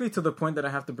basically to the point that I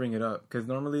have to bring it up because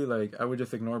normally like I would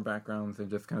just ignore backgrounds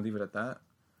and just kind of leave it at that.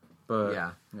 But,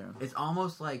 yeah, it's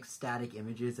almost like static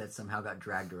images that somehow got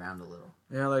dragged around a little.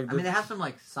 Yeah, like I mean, they have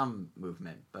some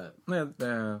movement, but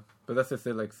yeah, but that's just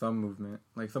it. Like some movement.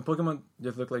 Like some Pokemon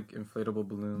just look like inflatable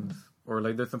balloons, or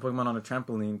like there's some Pokemon on a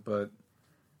trampoline, but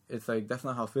it's like, that's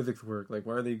not how physics work. Like,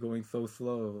 why are they going so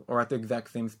slow? Or at the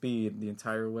exact same speed the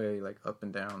entire way, like, up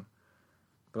and down.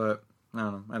 But, I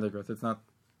don't know. I digress. It's not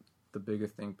the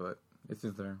biggest thing, but it's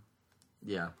just there.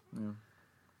 Yeah.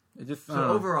 It just, so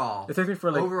overall, it takes me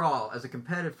for, like... Overall, as a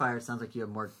competitive fighter, it sounds like you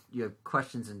have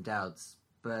questions and doubts.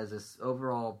 But as this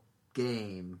overall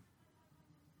game...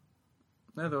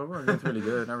 Yeah, the overall game's really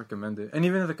good. I recommend it. And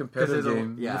even as a competitive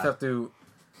game, you just have to...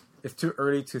 It's too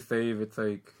early to save. It's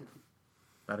like...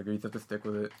 I agree. You have to stick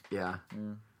with it. Yeah.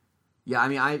 I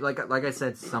mean, I like I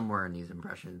said somewhere in these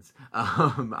impressions,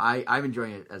 I'm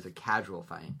enjoying it as a casual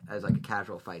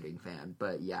fighting fan.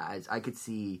 But yeah, I could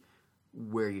see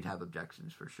where you'd have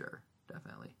objections for sure,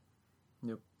 definitely.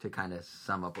 Yep. To kind of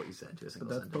sum up what you said to a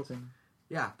single sentence. Pokken.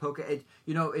 Yeah, Pokken.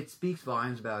 It speaks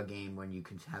volumes about a game when you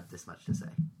can have this much to say.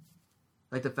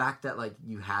 Like, the fact that, like,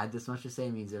 you had this much to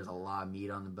say means there's a lot of meat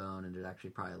on the bone, and there's actually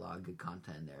probably a lot of good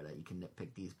content in there that you can nitpick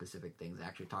these specific things and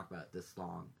actually talk about it this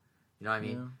long. You know what I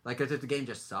mean? Yeah. Like, if the game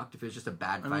just sucked, if it was just a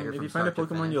bad fighter if you find a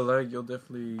Pokemon you like, you'll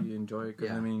definitely enjoy it. Cause,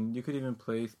 I mean, you could even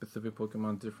play specific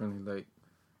Pokemon differently.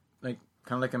 Like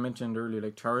kind of like I mentioned earlier,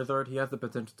 like Charizard, he has the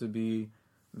potential to be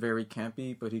very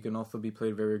campy, but he can also be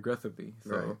played very aggressively.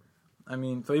 So, right. I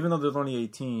mean, so even though there's only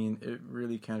 18, it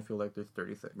really can feel like there's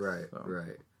 36. Right, so.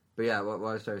 Right. But yeah, what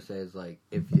I was trying to say is, like,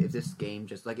 if this game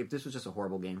just, like, if this was just a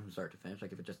horrible game from start to finish,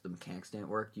 like, if it just the mechanics didn't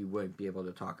work, you wouldn't be able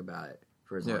to talk about it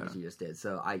for as long as you just did.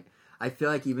 So I feel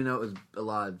like even though it was a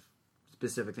lot of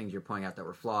specific things you're pointing out that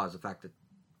were flaws, the fact that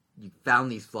you found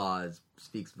these flaws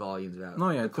speaks volumes about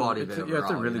the quality of it overall. Yeah,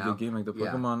 it's a really good game. Like, the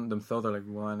Pokemon themselves are, like,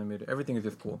 well animated. Everything is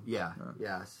just cool. Yeah.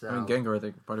 So, I mean, Gengar is,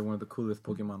 like, probably one of the coolest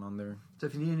Pokemon on there. So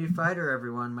if you need a new fighter,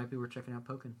 everyone, might be worth checking out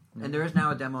Pokken. Yeah. And there is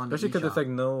now a demo on the Especially because it's, like,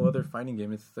 no other fighting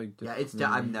game. It's, like... Just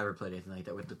I've never played anything like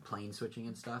that with the plane switching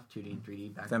and stuff, 2D and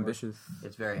 3D back. It's ambitious.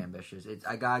 It's very ambitious.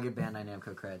 I gotta give Bandai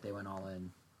Namco credit. They went all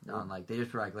in. On, like, they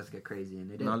just were like, let's get crazy,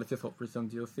 and they did. No, let's just hope for some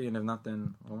DLC, and if not,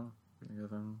 then,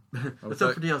 let's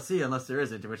hope for DLC, unless there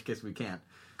isn't, in which case we can't.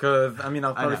 Because, I mean,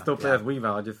 I'll probably still play as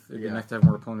Weavile, it'd be nice to have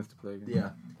more opponents to play against. Yeah.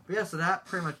 But yeah, so that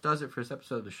pretty much does it for this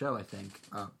episode of the show, I think.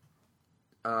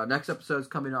 Next episode is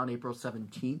coming on April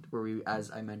 17th, where we,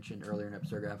 as I mentioned earlier in the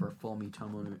episode, have our full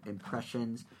Miitomo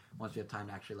impressions, once we have time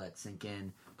to actually let it sink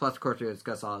in. Plus, of course, we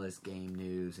discuss all this game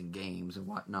news and games and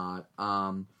whatnot.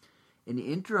 In the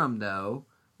interim, though,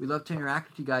 we love to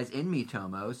interact with you guys in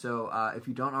Miitomo, so if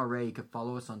you don't already, you can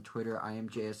follow us on Twitter. I am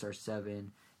JSR7,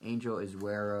 Angel is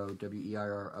Wero,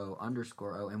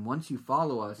 WEIRO_O, and once you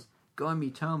follow us, go on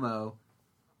Miitomo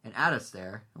and add us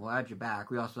there, and we'll add you back.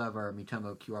 We also have our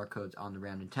Miitomo QR codes on the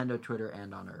Round Nintendo Twitter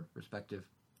and on our respective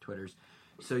Twitters.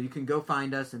 So you can go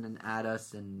find us and then add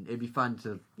us, and it'd be fun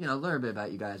to, learn a bit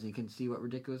about you guys, and you can see what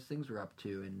ridiculous things we're up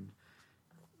to, and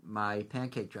my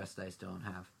pancake dress that I still don't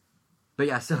have. But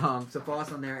yeah, so follow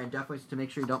us on there, and definitely to make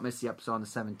sure you don't miss the episode on the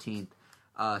 17th,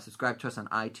 subscribe to us on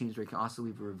iTunes, where you can also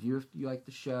leave a review if you like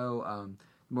the show.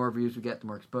 The more reviews we get, the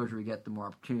more exposure we get, the more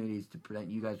opportunities to present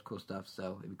you guys with cool stuff,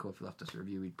 so it'd be cool if you left us a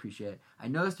review. We'd appreciate it. I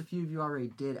noticed a few of you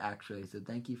already did, actually, so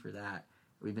thank you for that.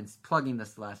 We've been plugging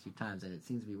this the last few times, and it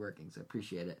seems to be working, so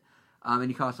appreciate it. And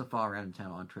you can also follow Random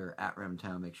Town on Twitter,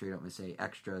 @RandomTown. Make sure you don't miss any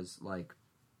extras, like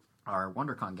our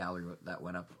WonderCon gallery that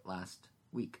went up last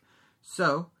week.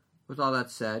 So, with all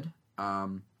that said,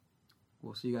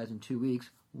 we'll see you guys in 2 weeks.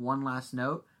 One last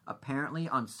note. Apparently,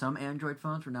 on some Android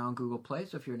phones, we're now on Google Play.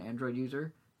 So if you're an Android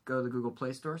user, go to the Google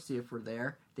Play Store, see if we're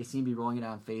there. They seem to be rolling it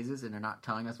out in phases, and they're not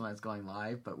telling us when it's going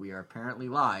live, but we are apparently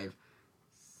live.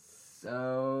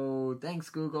 So, thanks,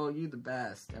 Google. You the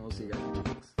best. And we'll see you guys in 2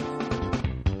 weeks.